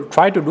when you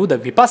try to do the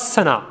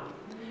vipassana,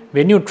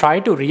 when you try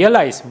to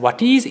realize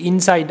what is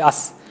inside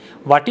us,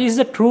 what is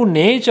the true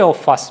nature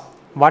of us,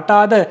 what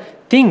are the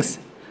things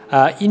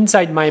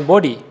inside my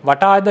body,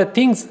 what are the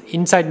things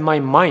inside my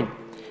mind,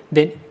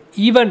 then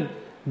even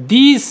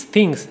these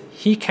things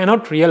he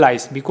cannot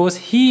realize because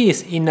he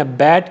is in a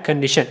bad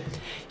condition.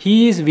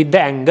 He is with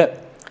the anger.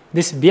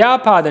 This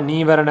Byāpāda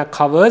nīvaraṇa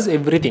covers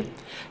everything.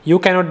 You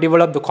cannot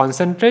develop the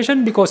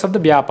concentration because of the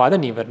Byāpāda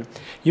nīvaraṇa.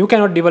 You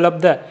cannot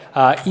develop the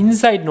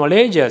insight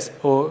knowledges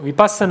or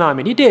vipassana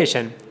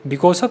meditation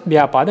because of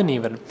Byāpāda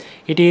nīvaraṇa.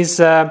 It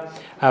is a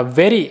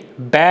very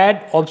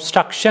bad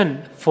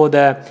obstruction for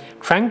the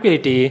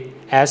tranquility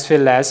as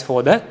well as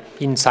for the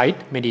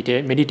insight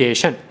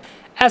meditation.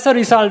 As a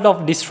result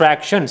of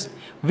distractions,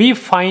 we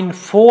find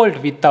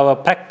fault with our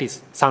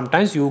practice.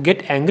 Sometimes you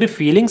get angry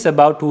feelings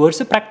towards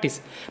the practice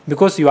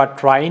because you are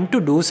trying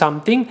to do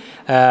something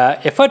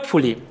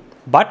effortfully,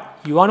 but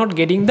you are not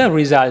getting the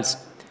results.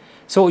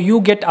 So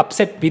you get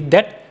upset with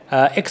that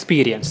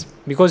experience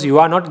because you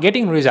are not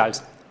getting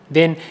results.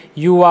 Then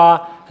you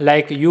are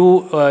like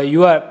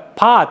your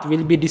path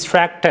will be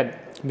distracted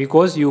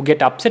because you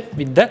get upset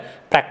with the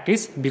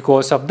practice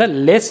because of the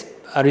less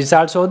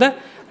results or the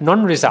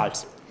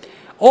non-results.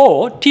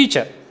 Or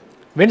teacher.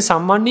 When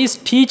someone is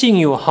teaching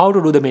you how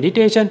to do the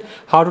meditation,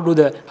 how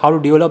to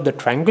develop the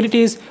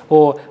tranquilities,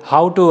 or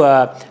how to,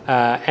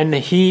 and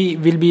he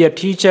will be a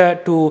teacher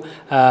to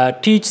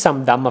teach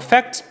some Dhamma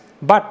facts.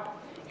 But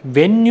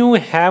when you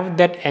have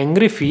that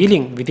angry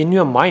feeling within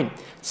your mind,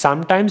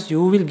 sometimes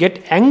you will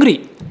get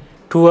angry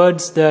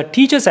towards the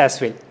teachers as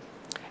well,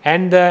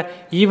 and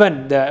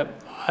even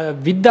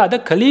with the other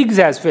colleagues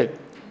as well,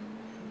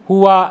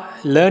 who are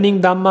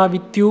learning Dhamma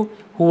with you,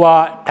 who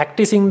are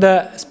practicing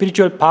the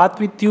spiritual path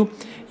with you.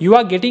 You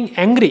are getting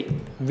angry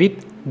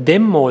with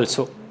them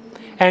also,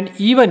 and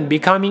even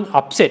becoming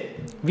upset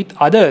with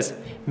others,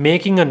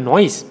 making a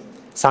noise.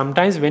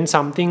 Sometimes when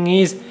something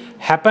is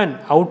happen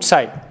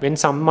outside, when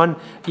someone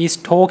is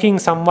talking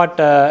somewhat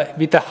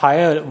with a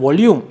higher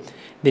volume,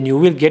 then you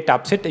will get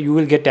upset, you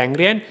will get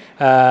angry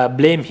and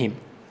blame him.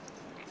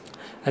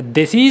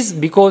 This is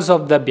because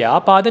of the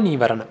Byāpāda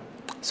nīvaraṇa.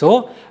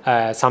 So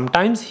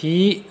sometimes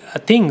he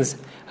thinks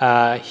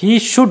he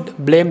should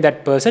blame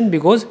that person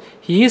because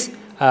he is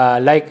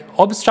like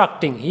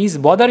obstructing, he is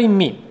bothering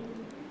me,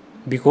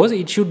 because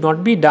it should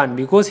not be done,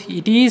 because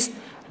it is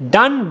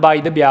done by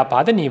the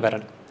Byāpāda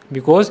nīvaraṇa.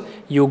 Because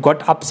you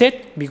got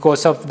upset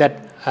because of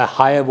that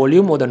higher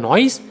volume or the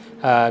noise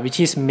which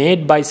is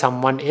made by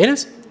someone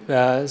else,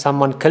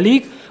 someone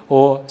colleague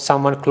or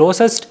someone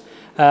closest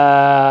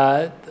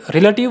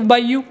relative by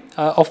you,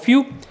 of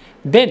you,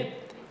 then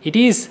it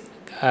is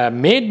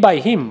made by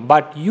him,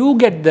 but you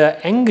get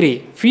the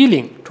angry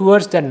feeling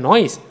towards that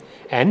noise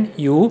and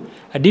you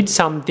did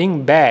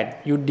something bad,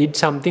 you did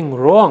something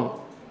wrong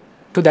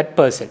to that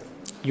person.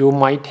 You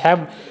might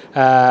have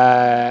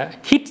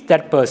hit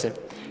that person,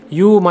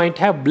 you might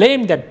have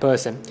blamed that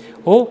person,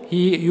 or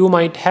you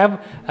might have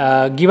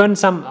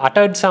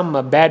uttered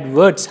some bad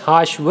words,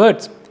 harsh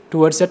words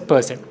towards that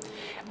person.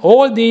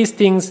 All these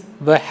things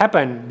were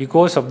happened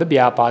because of the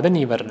Byāpāda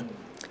nīvaraṇa.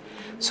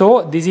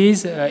 So this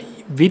is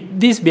with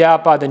this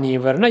Byāpāda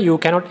nīvaraṇa, you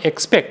cannot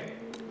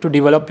expect to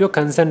develop your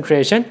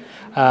concentration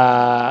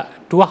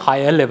to a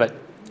higher level,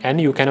 and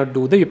you cannot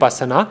do the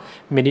vipassana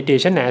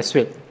meditation as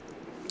well.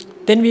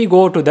 Then we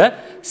go to the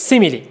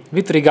simile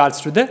with regards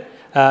to the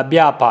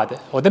Byāpāda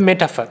or the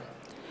metaphor.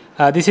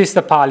 This is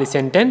the Pali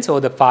sentence or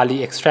the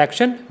Pali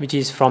extraction which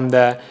is from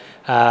the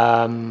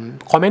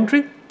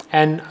commentary,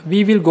 and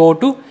we will go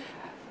to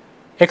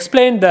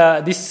explain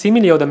this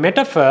simile or the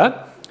metaphor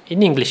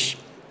in English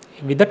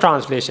with the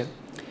translation.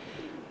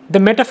 The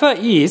metaphor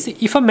is,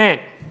 if a man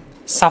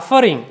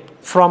suffering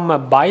from a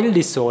bile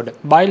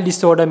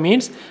disorder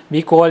means,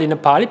 we call in a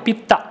Pali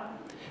pitta.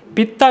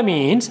 Pitta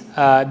means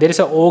there is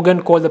an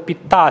organ called the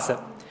pittasa.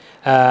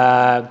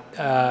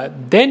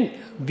 Then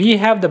we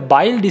have the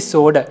bile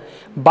disorder.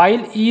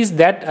 Bile is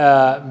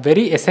that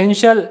very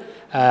essential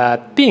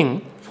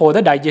thing for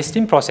the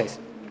digesting process.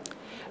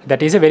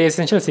 That is a very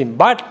essential thing.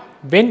 But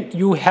when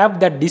you have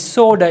that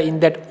disorder in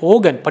that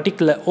organ,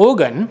 particular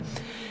organ,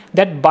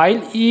 that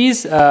bile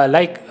is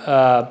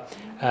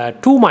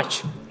too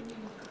much.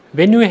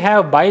 When you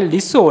have bile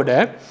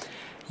disorder,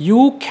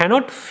 you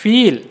cannot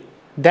feel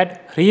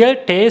that real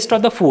taste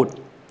of the food.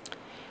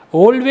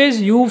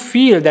 Always you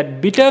feel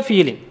that bitter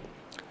feeling.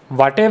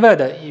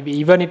 Whatever,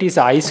 even it is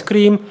ice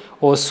cream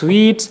or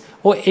sweets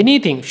or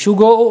anything,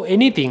 sugar or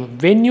anything,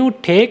 when you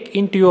take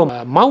into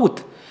your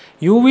mouth,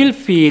 you will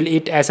feel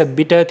it as a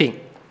bitter thing,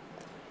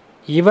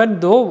 even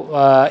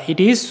though it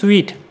is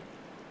sweet.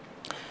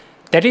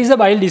 That is a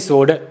bile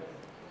disorder.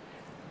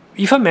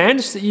 If a man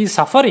is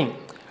suffering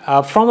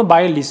from a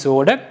bile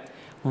disorder,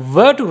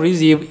 were to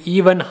receive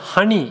even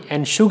honey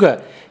and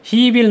sugar,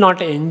 he will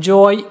not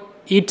enjoy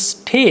its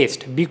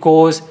taste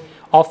because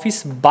of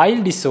his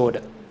bile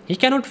disorder. He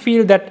cannot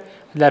feel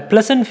that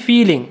pleasant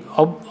feeling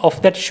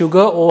of that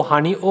sugar or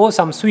honey or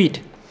some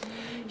sweet.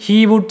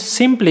 He would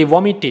simply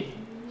vomit it.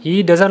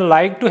 He doesn't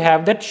like to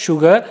have that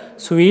sugar,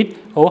 sweet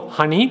or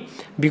honey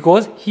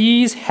because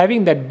he is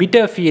having that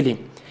bitter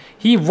feeling.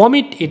 He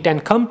vomit it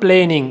and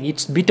complaining,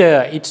 it's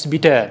bitter, it's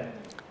bitter.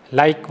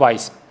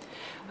 Likewise,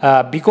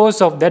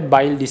 because of that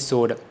bile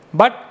disorder.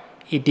 But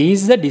it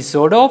is the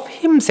disorder of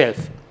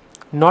himself,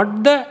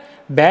 not the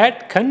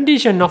bad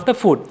condition of the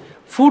food.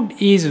 Food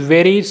is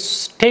very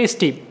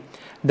tasty.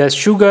 The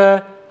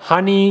sugar,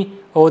 honey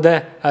or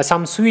the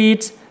some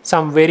sweets,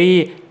 some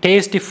very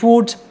tasty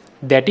foods,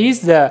 that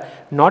is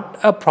not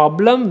a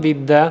problem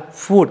with the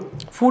food.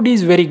 Food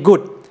is very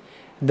good.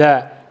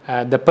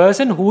 The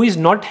person who is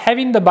not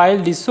having the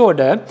bile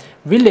disorder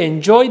will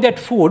enjoy that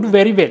food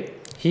very well.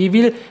 He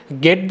will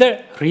get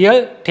the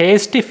real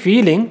tasty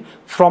feeling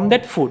from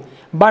that food.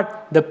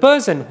 But the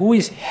person who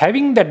is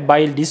having that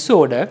bile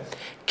disorder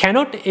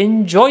cannot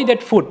enjoy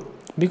that food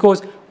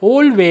because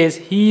always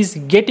he is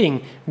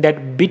getting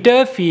that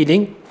bitter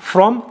feeling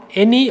from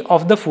any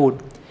of the food.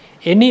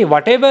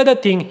 Whatever the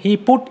thing he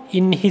put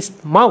in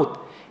his mouth,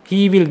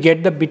 he will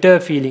get the bitter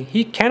feeling.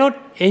 He cannot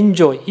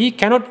enjoy, he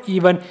cannot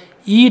even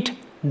eat,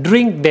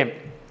 drink them.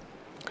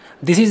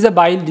 This is the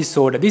bile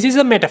disorder. This is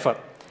a metaphor.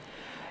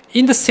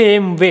 In the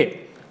same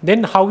way,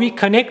 then how we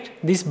connect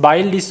this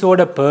bile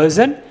disorder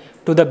person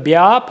to the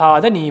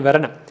Byāpāda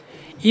nīvaraṇa?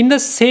 In the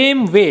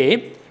same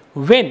way,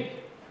 when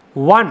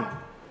one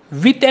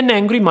with an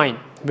angry mind,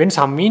 when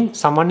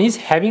someone is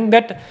having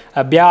that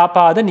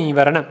Byāpāda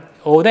nīvaraṇa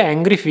or the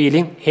angry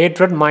feeling,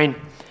 hatred mind,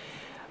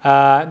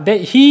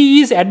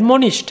 he is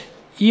admonished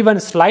even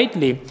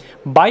slightly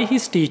by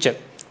his teacher.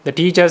 The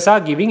teachers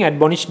are giving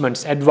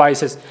admonishments,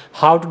 advices,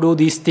 how to do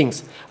these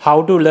things,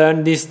 how to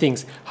learn these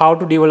things, how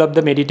to develop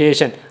the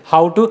meditation,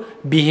 how to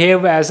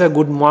behave as a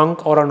good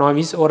monk or a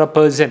novice or a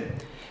person.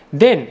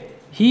 Then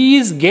he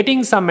is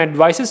getting some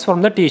advices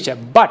from the teacher,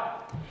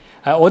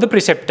 or the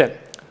preceptor,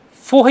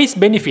 for his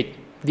benefit.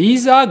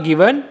 These are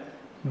given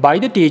by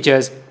the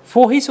teachers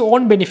for his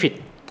own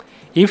benefit.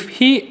 If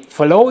he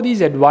follow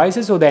these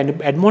advices or the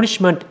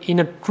admonishment in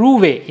a true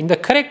way, in the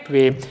correct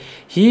way,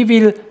 he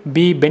will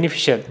be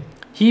beneficial.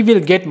 He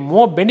will get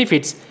more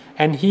benefits,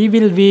 and he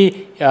will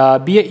be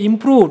an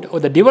improved or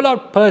the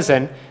developed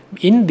person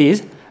in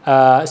this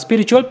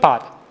spiritual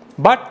path.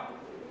 But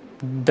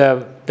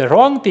the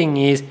wrong thing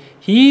is,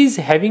 he is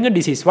having a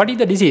disease. What is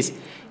the disease?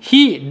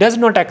 He does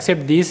not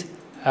accept these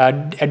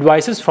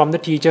advices from the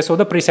teachers or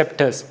the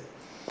preceptors.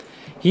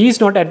 He is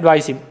not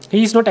advising.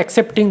 He is not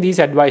accepting these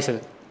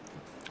advices.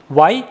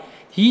 Why?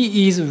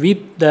 He is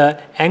with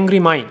the angry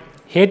mind,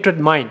 hatred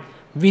mind,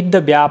 with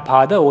the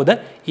Byāpāda or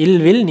the ill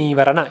will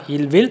nīvaraṇa,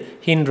 ill will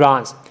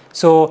hindrance.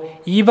 So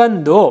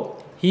even though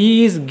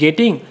he is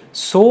getting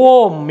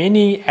so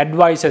many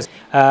advices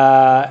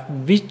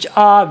which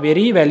are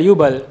very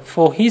valuable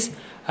for his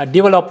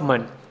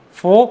development,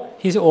 for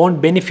his own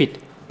benefit,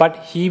 but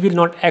he will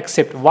not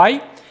accept.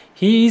 Why?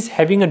 He is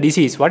having a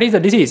disease. What is the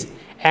disease?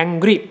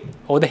 Angry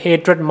or the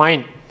hatred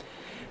mind.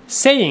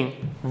 Saying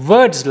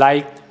words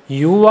like,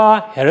 you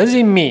are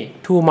harassing me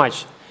too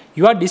much.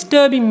 You are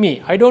disturbing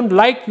me. I don't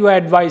like your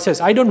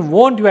advices. I don't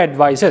want your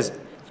advices.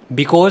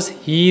 Because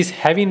he is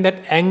having that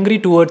angry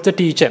towards the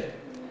teacher.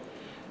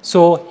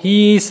 So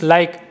he is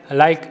like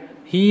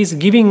he is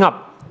giving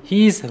up.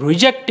 He is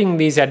rejecting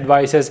these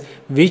advices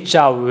which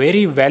are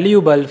very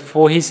valuable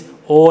for his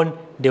own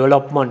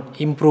development,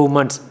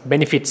 improvements,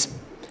 benefits.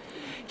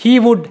 He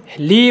would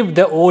leave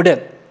the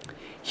order.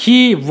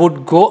 He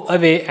would go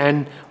away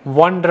and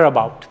wander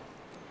about.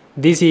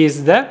 This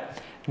is the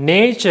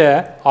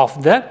nature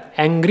of the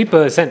angry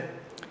person.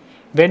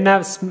 When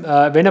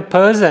a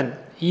person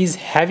is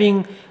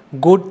having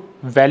good,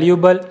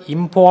 valuable,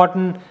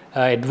 important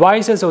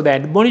advices or the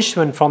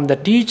admonishment from the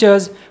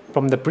teachers,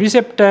 from the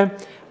preceptor,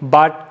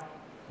 but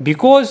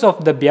because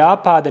of the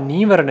Byāpāda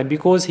nīvaraṇa,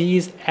 because he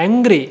is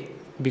angry,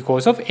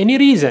 because of any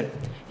reason,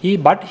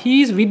 but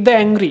he is with the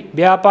angry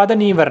Byāpāda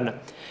nīvaraṇa.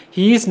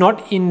 He is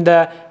not in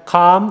the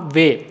calm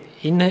way,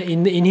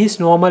 in his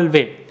normal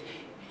way.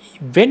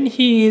 When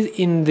he is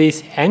in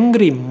this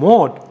angry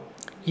mode,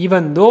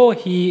 even though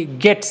he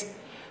gets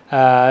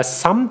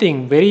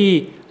something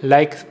very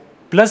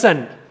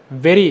pleasant,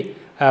 very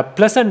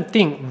pleasant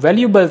thing,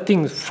 valuable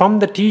things from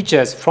the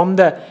teachers, from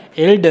the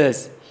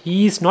elders,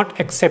 he is not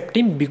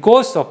accepting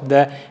because of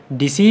the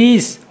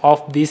disease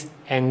of this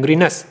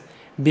angriness.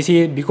 This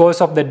is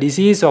because of the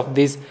disease of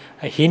this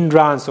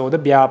hindrance or the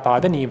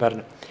Byāpāda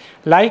nīvaraṇa.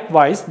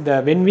 Likewise,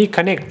 when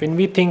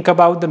we think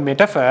about the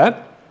metaphor,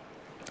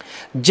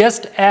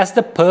 just as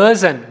the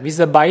person with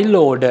the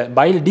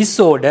bile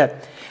disorder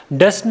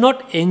does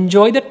not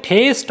enjoy the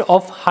taste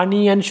of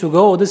honey and sugar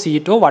or the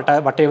sweet or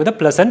whatever the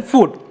pleasant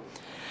food,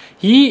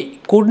 he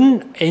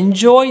couldn't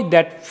enjoy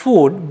that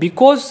food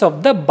because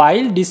of the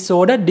bile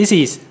disorder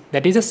disease.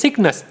 That is a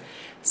sickness.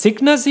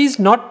 Sickness is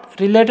not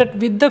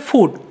related with the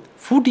food.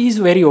 Food is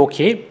very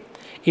okay.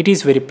 It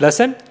is very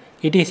pleasant.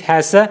 It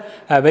has a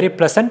very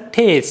pleasant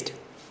taste.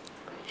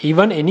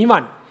 Even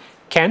anyone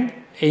can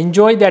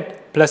enjoy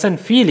that pleasant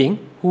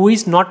feeling who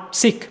is not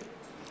sick.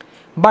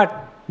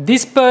 But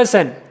this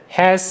person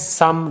has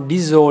some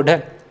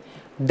disorder.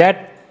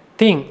 That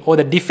thing or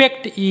the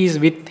defect is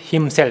with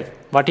himself.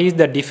 What is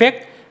the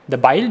defect? The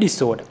bile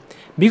disorder.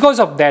 Because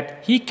of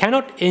that, he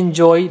cannot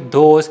enjoy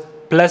those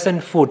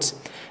pleasant foods.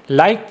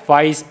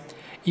 Likewise,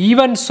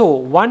 even so,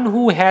 one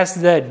who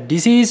has the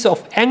disease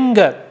of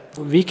anger,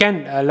 we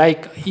can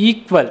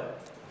equal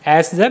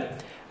as the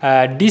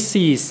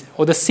disease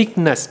or the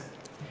sickness.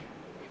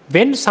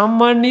 When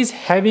someone is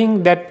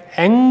having that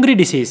angry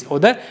disease or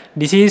the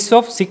disease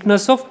of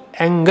sickness of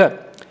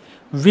anger,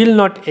 will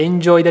not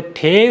enjoy the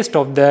taste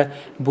of the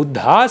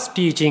Buddha's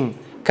teaching,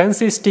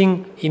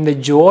 consisting in the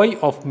joy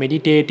of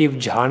meditative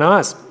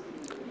jhanas.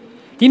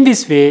 In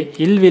this way,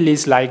 ill will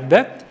is like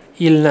the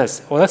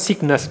illness or the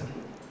sickness.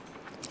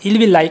 Ill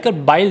will like a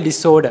bile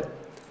disorder,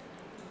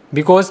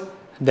 because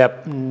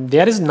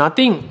there is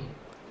nothing,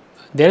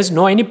 there is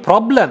no any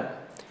problem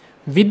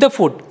with the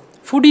food.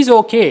 Food is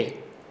okay.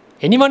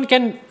 Anyone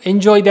can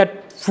enjoy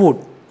that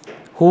food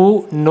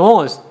who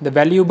knows the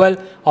valuable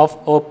of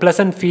or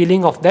pleasant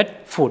feeling of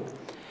that food.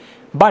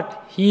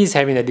 But he is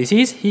having a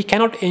disease, he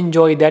cannot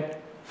enjoy that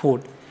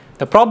food.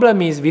 The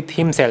problem is with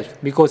himself,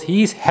 because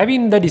he is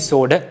having the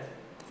disorder.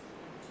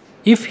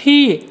 If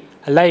he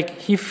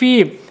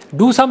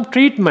do some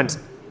treatments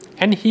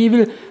and he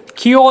will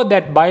cure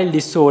that bile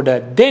disorder,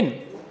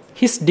 then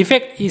his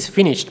defect is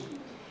finished.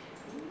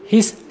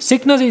 His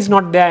sickness is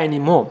not there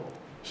anymore.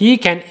 He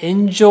can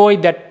enjoy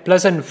that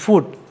pleasant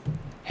food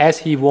as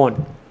he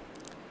wants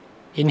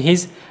in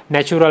his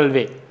natural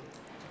way.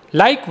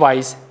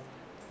 Likewise,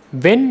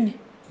 when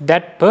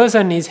that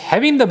person is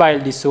having the bile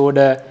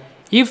disorder,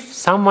 if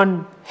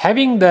someone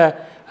having the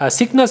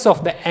sickness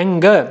of the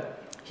anger,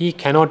 he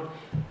cannot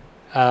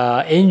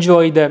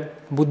enjoy the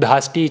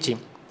Buddha's teaching.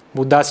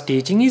 Buddha's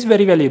teaching is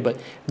very valuable.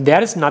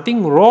 There is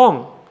nothing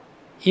wrong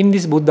in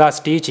this Buddha's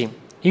teaching.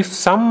 If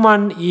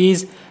someone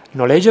is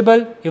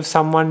knowledgeable, if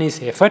someone is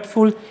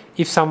effortful,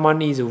 if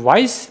someone is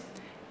wise,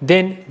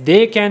 then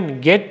they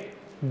can get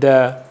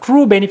the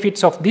true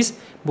benefits of this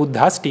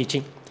Buddha's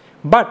teaching.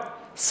 But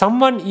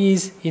someone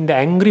is in the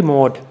angry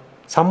mode,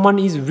 someone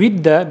is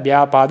with the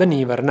Byāpāda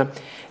nīvaraṇa,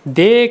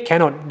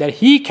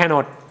 he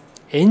cannot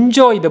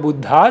enjoy the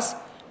Buddha's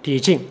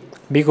teaching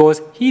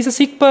because he is a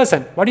sick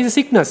person. What is the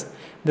sickness?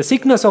 The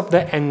sickness of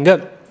the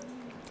anger.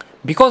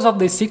 Because of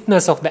the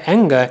sickness of the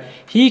anger,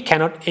 he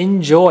cannot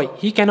enjoy,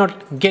 he cannot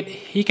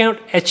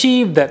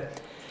achieve the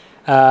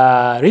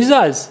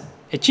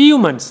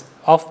achievements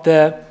of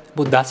the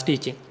Buddha's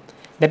teaching.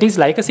 That is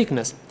like a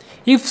sickness.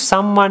 If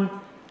someone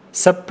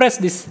suppress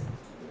this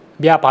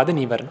Byāpāda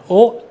nīvaraṇa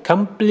or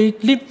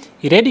completely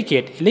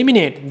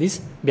eliminate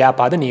this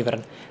Byāpāda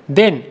nīvaraṇa,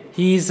 then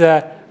he is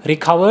a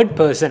recovered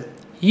person.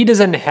 He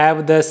doesn't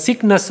have the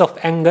sickness of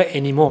anger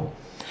anymore.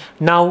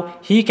 Now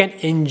he can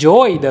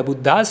enjoy the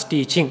Buddha's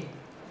teaching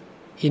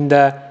in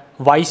the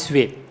wise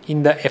way,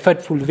 in the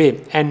effortful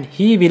way, and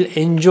he will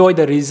enjoy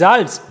the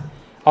results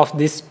of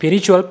this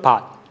spiritual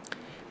path.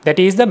 That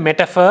is the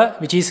metaphor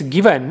which is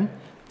given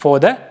for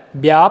the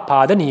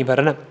Byāpāda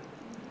nīvaraṇa.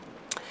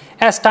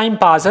 As time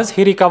passes,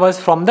 he recovers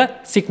from the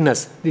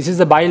sickness. This is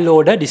the bile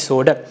odor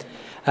disorder.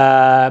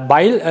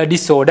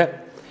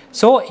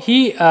 So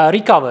he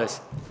recovers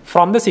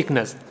from the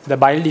sickness, the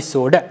bile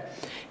disorder.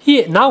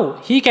 Now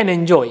he can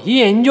enjoy.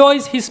 He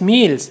enjoys his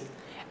meals,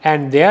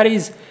 and there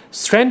is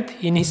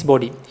strength in his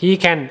body. He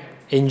can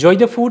enjoy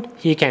the food.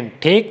 He can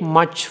take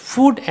much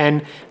food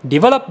and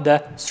develop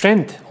the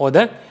strength or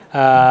the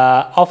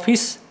of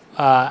his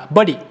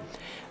body.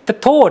 The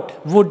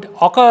thought would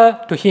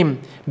occur to him,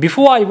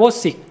 before I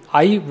was sick,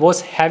 I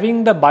was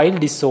having the bile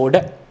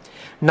disorder.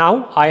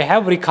 Now I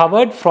have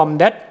recovered from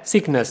that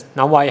sickness.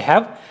 Now I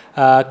have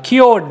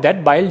cured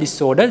that bile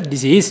disorder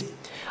disease.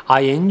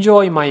 I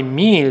enjoy my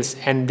meals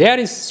and there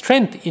is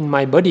strength in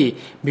my body,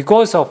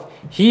 because of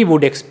he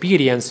would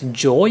experience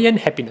joy and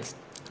happiness.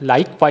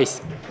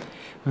 Likewise,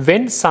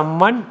 when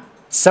someone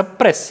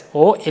suppress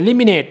or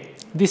eliminate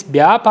this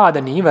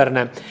Byāpāda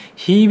nīvaraṇa,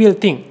 he will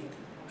think,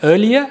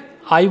 earlier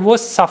I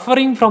was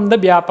suffering from the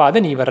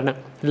Byāpāda nīvaraṇa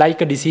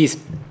like a disease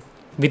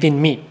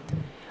within me.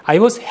 I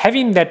was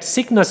having that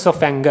sickness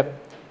of anger.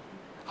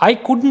 I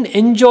couldn't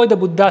enjoy the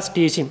Buddha's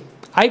teaching.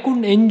 I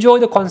couldn't enjoy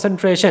the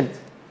concentration,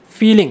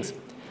 feelings.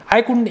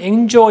 I couldn't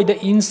enjoy the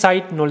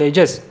insight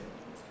knowledges.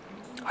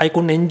 I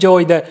couldn't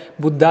enjoy the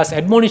Buddha's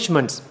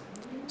admonishments.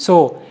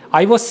 So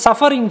I was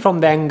suffering from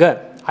the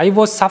anger. I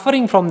was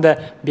suffering from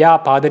the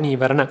Byāpāda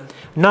nīvaraṇa.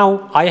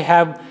 Now I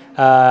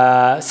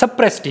have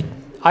suppressed it.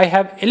 I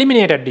have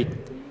eliminated it.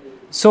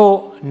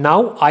 So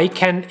now I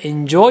can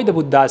enjoy the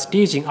Buddha's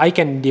teaching. I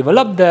can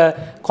develop the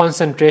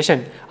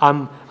concentration.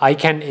 I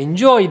can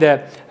enjoy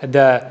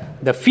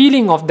the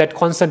feeling of that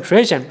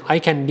concentration. I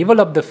can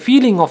develop the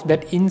feeling of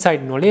that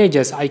insight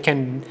knowledges. I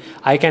can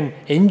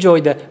enjoy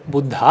the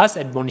Buddha's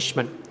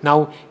admonishment.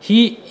 Now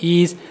he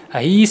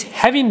is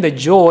having the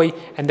joy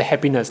and the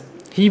happiness.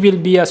 He will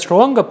be a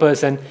stronger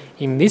person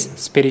in this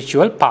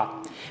spiritual path.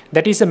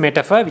 That is a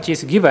metaphor which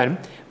is given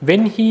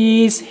when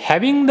he is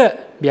having the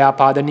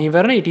Byāpāda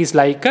nīvaraṇa. It is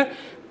like a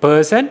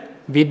person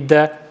with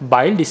the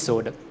bile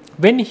disorder.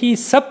 When he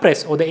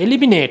suppresses or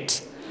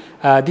eliminates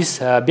this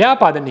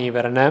Byāpāda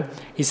nīvaraṇa,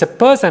 is a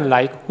person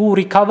like who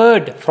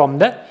recovered from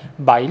the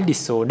bile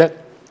disorder.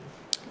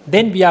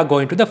 Then we are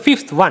going to the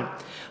fifth one.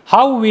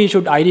 How we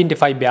should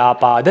identify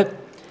Byāpāda.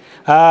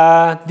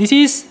 This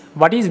is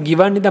what is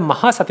given in the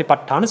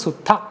Mahasatipatthana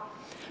Sutta.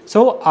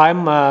 So I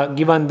am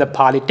given the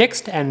Pali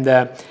text and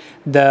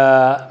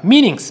the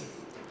meanings.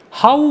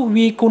 How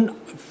we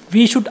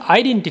should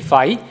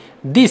identify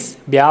this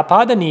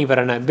Byāpāda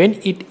nīvaraṇa when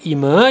it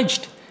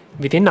emerged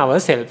within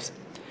ourselves.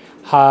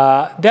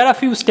 There are a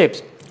few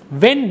steps.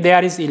 When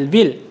there is ill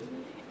will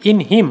in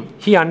him,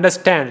 he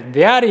understands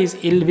there is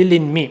ill will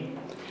in me.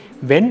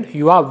 When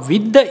you are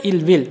with the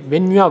ill will,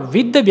 when you are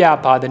with the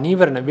Byāpāda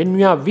nīvaraṇa, when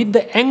you are with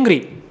the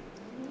angry,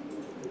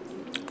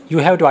 you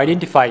have to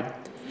identify,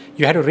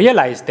 you have to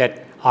realize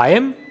that I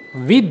am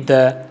with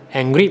the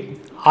angry,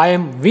 I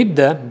am with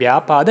the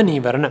Byāpāda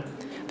nīvaraṇa.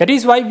 That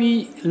is why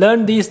we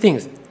learn these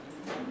things.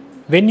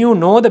 When you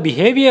know the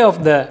behavior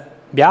of the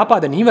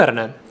Byāpāda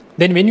nīvaraṇa,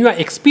 then when you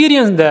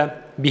experience the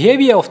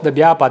behavior of the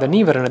Byāpāda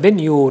nīvaraṇa, then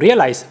you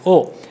realize,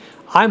 oh,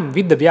 I am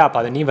with the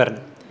Byāpāda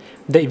nīvaraṇa.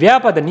 The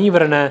Byāpāda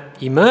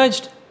nīvaraṇa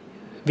emerged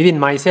within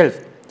myself.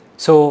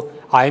 So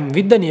I am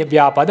with the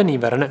Byāpāda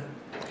nīvaraṇa.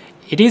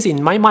 It is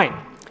in my mind.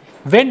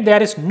 When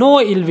there is no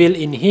ill will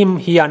in him,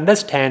 he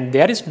understands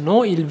there is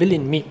no ill will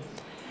in me.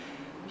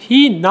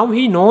 Now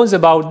he knows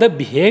about the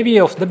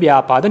behavior of the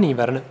Byāpāda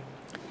nīvaraṇa.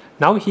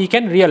 Now he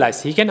can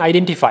realize, he can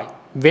identify.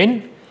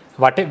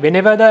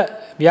 Whenever the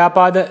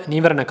Byāpāda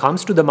nīvaraṇa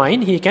comes to the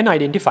mind, he can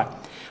identify.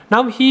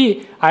 Now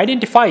he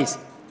identifies,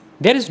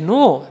 there is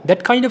no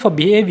that kind of a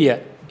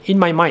behavior in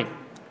my mind.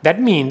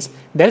 That means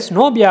there is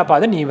no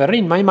Byāpāda nīvaraṇa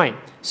in my mind.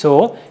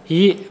 So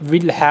he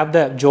will have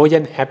the joy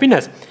and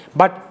happiness.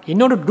 But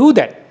in order to do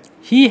that,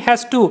 he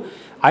has to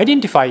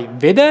identify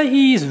whether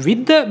he is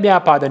with the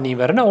Byāpāda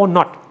nīvaraṇa or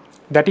not.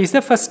 That is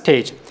the first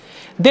stage.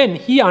 Then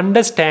he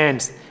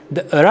understands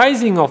the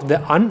arising of the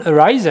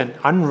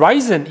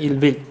unrisen ill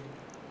will.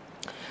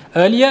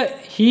 Earlier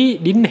he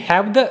didn't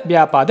have the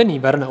Byāpāda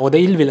nīvaraṇa, or the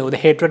ill will, or the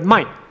hatred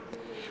mind.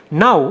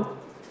 Now,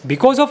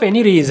 because of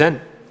any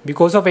reason,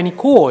 because of any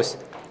cause,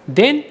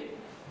 then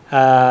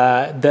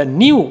the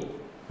new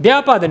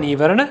Byāpāda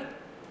nīvaraṇa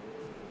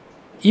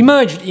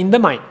emerged in the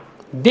mind.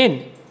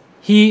 Then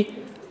he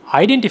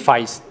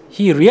identifies,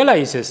 he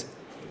realizes,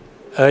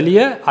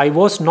 earlier I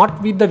was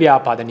not with the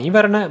Byāpāda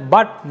nīvaraṇa,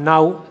 but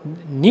now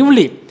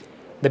newly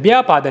the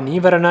Byāpāda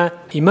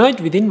nīvaraṇa emerged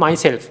within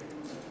myself,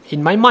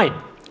 in my mind.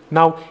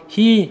 Now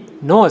he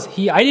knows,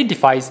 he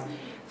identifies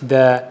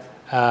the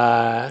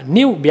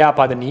new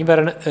Byāpāda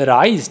nīvaraṇa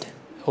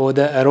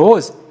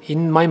arose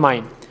in my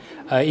mind.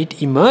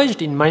 It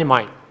emerged in my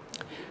mind.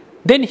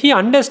 Then he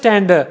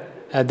understands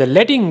the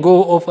letting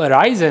go of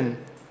arisen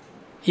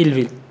ill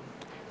will.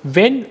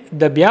 When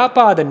the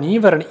Byāpāda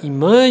nīvaraṇa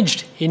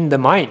emerged in the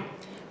mind,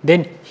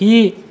 then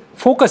he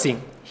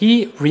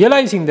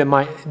realizing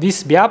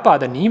this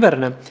Byāpāda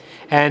nīvaraṇa,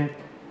 and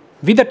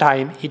with the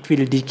time it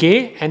will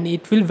decay and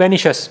it will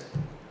vanishes.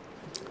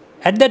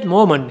 At that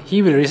moment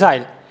he will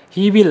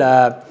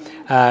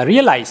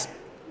realize,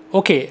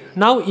 okay,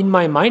 now in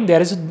my mind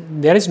there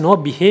is no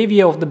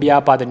behavior of the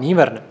Byāpāda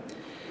nīvaraṇa.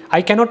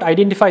 I cannot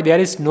identify there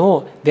is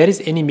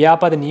any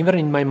Byāpāda nīvaraṇa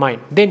in my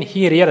mind. Then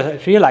he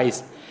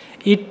realized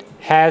it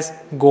has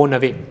gone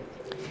away.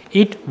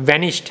 It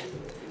vanished.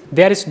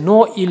 There is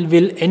no ill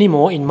will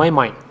anymore in my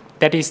mind.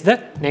 That is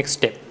the next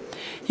step.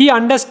 He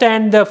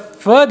understands the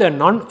further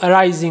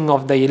non-arising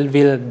of the ill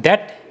will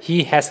that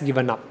he has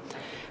given up.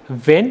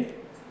 When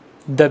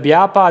the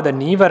Byāpāda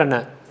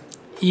nīvaraṇa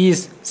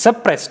is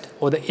suppressed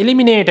or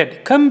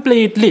eliminated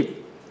completely,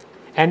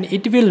 and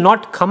it will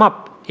not come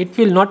up, it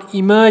will not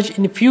emerge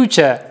in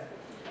future,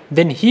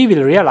 then he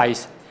will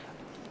realize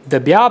the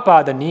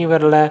Byāpāda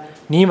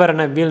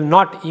nīvaraṇa will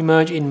not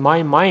emerge in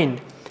my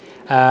mind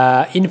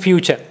in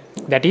future.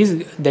 That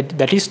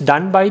is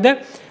done by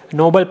the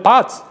noble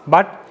paths.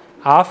 But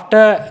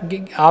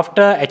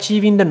after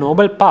achieving the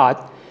noble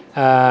path,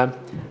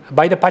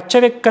 by the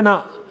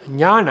Paccavakkana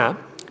jnana,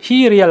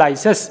 he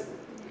realizes,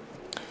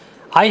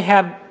 I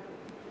have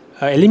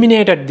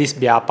eliminated this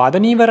Byāpāda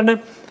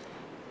nīvaraṇa,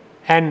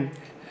 and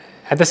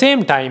at the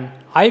same time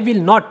I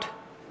will not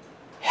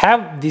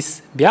have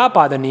this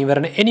Byāpāda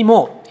nīvaraṇa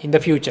anymore in the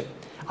future.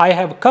 I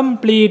have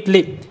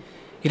completely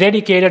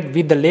eradicated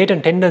with the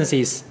latent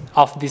tendencies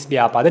of this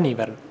Byāpāda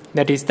nīvaraṇa.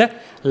 That is the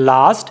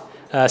last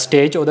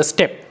stage or the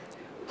step.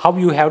 How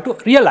you have to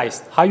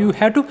realize, how you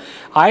have to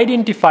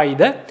identify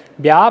the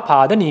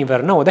Byāpāda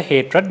nīvaraṇa or the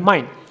hatred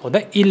mind or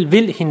the ill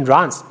will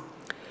hindrance.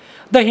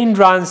 The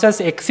hindrances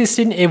exist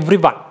in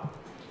everyone.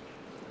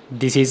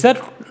 This is a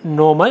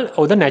normal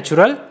or the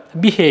natural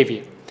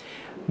behavior.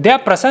 Their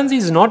presence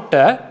is not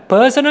a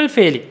personal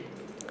failing.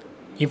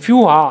 If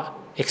you are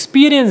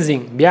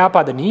experiencing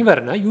Byāpāda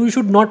nīvaraṇa, you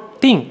should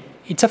not think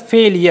it's a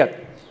failure.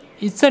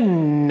 It's a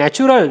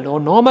natural or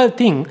normal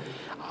thing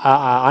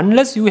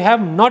unless you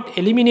have not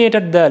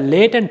eliminated the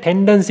latent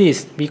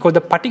tendencies, because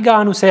the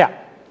patigānusaya,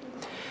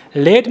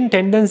 latent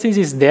tendencies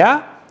is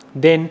there,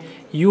 then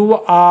you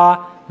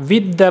are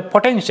with the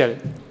potential,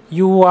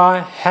 you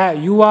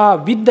are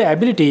with the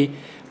ability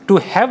to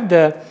have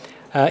the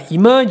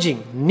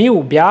emerging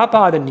new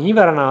Byāpāda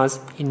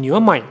nīvaraṇas in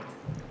your mind.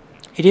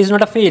 It is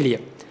not a failure.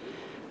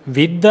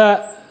 With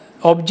the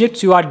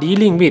objects you are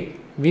dealing with,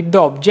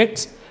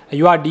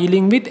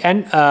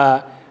 and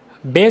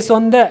based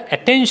on the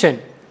attention,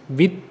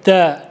 with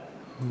the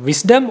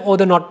wisdom or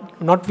the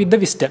not with the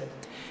wisdom,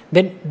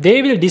 then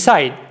they will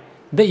decide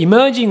the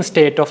emerging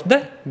state of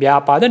the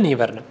Byāpāda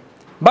nīvaraṇa.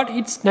 But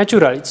it's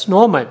natural, it's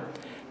normal.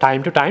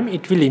 Time to time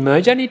it will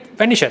emerge and it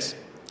vanishes.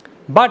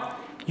 But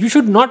you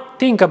should not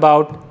think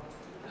about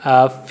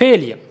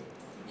failure.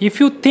 If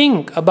you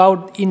think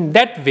about in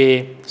that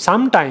way,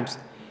 sometimes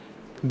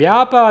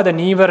Byāpāda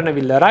nīvaraṇa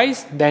will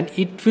arise, then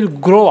it will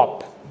grow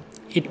up.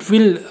 It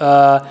will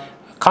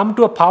come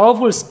to a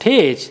powerful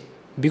stage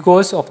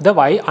because of the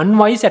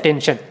unwise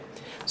attention.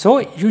 So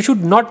you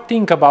should not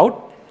think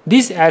about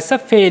this as a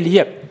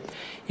failure.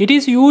 It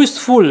is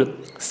useful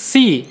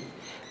see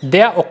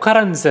their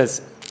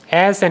occurrences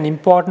as an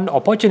important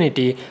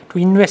opportunity to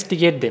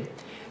investigate them.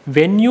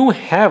 When you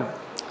have,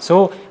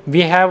 so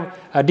we have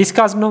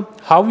discussed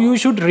how you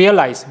should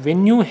realize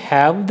when you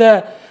have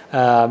the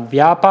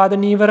Byāpāda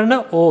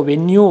nīvaraṇa, or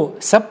when you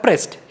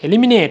suppressed,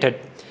 eliminated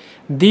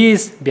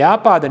these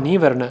Byāpāda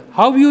nīvaraṇa,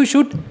 how you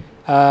should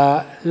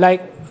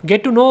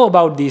get to know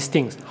about these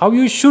things, how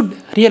you should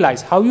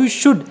realize, how you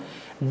should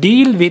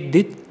deal with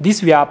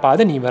this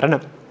Byāpāda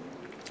nīvaraṇa.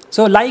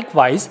 So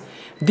likewise,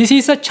 this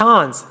is a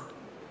chance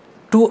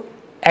to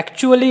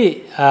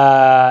actually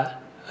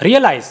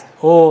realize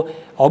or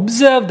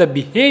observe the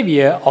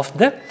behavior of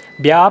the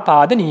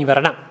Byāpāda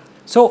nīvaraṇa.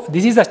 So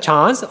this is a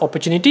chance,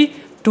 opportunity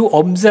to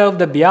observe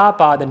the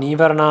Byāpāda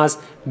nīvaraṇa's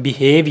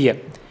behavior.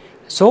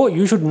 So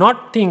you should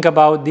not think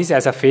about this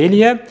as a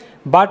failure,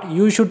 but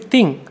you should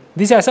think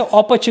this as an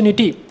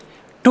opportunity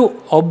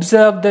to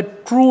observe the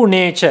true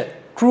nature,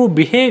 true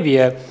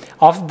behavior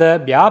of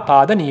the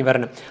Byāpāda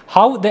nīvaraṇa.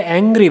 How the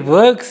angry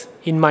works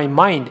in my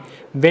mind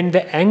when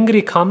the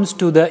angry comes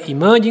to the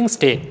emerging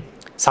state.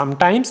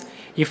 Sometimes,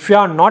 if you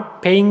are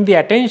not paying the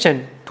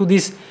attention to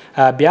this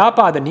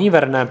Byāpāda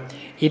nīvaraṇa,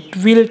 it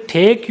will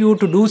take you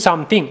to do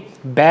something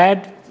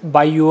bad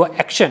by your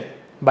action,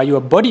 by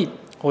your body,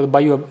 or by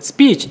your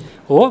speech,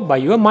 or by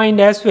your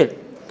mind as well.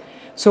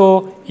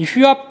 So, if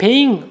you are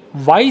paying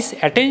wise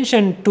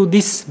attention to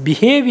this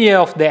behavior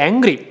of the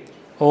angry,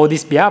 or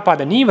this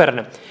Byāpāda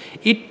nīvaraṇa,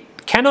 it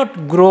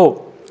cannot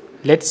grow.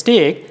 Let's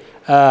take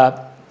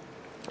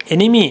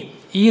enemy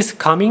is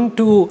coming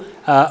to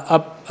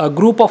a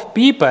group of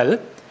people,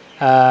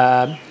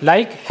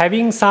 like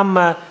having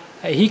some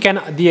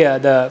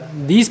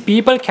these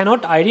people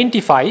cannot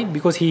identify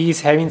because he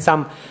is having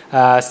some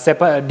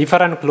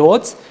different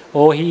clothes,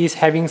 or he is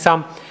having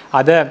some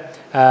other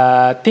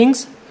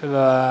things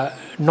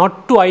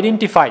not to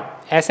identify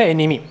as an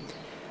enemy.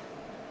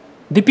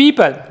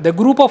 The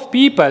group of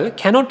people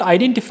cannot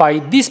identify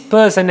this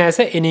person as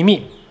an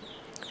enemy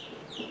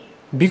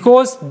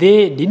because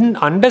they didn't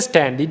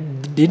understand,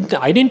 didn't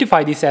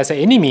identify this as an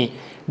enemy.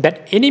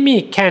 That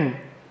enemy can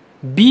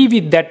be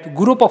with that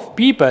group of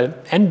people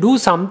and do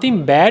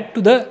something bad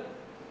to the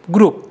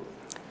group.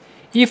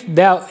 If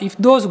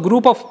those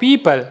group of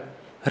people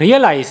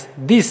realize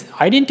this,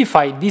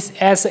 identify this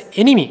as an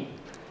enemy,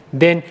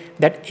 then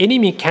that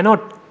enemy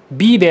cannot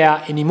be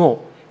there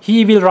anymore.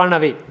 He will run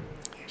away.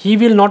 He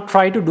will not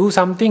try to do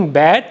something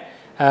bad,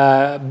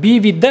 be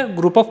with the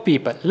group of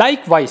people.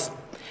 Likewise,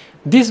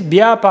 this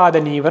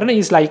Byāpāda nīvaraṇa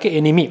is like an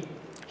enemy.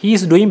 He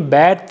is doing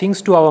bad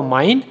things to our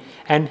mind,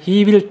 and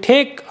he will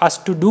take us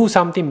to do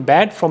something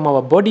bad from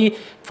our body,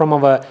 from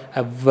our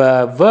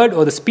word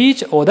or the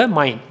speech or the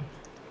mind.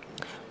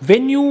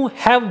 When you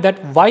have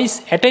that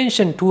wise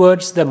attention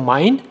towards the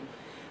mind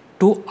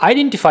to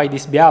identify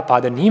this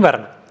Byāpāda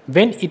nīvaraṇa,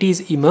 when it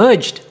is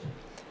emerged,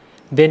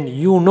 then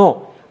you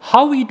know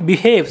how it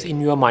behaves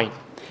in your mind.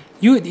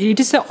 It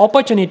is an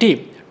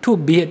opportunity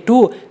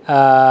to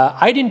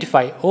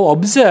identify or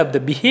observe the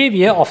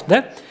behavior of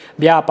the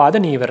Byāpāda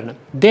nīvaraṇa.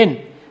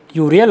 Then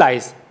you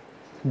realize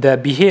the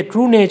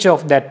true nature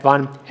of that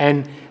one,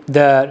 and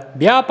the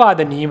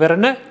Byāpāda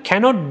nīvaraṇa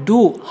cannot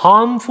do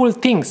harmful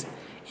things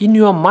in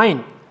your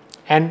mind,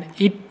 and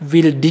it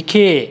will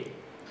decay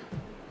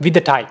with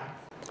the time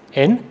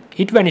and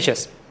it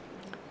vanishes.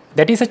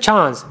 That is a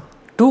chance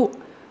to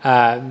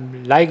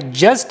like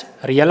just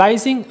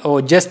realizing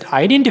or just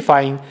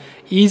identifying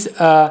is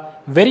a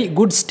very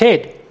good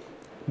state,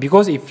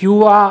 because if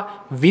you are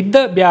with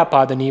the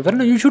Byāpāda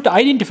nīvaraṇa, you should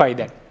identify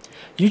that.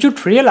 You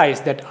should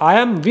realize that I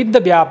am with the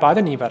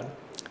Byāpāda nīvaraṇa.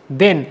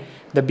 Then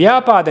the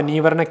Byāpāda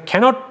nīvaraṇa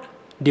cannot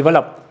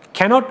develop,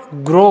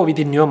 cannot grow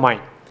within your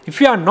mind. If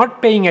you are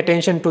not paying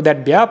attention to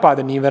that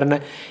Byāpāda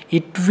nīvaraṇa,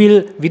 it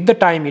will, with the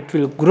time, it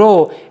will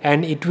grow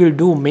and it will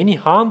do many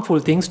harmful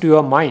things to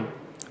your mind.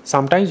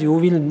 Sometimes you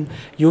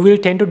will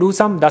tend to do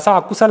some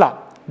dasa akusala,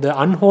 the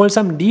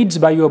unwholesome deeds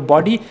by your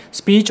body,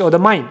 speech or the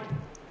mind.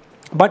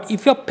 But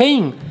if you are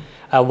paying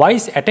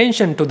wise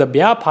attention to the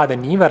Byāpāda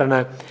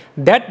nīvaraṇa,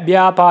 that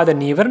Byāpāda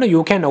nīvaraṇa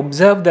you can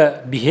observe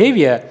the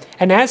behavior,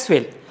 and as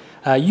well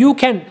you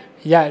can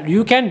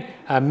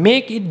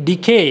make it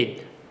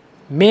decayed,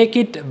 make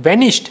it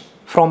vanished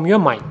from your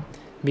mind.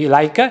 Be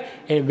like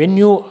when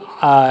you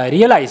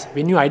realize,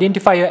 when you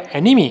identify an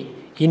enemy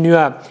in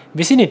your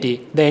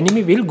vicinity, the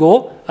enemy will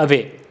go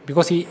away,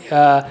 because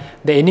the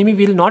enemy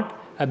will not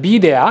be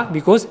there,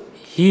 because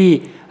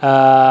he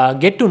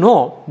get to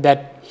know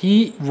that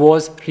he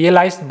was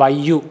realized by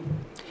you.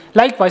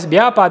 Likewise,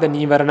 Byāpāda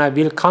nīvaraṇa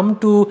will come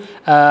to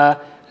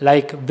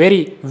like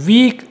very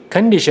weak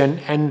condition,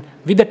 and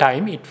with the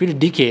time it will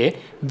decay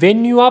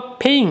when you are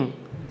paying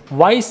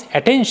wise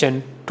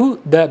attention to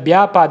the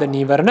Byāpāda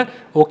nīvaraṇa.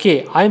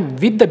 Okay, I am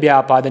with the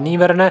Byāpāda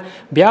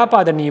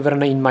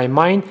nīvaraṇa in my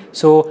mind,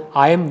 so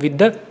I am with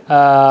the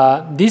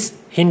this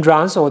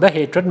hindrance or the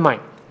hatred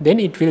mind. Then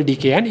it will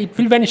decay and it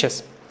will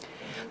vanishes.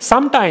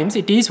 Sometimes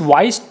it is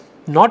wise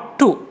not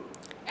to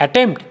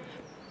attempt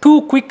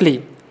too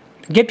quickly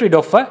get rid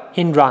of a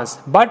hindrance,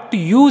 but to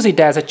use it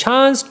as a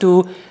chance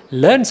to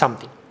learn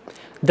something.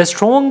 The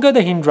stronger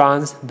the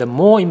hindrance, the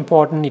more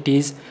important it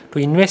is to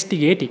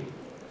investigate it.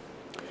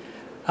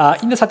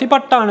 In the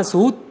Satipatthana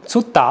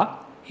Sutta,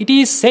 it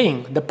is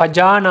saying the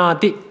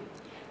pajanati.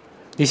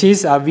 This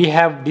is we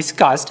have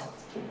discussed.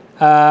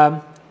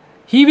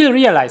 He will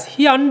realize,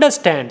 he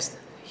understands.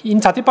 In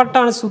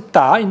Satipatthana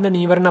Sutta, in the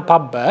nīvaraṇa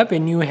pabbha,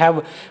 when you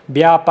have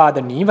Byāpāda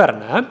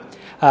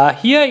nīvaraṇa,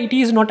 here it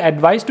is not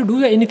advised to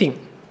do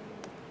anything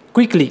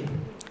quickly,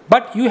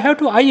 but you have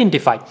to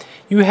identify.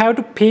 You have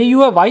to pay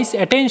your wise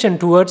attention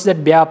towards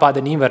that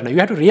Byāpāda nīvaraṇa. You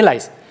have to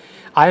realize,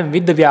 I am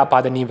with the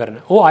Byāpāda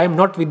nīvaraṇa. Oh, I am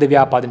not with the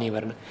Byāpāda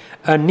nīvaraṇa.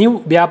 A new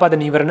Byāpāda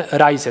nīvaraṇa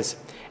arises,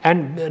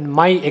 and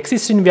my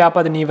existing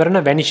Byāpāda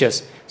nīvaraṇa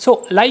vanishes.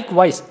 So,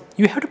 likewise,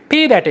 you have to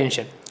pay the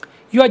attention.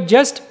 You are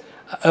just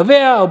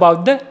aware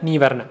about the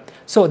nīvaraṇa.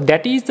 So,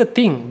 that is the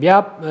thing.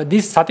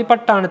 This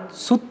Satipatthana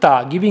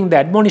Sutta giving the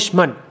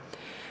admonishment.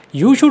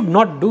 You should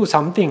not do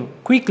something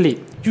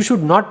quickly. You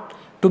should not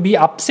to be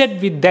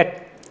upset with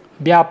that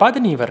Byāpāda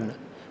nīvaraṇa.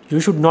 You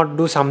should not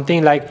do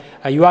something like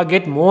you are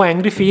get more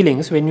angry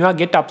feelings when you are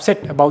get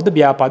upset about the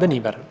Byāpāda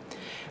nīvaraṇa.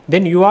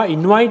 Then you are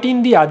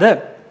inviting the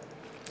other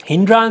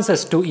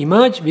hindrances to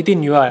emerge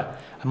within your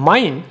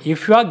mind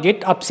if you are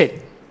get upset.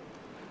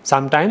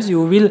 Sometimes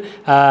you will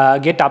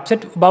get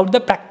upset about the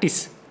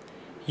practice.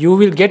 You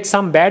will get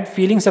some bad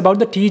feelings about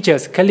the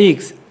teachers,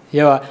 colleagues,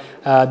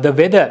 the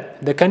weather,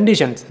 the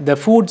conditions, the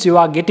foods you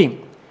are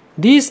getting.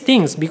 These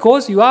things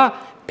because you are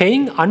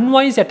paying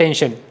unwise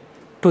attention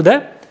to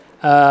the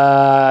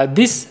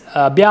this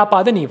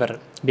Byāpāda nīvaraṇa.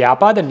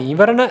 Byāpāda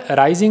nīvaraṇa,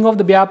 rising of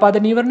the Byāpāda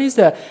nīvaraṇa is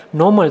a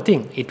normal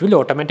thing. It will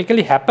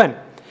automatically happen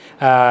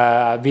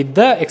with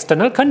the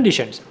external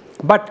conditions.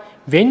 But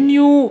when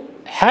you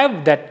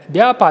have that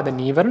Byāpāda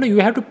nīvaraṇa, you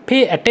have to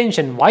pay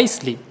attention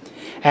wisely.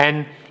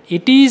 And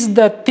it is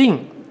the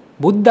thing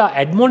Buddha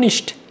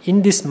admonished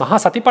in this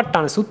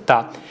Mahasatipatthana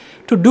Sutta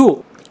to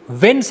do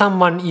when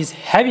someone is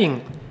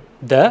having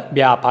the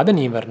Byāpāda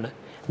nīvaraṇa.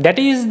 That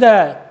is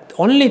the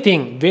only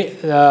thing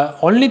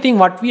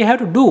what we have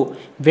to do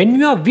when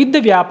you are with the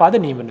Byāpāda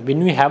nīvaraṇa.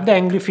 When you have the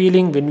angry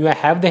feeling, when you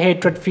have the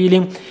hatred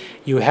feeling,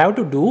 you have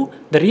to do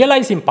the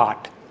realizing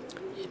part,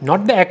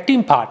 not the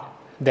acting part.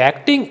 The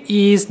acting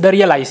is the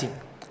realizing.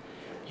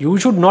 You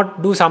should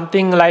not do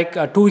something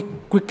like too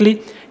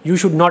quickly. You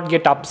should not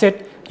get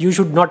upset. You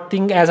should not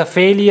think as a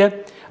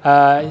failure,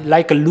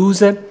 like a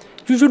loser.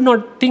 You should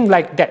not think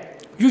like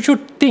that. You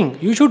should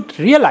think, you should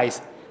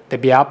realize the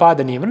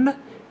Byāpāda nīvaraṇa.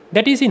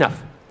 That is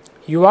enough.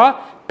 You are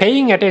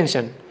paying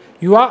attention.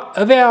 You are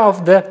aware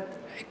of the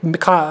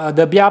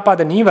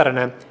Byāpāda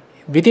nīvaraṇa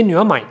within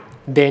your mind.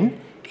 Then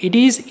it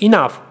is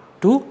enough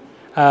to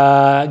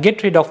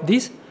get rid of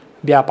this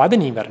Byāpāda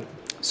nīvaraṇa.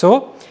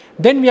 So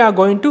then we are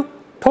going to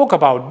talk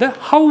about the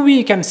how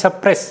we can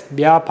suppress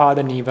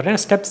Byāpāda nīvaraṇa,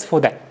 steps for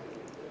that.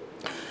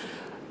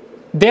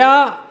 There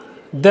are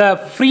the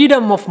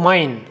freedom of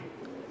mind,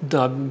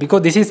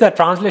 because this is the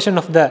translation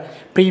of the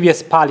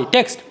previous Pali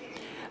text.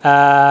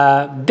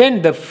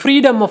 Then the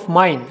freedom of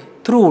mind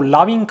through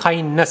loving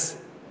kindness,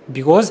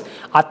 because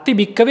atti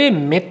bhikkave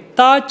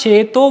metta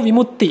ceto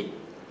vimutti.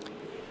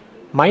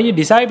 My dear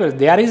disciples,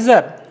 there is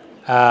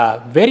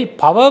a very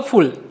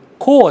powerful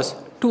cause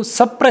to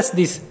suppress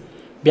this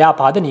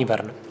Byāpāda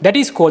nīvaraṇa. That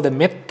is called the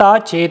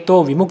metta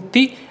ceto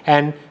vimukti,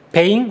 and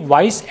paying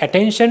wise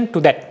attention to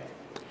that.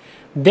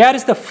 There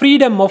is the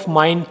freedom of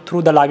mind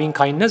through the loving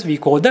kindness. We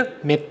call the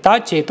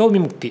metta ceto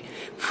vimukti.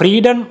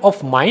 Freedom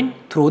of mind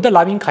through the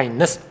loving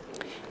kindness.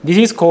 This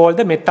is called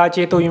the metta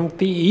ceto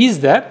vimukti, is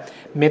the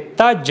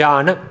metta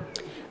jhana.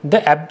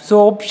 The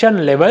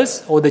absorption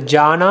levels or the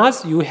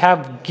jhanas you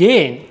have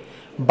gained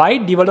by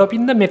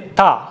developing the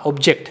metta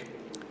object.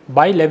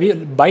 By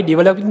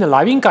developing the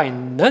loving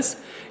kindness,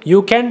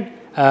 you can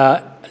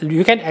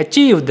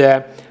achieve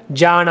the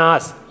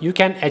jhanas. You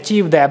can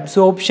achieve the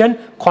absorption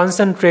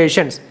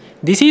concentrations.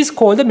 This is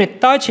called the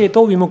metta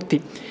ceto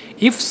vimukti.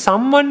 If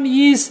someone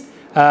is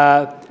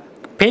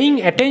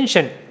paying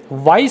attention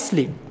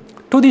wisely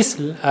to this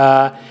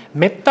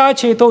metta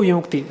ceto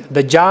vimukti,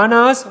 the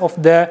jhanas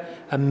of the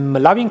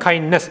loving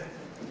kindness,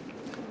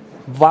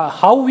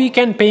 how we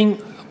can pay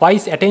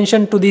wise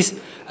attention to this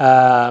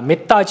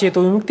metta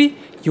ceto vimukti?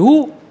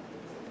 You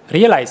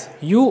realize,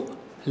 you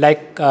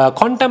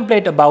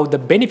contemplate about the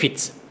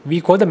benefits. We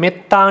call the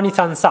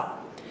mettanisansa.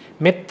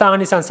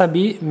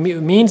 Mettanisansa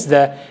means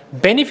the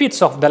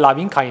benefits of the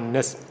loving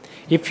kindness.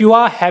 If you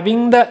are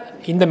having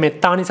in the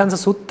Mettanisansa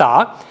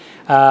Sutta,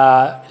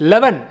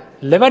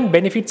 11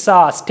 benefits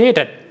are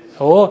stated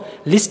or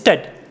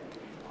listed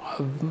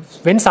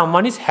when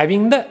someone is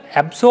having the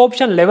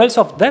absorption levels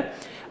of the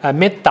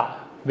metta.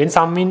 When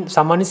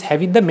someone is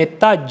having the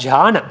metta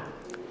jhana,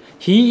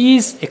 he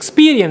is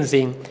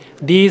experiencing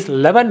these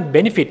 11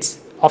 benefits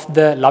of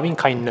the loving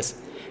kindness.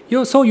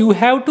 So you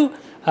have to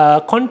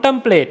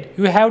contemplate,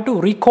 you have to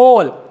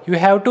recall, you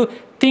have to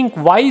think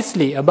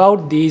wisely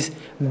about these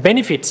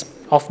benefits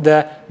of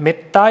the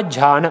metta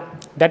jhana.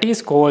 That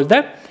is called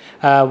the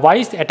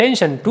wise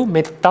attention to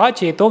metta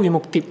ceto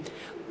vimukti.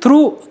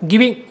 Through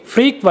giving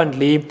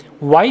frequently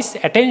wise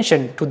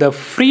attention to the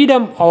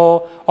freedom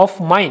of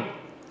mind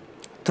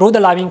through the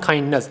loving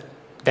kindness.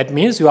 That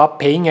means you are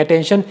paying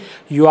attention,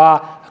 you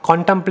are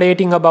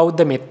contemplating about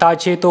the metta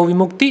ceto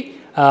vimukti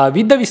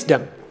with the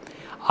wisdom.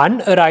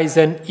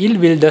 Unarisen ill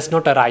will does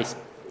not arise.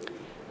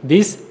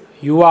 This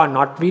you are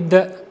not with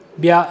the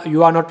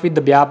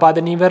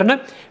Byāpāda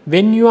nīvaraṇa.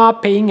 When you are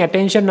paying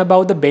attention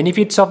about the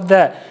benefits of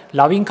the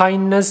loving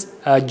kindness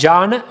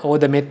jhana or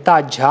the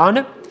metta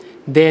jhana,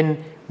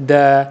 then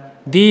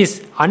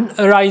these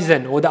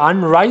unarisen or the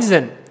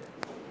unrisen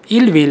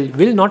ill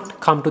will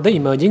not come to the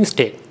emerging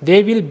state.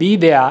 They will be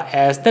there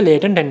as the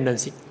latent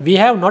tendency. We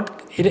have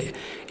not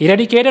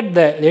eradicated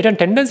the latent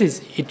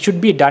tendencies. It should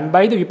be done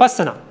by the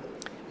vipassana,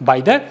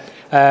 by the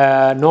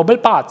noble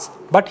paths.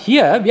 But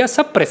here we are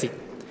suppressing.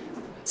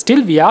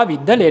 Still we are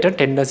with the latent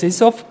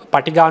tendencies of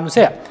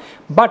patighanusaya.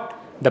 But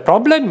the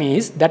problem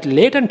is that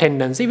latent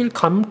tendency will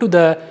come to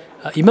the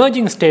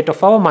emerging state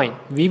of our mind.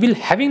 We will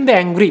having the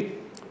angry,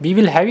 we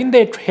will having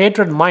the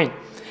hatred mind,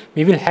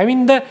 we will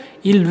having the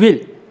ill will.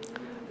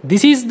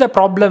 this is the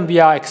problem we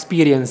are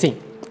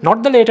experiencing,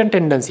 not the latent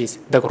tendencies.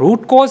 The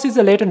root cause is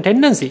the latent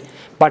tendency,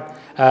 but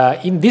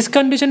in this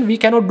condition we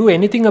cannot do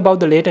anything about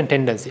the latent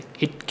tendency.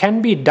 It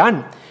can be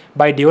done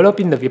by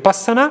developing the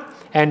vipassana,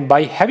 and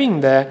by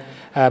having the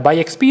by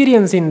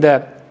experiencing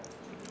the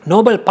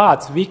noble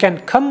paths, we can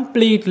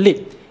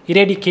completely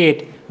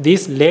eradicate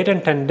these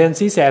latent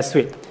tendencies as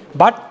well.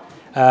 But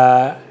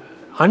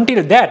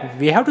until that,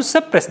 we have to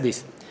suppress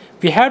this.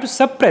 We have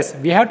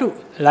to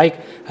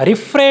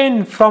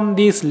refrain from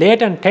these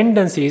latent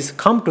tendencies,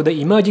 come to the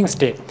emerging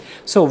state.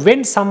 So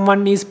when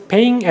someone is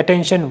paying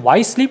attention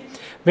wisely,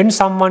 when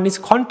someone is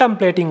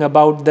contemplating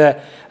about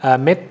the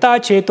metta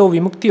ceto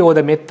vimukti or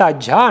the metta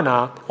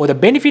jhana, or the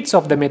benefits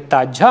of the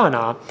metta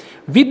jhana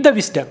with the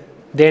wisdom,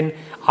 then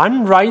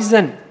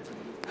unrisen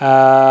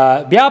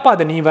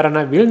Byāpāda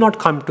nīvaraṇa will not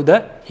come to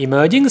the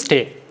emerging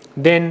state.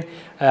 Then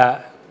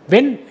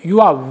if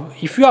you are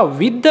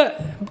with the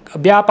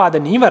Byāpāda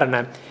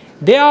nīvaraṇa,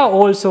 they are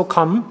also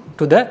come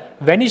to the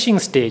vanishing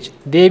stage.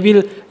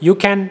 You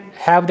can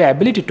have the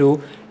ability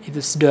to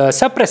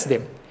suppress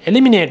them,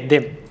 eliminate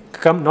them,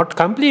 not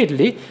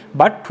completely,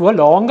 but to a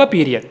longer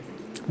period.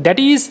 That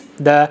is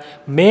the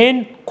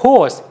main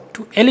cause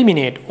to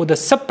eliminate or the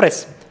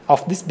suppress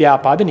of this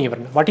Byāpāda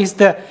nīvaraṇa. What is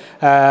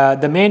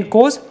the main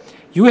cause?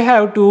 You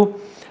have to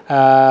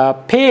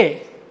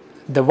pay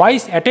the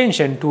wise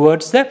attention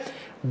towards the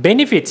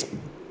benefits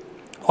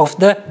of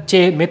the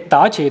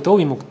metta ceto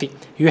vimukti.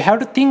 You have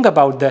to think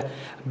about the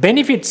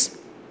benefits.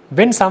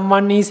 When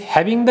someone is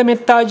having the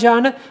metta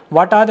jhana,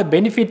 what are the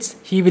benefits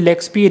he will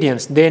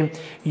experience? Then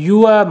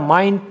your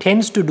mind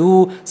tends to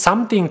do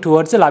something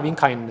towards the loving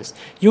kindness.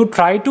 You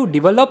try to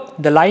develop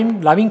the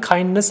loving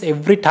kindness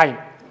every time,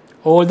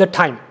 all the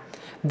time.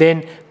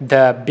 Then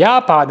the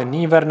Byāpāda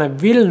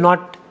nīvaraṇa will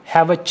not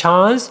have a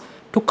chance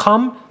to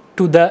come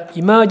to the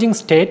emerging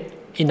state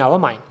in our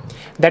mind.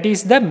 That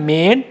is the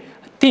main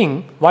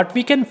thing what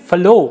we can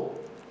follow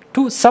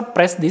to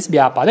suppress this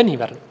Byāpāda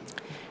nīvaraṇa.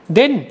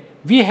 Then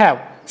we have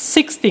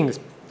 6 things.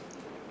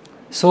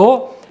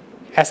 So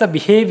as a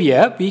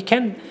behavior, we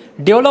can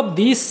develop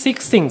these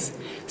 6 things.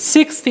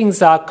 6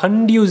 things are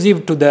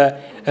conducive to the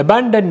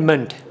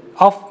abandonment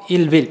of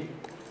ill will.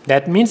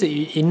 That means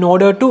in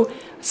order to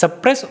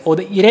suppress or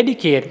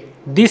eradicate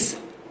this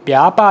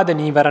Byāpāda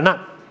nīvaraṇa,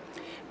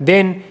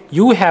 then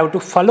you have to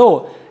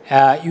follow,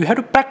 you have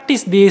to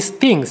practice these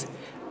things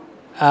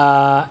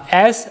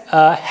as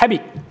a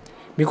habit.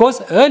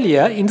 Because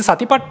earlier in the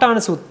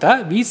Satipatthāna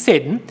Sutta, we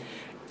said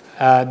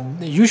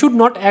you should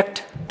not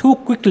act too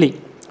quickly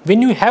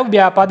when you have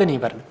Byāpāda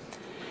nīvaraṇa.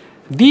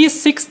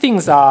 These 6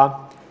 things are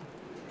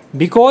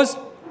because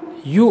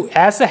you,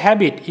 as a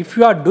habit, if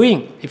you are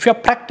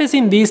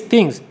practicing these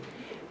things,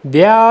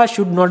 there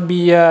should not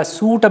be a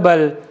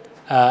suitable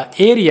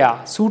area,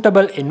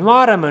 suitable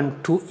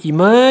environment to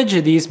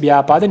emerge these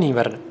Byāpāda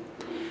nīvaraṇa.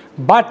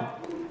 But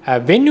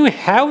when you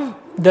have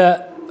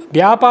the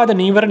Byāpāda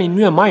nīvaraṇa in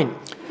your mind,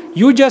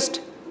 you just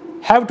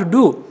have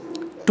to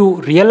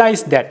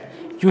realize that.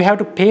 You have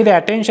to pay the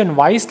attention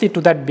wisely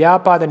to that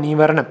Byāpāda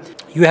nīvaraṇa.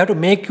 You have to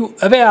make you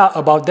aware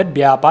about that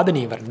Byāpāda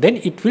nīvaraṇa. Then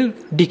it will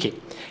decay.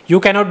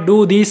 You cannot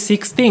do these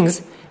 6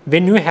 things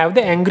when you have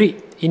the angry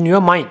in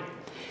your mind.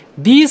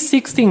 These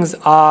 6 things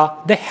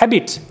are the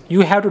habits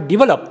you have to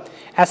develop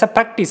as a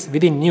practice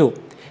within you.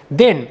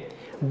 Then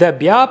the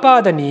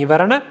Byāpāda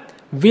nīvaraṇa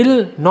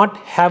will not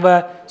have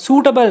a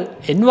suitable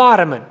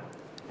environment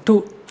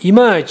to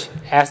emerge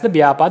as the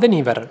Byāpāda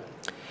nīvaraṇa.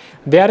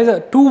 There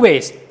is 2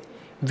 ways.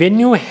 When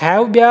you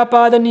have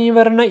Byāpāda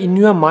nīvaraṇa in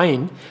your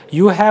mind,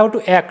 you have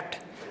to act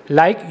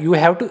like you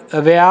have to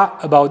aware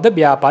about the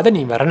Byāpāda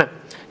nīvaraṇa.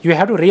 You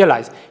have to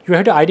realize, you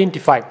have to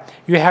identify,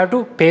 you have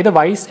to pay the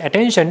wise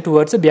attention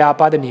towards the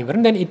Byāpāda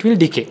nīvaraṇa, then it will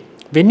decay.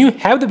 When you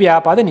have the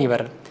Byāpāda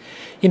nīvaraṇa,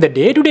 in the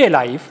day-to-day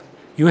life,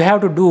 you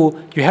have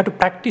to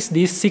practice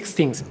these 6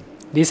 things.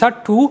 These are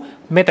 2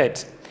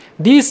 methods.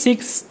 These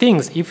 6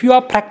 things, if you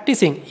are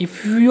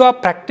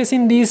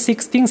practicing these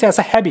 6 things as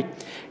a habit,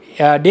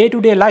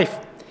 day-to-day life,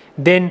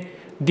 then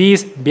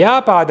these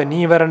Byāpāda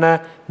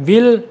nīvaraṇa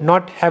will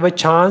not have a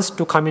chance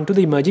to come into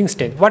the emerging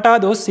state. What are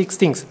those 6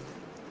 things?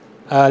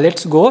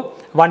 Let's go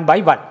one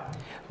by one.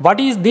 What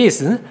is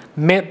this?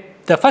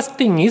 The first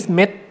thing is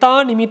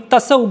metta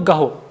nimittassa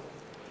uggaho.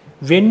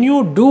 When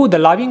you do the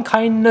loving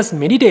kindness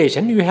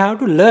meditation, you have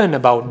to learn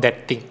about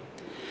that thing.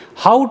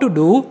 How to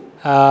do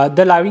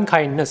the loving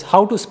kindness,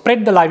 how to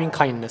spread the loving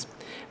kindness.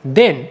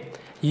 Then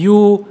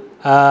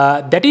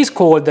that is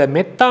called the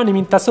metta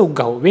nimittassa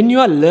uggaho. When you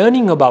are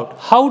learning about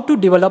how to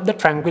develop the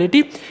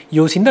tranquility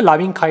using the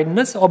loving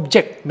kindness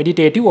object,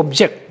 meditative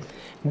object.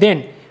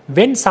 Then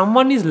when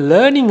someone is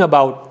learning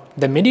about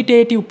the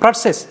meditative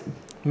process,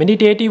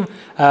 meditative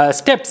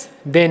steps,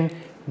 then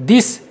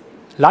this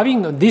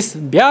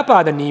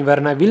Byāpāda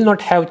nīvaraṇa will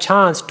not have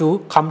chance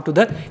to come to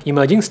the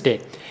emerging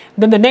state.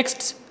 Then the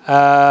next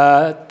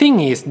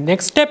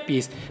step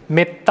is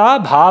metta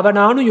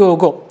bhavanānu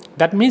yogo.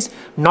 That means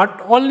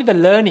not only the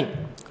learning.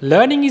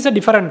 Learning is a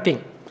different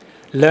thing.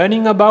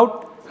 Learning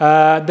about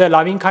the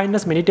loving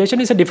kindness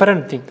meditation is a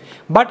different thing.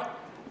 But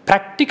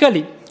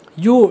practically,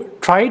 you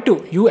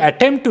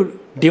attempt to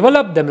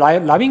develop the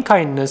loving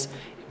kindness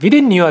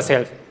within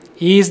yourself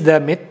is the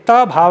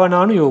metta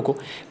bhavananu yoga.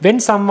 When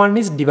someone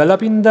is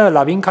developing the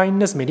loving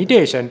kindness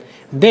meditation,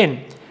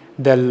 then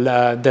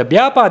the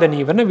Byāpāda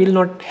nīvaraṇa will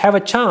not have a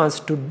chance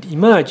to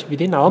emerge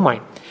within our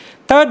mind.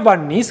 Third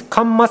one is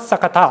kamma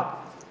sakata.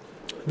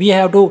 We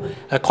have to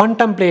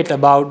contemplate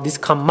about this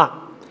kamma.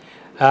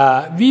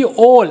 We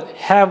all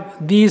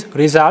have these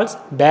results,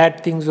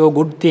 bad things or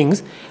good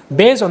things,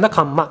 based on the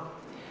kamma.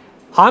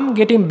 I'm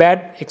getting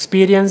bad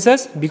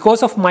experiences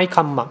because of my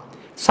kamma.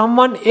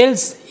 Someone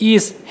else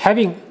is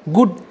having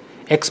good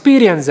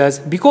experiences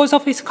because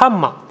of his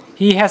kamma.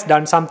 He has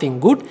done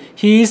something good,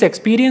 he is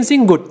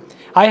experiencing good.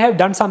 I have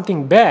done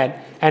something bad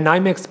and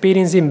I'm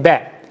experiencing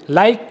bad.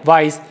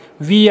 Likewise,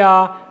 we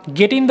are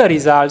getting the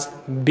results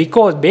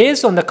because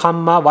based on the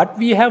kamma what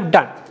we have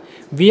done.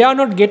 We are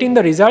not getting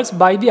the results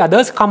by the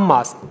others'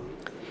 kammas.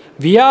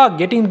 We are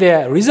getting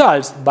the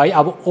results by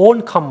our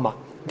own kamma.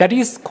 That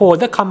is called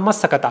the kamma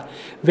sakata.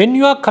 When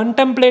you are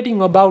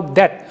contemplating about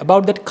that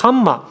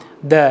kamma,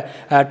 the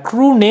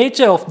true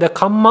nature of the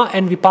kamma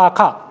and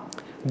vipaka,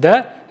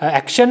 the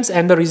actions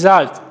and the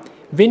results,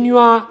 when you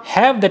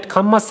have that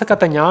kamma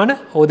sakata jnana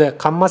or the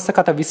kamma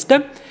sakata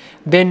wisdom,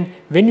 then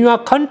when you are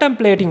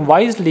contemplating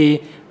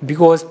wisely,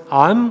 because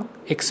I am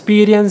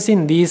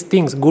experiencing these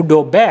things, good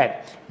or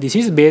bad, this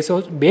is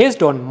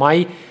based on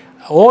my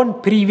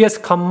own previous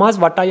kammas,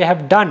 what I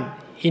have done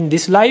in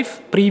this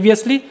life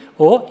previously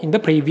or in the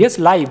previous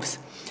lives.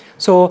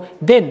 So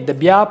then the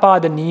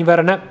Byāpāda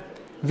nīvaraṇa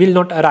will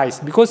not arise,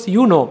 because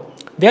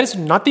there is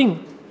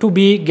nothing to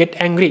get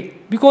angry,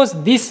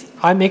 because this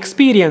I am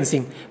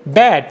experiencing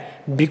bad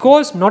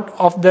because not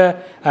of the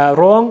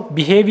wrong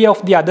behavior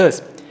of the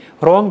others,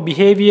 wrong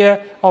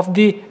behavior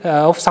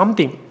of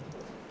something.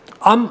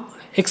 I'm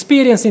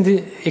experiencing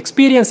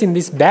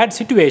this bad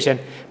situation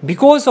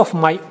because of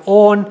my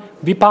own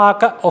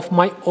vipaka, of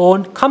my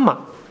own kamma.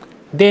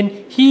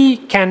 Then he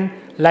can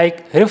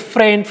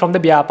refrain from the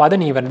Byāpāda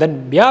nīvaraṇa.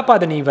 Then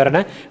Byāpāda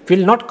nīvaraṇa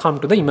will not come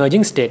to the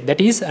emerging state. That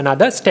is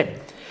another step.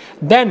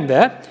 Then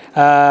the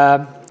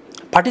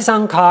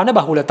patisankhāna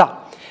bahulata.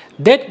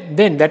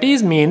 That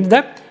is means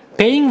the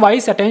paying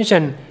wise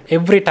attention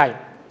every time.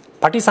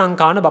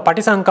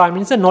 Patisankha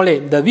means the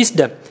knowledge, the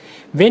wisdom.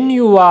 When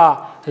you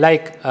are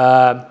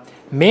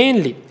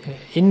mainly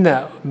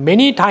in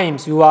many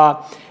times you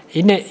are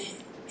in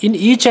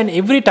each and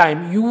every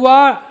time you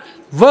are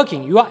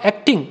working, you are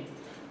acting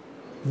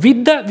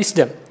with the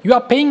wisdom. You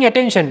are paying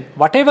attention.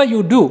 Whatever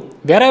you do,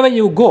 wherever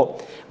you go,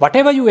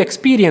 whatever you are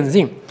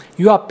experiencing,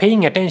 you are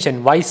paying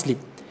attention wisely.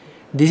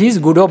 This is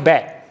good or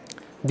bad.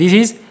 This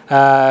is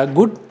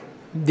good.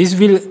 This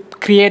will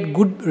create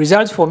good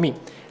results for me.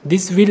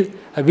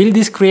 Will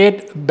this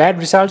create bad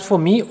results for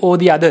me or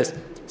the others?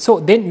 So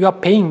then you are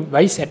paying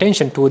wise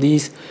attention to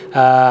these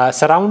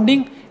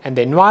surrounding and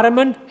the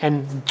environment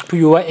and to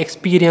your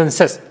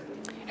experiences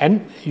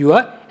and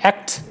your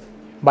acts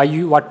by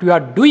what you are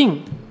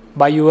doing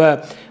by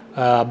your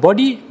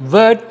body,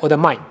 word or the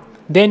mind.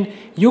 Then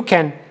you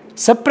can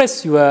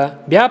suppress your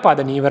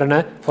Byāpāda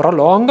nīvaraṇa for a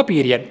longer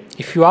period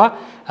if you are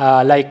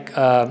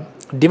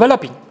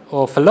developing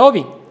or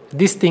following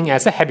this thing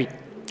as a habit,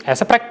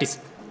 as a practice.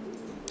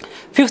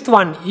 Fifth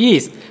one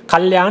is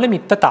kalyāna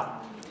mittata.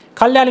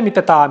 Kalyāna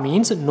mittata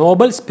means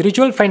noble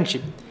spiritual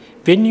friendship.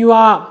 When you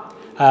are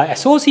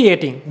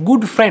associating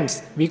good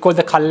friends, we call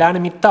the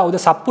kalyāna mitta or the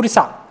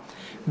sappurisa.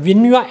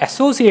 When you are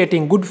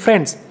associating good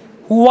friends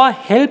who are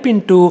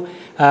helping to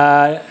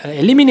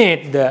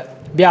eliminate the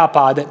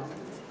Byāpāda,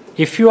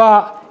 if you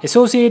are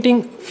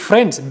associating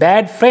friends,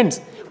 bad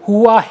friends,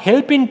 who are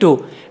helping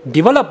to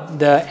develop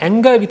the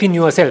anger within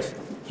yourself,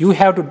 you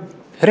have to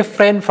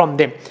refrain from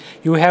them.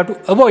 You have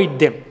to avoid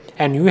them.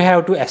 And you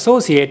have to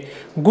associate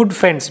good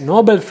friends,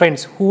 noble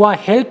friends who are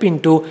helping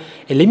to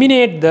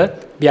eliminate the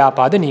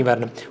Byāpāda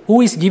nīvaraṇa,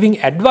 who is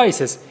giving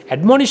advices,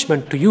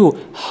 admonishment to you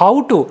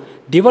how to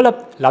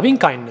develop loving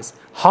kindness,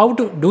 how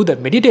to do the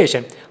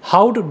meditation,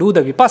 how to do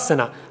the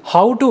vipassana,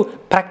 how to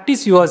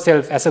practice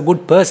yourself as a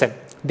good person.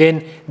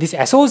 Then this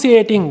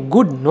associating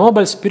good,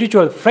 noble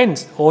spiritual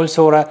friends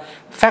also a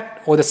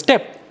fact or the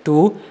step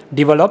to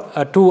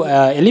develop, to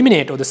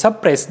eliminate or to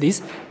suppress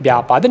this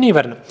Byāpāda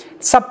nīvaraṇa.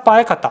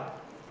 Sappāya kata.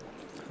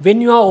 When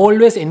you are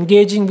always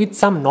engaging with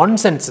some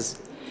nonsenses,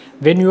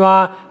 when you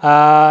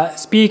are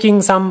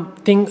speaking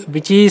something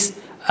which is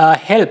a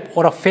help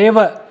or a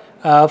favor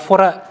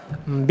for a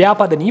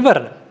Byāpāda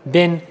nīvaraṇa,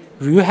 then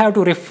you have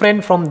to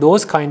refrain from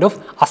those kind of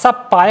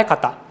asappāya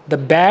kata, the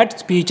bad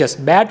speeches,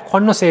 bad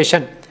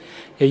conversation.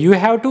 You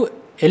have to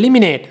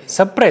eliminate,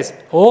 suppress,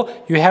 or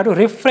you have to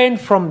refrain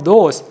from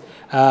those.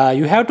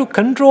 You have to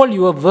control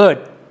your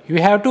word.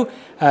 You have to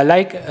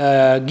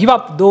give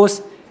up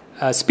those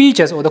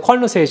speeches or the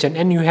conversation,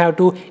 and you have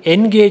to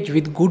engage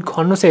with good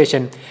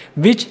conversation,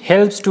 which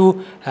helps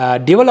to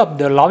develop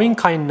the loving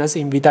kindness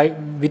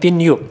within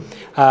you,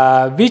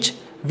 which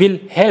will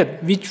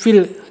help, which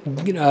will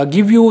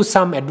give you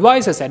some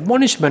advices,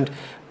 admonishment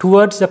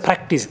towards the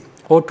practice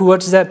or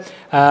towards the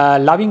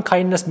loving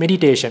kindness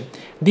meditation.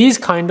 These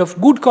kind of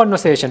good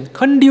conversation,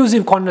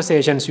 conducive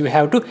conversations, you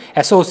have to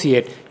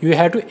associate. You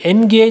have to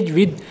engage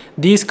with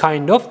these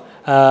kind of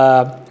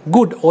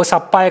good or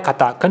sappaya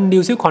kata,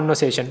 conducive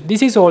conversation.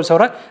 This is also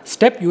a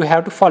step you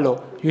have to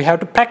follow. You have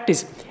to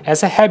practice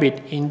as a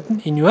habit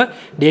in your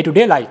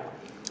day-to-day life.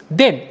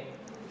 Then,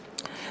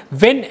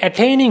 when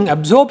attaining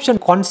absorption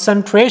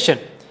concentration,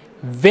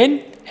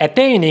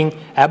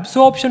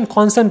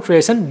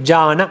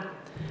 jhana,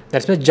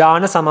 that's the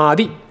jhana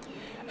samadhi.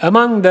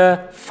 Among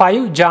the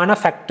 5 jhana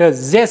factors,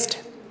 zest,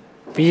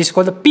 which is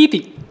called the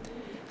piti,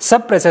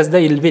 suppresses the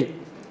ill will.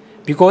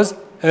 Because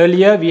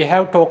earlier we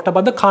have talked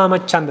about the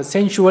kamacchanda,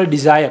 sensual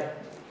desire.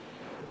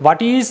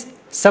 What is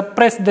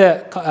suppress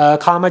the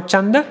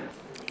kamacchanda?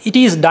 It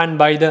is done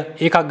by the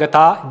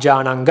ekaggata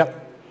jhananga.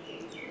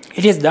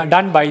 It is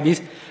done by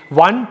this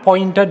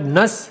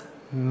one-pointedness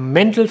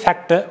mental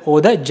factor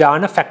or the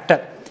jhana factor.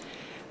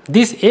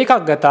 This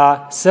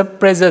ekaggata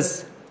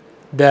suppresses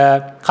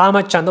the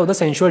kamacchanda or the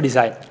sensual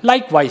desire.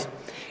 Likewise,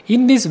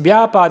 in this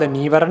Byāpāda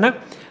nīvaraṇa,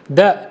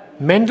 the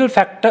mental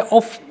factor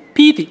of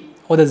piti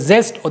or the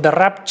zest or the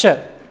rapture,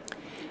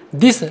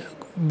 this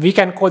we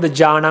can call the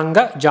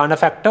jhana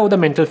factor or the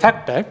mental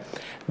factor.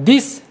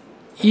 This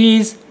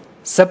is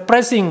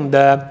suppressing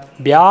the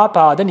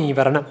Byāpāda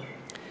nīvaraṇa.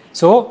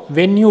 So,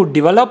 when you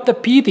develop the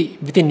piti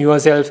within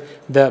yourself,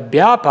 the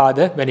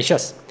Byāpāda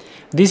vanishes.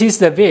 This is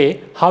the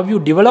way how you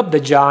develop the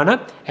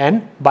jhana,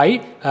 and by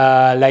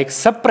like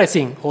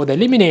suppressing or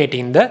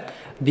eliminating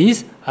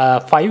these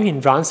 5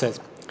 hindrances.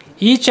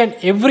 Each and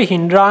every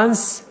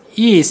hindrance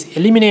is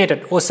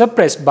eliminated or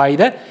suppressed by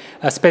the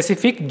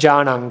specific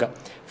jhananga.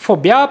 For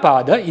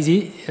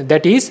Byāpāda,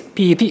 that is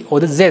piti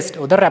or the zest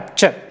or the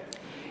rapture.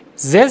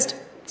 Zest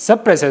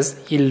suppresses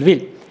ill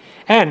will.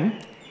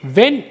 And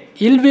when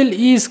ill will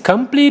is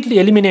completely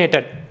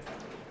eliminated,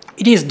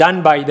 it is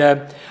done by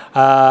the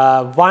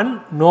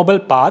one noble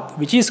path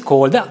which is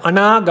called the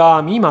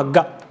anagami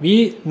magga.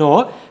 We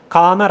know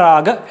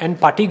kamaraga and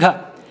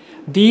patigha.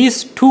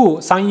 These 2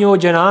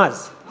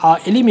 sanyojanas are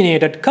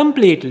eliminated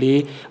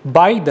completely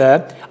by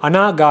the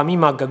anagami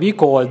magga. We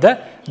call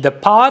the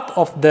path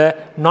of the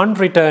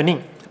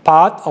non-returning.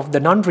 Path of the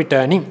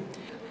non-returning.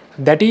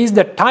 That is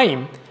the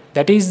time,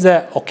 that is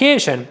the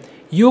occasion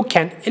you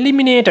can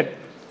eliminate it.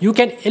 You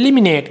can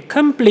eliminate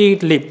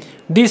completely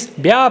this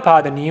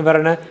Byāpāda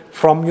nīvaraṇa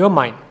from your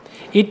mind.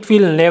 It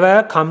will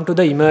never come to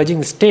the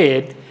emerging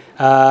state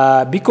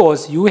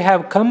because you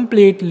have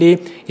completely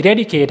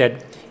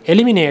eradicated,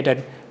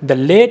 eliminated the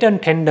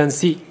latent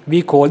tendency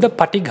we call the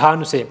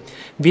patighanusaya.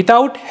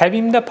 Without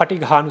having the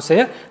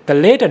patighanusaya, the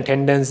latent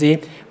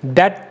tendency,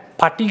 that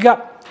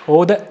patiga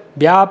or the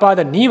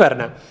Byāpāda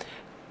nīvaraṇa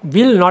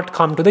will not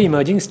come to the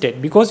emerging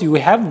state, because you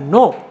have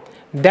no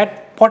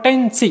that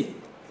potency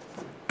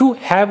to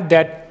have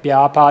that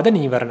Byāpāda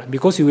nīvaraṇa,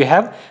 because you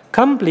have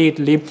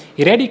completely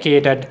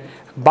eradicated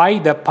by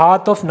the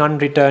path of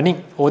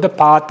non-returning or the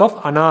path of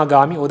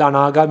anagami or the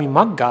anagami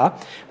magga,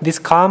 this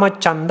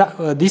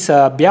kamacchanda, this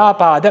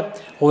Byāpāda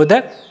or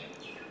the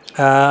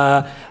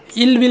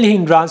ill will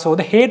hindrance or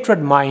the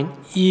hatred mind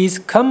is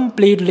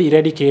completely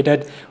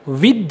eradicated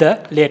with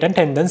the latent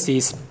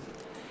tendencies.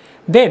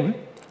 Then,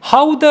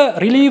 how the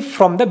relief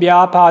from the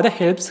Byāpāda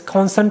helps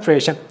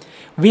concentration?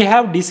 We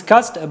have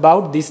discussed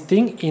about this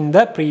thing in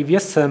the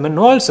previous sermon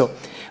also.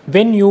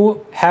 When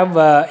you have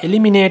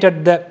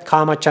eliminated the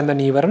kamacchanda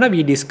nīvaraṇa,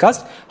 we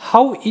discussed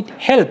how it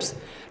helps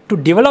to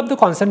develop the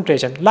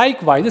concentration.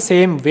 Likewise, the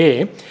same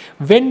way,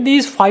 when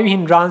these 5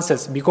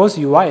 hindrances, because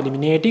you are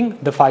eliminating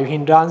the 5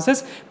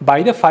 hindrances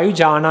by the 5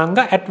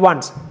 jhananga at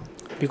once,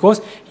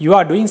 because you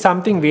are doing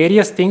something,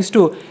 various things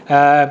to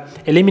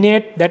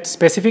eliminate that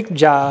specific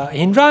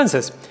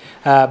hindrances,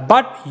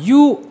 but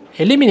you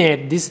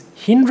eliminate these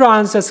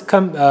hindrances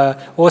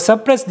or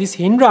suppress these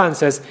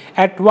hindrances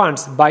at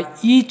once by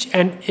each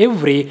and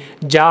every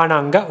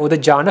jhananga or the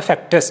jhana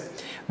factors.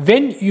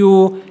 When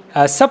you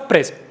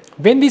suppress,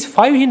 when these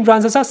 5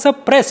 hindrances are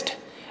suppressed,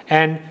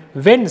 and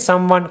when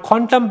someone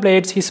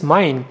contemplates his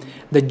mind,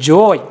 the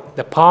joy,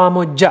 the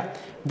pāmojja,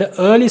 the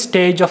early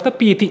stage of the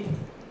piti,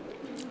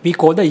 we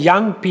call the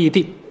young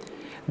piti,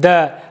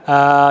 the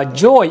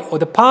joy or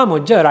the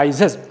pāmojja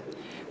arises.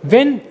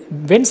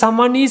 When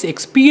someone is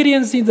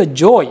experiencing the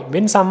joy,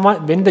 when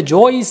the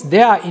joy is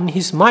there in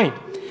his mind,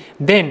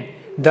 then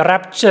the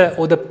rapture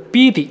or the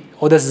piti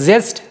or the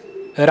zest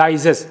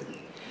arises.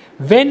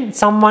 When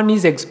someone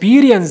is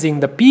experiencing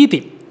the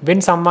piti,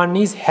 when someone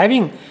is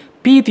having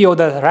piti or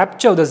the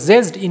rapture or the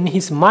zest in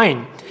his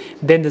mind,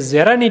 then the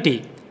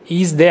serenity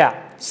is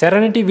there.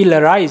 Serenity will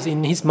arise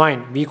in his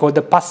mind. We call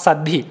the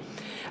passaddhi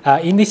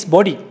in his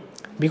body,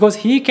 because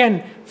he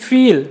can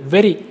feel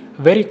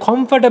very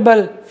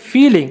comfortable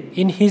feeling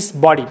in his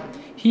body.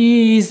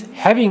 He is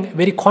having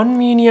very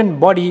convenient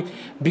body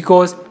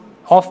because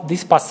of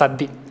this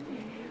passaddhi.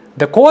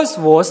 The cause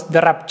was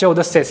the rapture or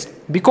the zest.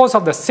 Because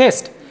of the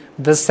zest,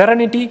 the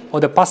serenity or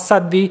the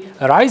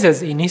passaddhi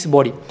arises in his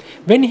body.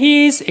 When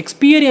he is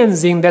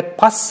experiencing that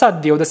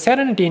passaddhi or the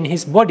serenity in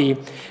his body,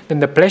 then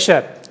the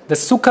pleasure, the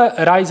sukha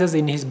arises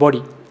in his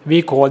body.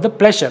 We call the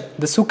pleasure,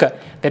 the sukha.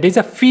 That is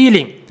a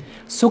feeling.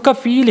 Sukha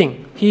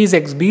feeling he is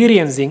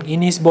experiencing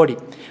in his body.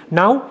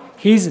 Now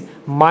his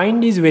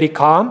mind is very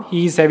calm.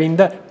 He is having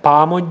the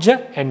pāmojja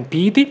and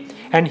pīti,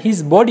 and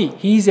his body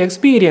he is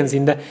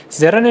experiencing the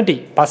serenity,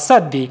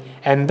 passaddhi,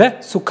 and the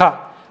sukha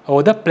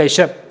or the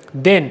pleasure.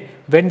 Then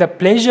when the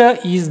pleasure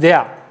is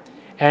there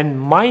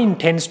and mind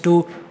tends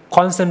to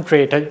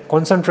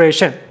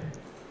concentration,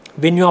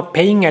 when you are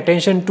paying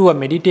attention to a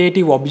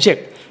meditative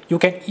object, you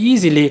can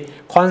easily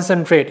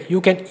concentrate, you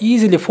can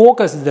easily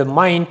focus the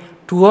mind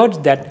towards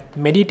that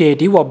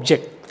meditative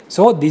object.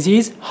 So this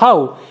is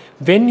how,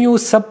 when you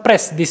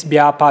suppress this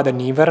Byāpāda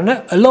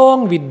nīvaraṇa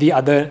along with the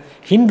other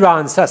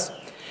hindrances,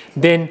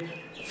 then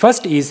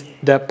first is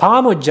the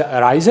pāmojja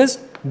arises,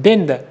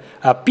 then the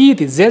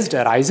pīti, zest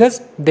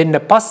arises, then the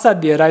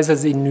passaddhi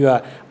arises in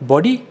your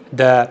body,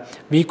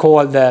 we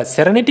call the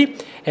serenity,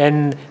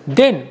 and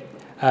then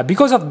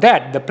because of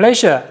that the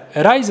pleasure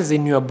arises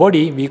in your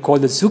body, we call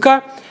the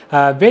sukha.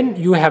 When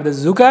you have the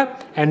sukha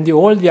and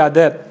all the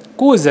other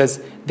causes,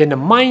 then the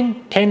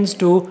mind tends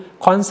to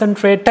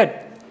concentrate.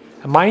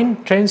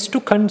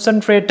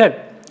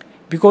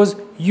 Because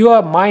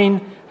your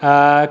mind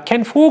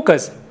can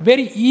focus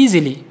very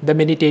easily the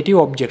meditative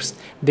objects.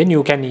 Then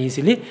you can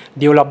easily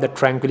develop the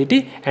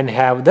tranquility and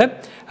have the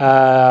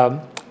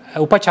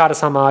upachara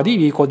samadhi,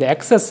 we call the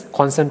excess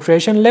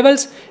concentration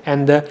levels,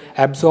 and the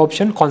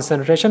absorption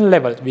concentration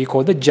levels, we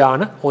call the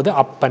jhana or the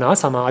appana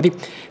samadhi.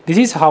 This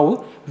is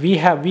how we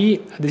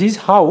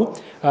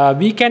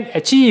can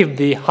achieve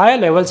the higher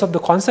levels of the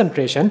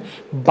concentration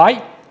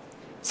by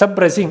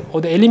suppressing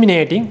or the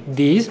eliminating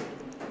these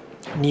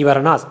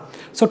nīvaraṇas.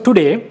 So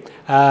today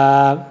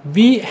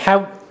we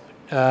have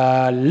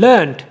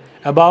learned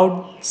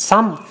about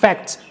some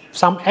facts,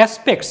 some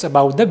aspects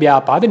about the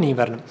Byāpāda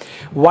nīvaraṇa.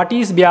 What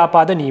is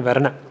Byāpāda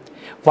nīvaraṇa?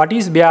 What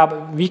is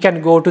we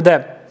can go to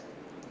the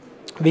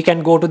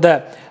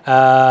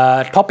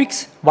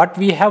topics what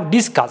we have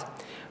discussed.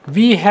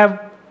 We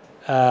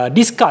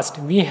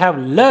have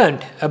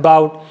learned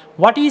about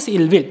what is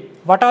ill will.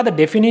 What are the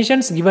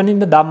definitions given in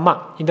the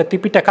Dhamma, in the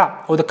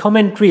Tipitaka or the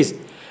commentaries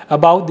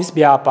about this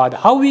Byāpāda?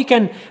 How we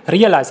can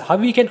realize, how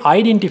we can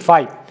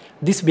identify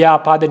this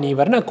Byāpāda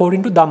nīvaraṇa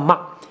according to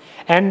Dhamma.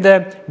 And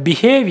the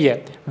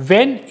behavior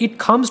when it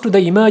comes to the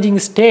emerging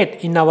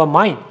state in our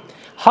mind.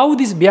 How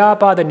this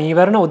Byāpāda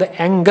nīvaraṇa or the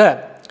anger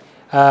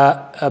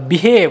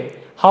behave,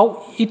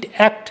 how it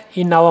act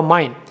in our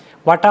mind.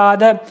 What are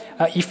the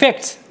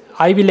effects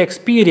I will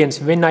experience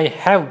when I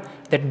have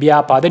that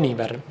Byāpāda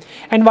nīvaraṇa.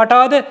 And what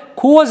are the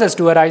causes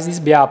to arise this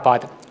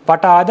Byāpāda?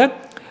 What are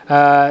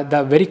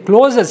the very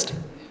closest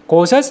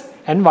causes,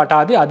 and what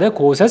are the other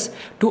causes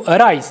to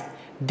arise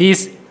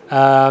this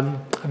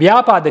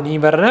Byāpāda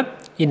nīvaraṇa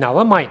in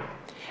our mind?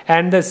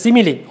 And the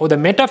simile or the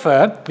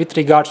metaphor with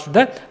regards to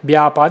the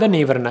Byāpāda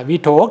nīvaraṇa. We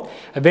talked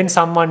when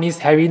someone is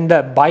having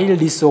the bile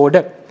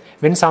disorder,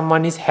 when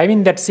someone is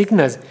having that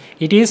sickness,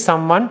 it is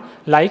someone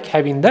like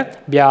having the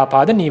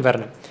Byāpāda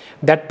nīvaraṇa.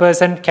 That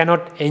person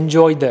cannot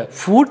enjoy the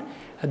food,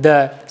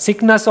 the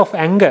sickness of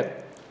anger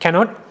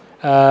cannot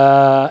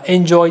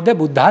enjoy the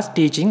Buddha's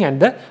teaching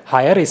and the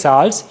higher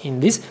results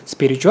in this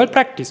spiritual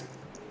practice.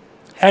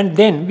 And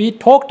then we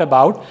talked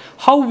about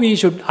how we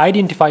should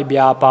identify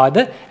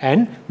Byāpāda,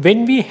 and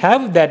when we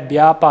have that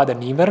Byāpāda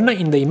nīvaraṇa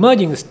in the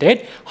emerging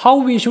state, how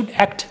we should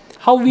act,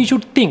 how we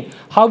should think,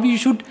 how we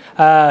should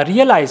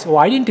realize or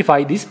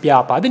identify this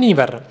Byāpāda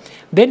nīvaraṇa.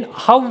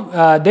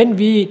 Then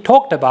we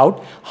talked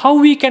about how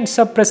we can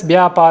suppress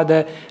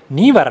Byāpāda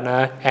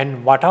nīvaraṇa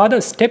and what are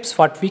the steps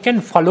what we can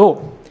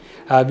follow.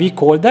 We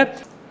call the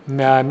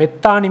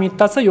metta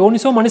nimittassa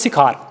yoniso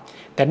manasikāra.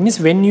 That means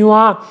when you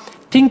are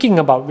thinking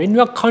about, when you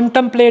are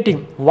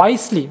contemplating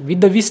wisely with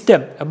the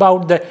wisdom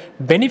about the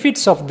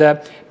benefits of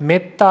the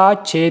metta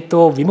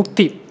ceto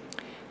vimukti,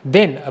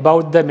 then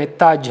about the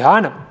metta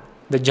jhana,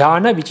 the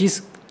jhana which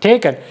is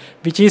taken,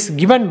 which is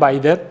given by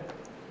the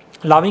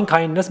loving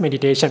kindness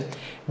meditation.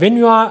 When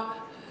you are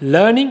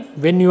learning,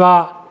 when you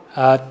are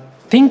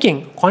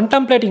thinking,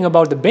 contemplating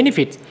about the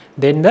benefits,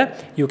 then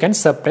you can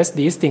suppress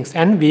these things.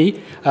 And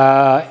we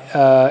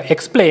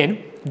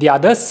explain the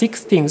other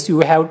 6 things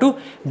you have to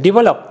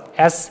develop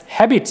as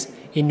habits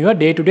in your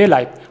day-to-day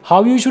life.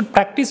 How you should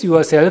practice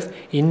yourself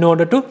in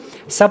order to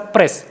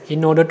suppress,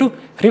 in order to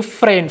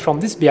refrain from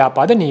this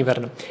Byāpāda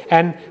nīvaraṇa.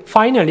 And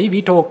finally,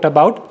 we talked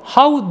about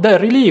how the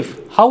relief,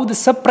 how the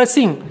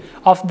suppressing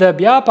of the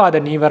Byāpāda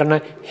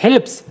nīvaraṇa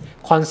helps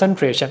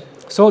concentration.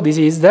 So this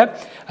is the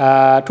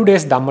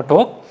today's Dhamma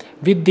talk.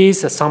 With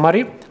this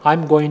summary, I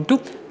am going to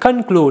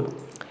conclude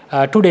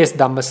today's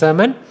Dhamma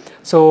sermon.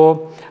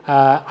 So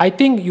I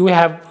think you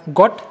have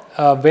got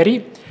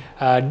very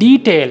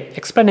detailed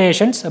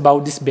explanations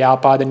about this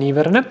Byāpāda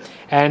nīvaraṇa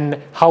and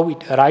how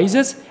it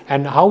arises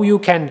and how you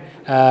can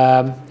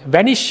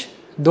vanish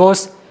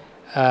those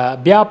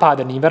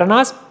Byāpāda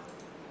nīvaraṇas,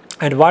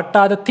 and what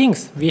are the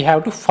things we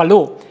have to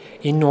follow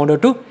in order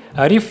to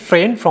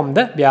refrain from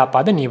the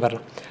Byāpāda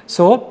nīvaraṇa.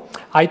 So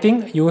I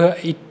think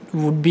it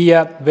would be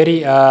a very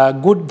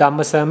good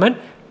Dhamma sermon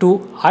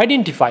to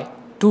identify,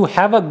 to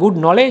have a good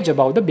knowledge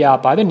about the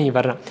Byāpāda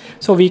nīvaraṇa.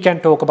 So we can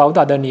talk about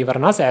the other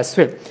nīvaraṇas as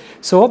well.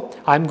 So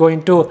I'm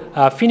going to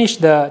finish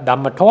the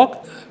Dhamma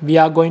talk. We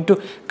are going to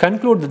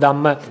conclude the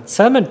Dhamma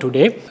sermon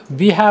today.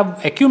 We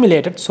have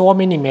accumulated so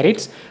many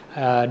merits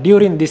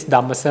during this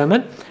Dhamma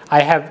sermon.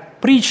 I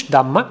have preached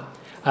Dhamma,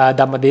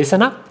 Dhamma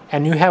desana,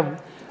 and you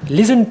have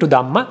listened to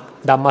Dhamma,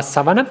 Dhamma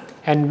savana,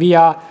 and we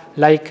are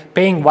like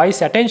paying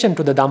wise attention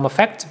to the Dhamma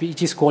facts,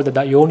 which is called the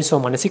Yoniso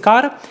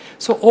Manasikara.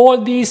 So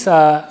all these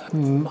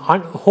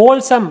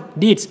wholesome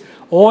deeds,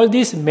 all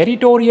these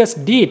meritorious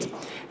deeds,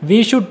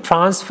 we should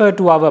transfer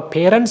to our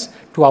parents,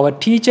 to our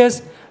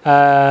teachers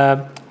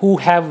who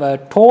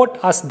have taught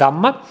us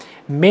Dhamma.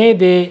 May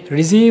they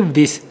receive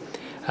these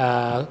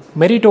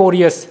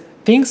meritorious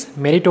things,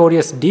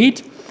 meritorious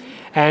deeds,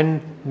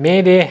 and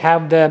may they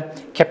have the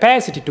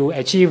capacity to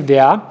achieve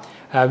their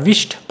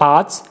wished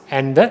paths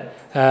and the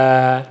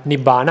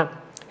Nibbana.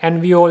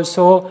 And we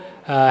also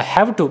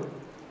have to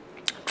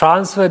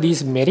transfer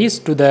these merits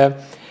to the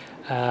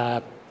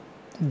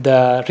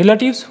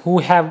relatives who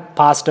have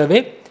passed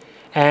away,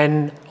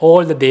 and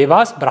all the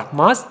Devas,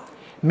 Brahmas.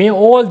 May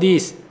all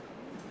these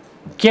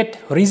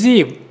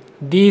receive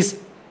these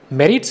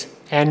merits,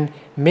 and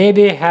may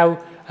they have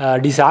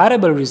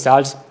desirable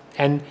results,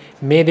 and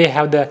may they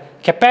have the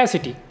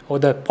capacity or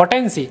the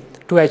potency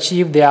to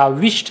achieve their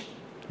wished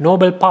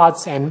noble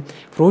paths and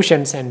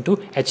fruitions, and to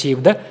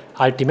achieve the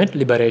ultimate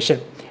liberation.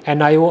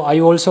 And I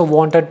also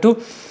wanted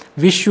to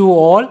wish you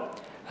all,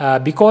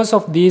 because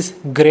of these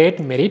great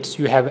merits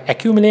you have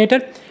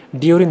accumulated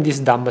during this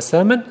Dhamma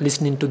sermon,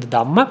 listening to the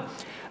Dhamma,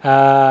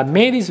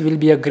 may this will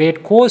be a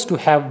great cause to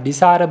have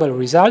desirable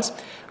results,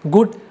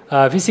 good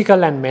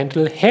physical and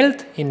mental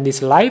health in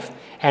this life,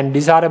 and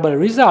desirable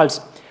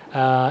results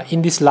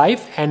in this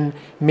life, and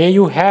may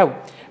you have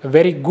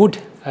very good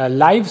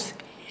lives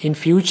in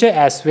future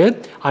as well,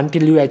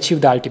 until you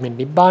achieve the ultimate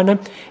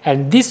Nibbana.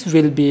 And this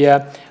will be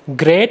a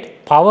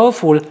great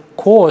powerful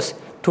cause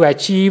to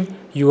achieve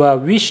your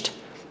wished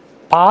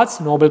paths,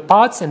 noble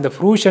paths, and the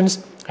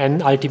fruitions,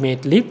 and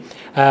ultimately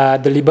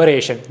the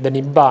liberation, the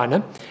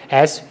Nibbana,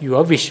 as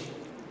your wish.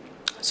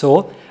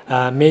 So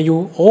may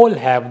you all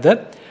have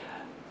the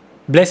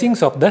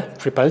blessings of the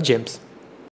triple gems.